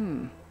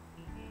game.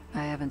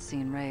 I haven't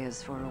seen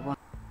Reyes for a while.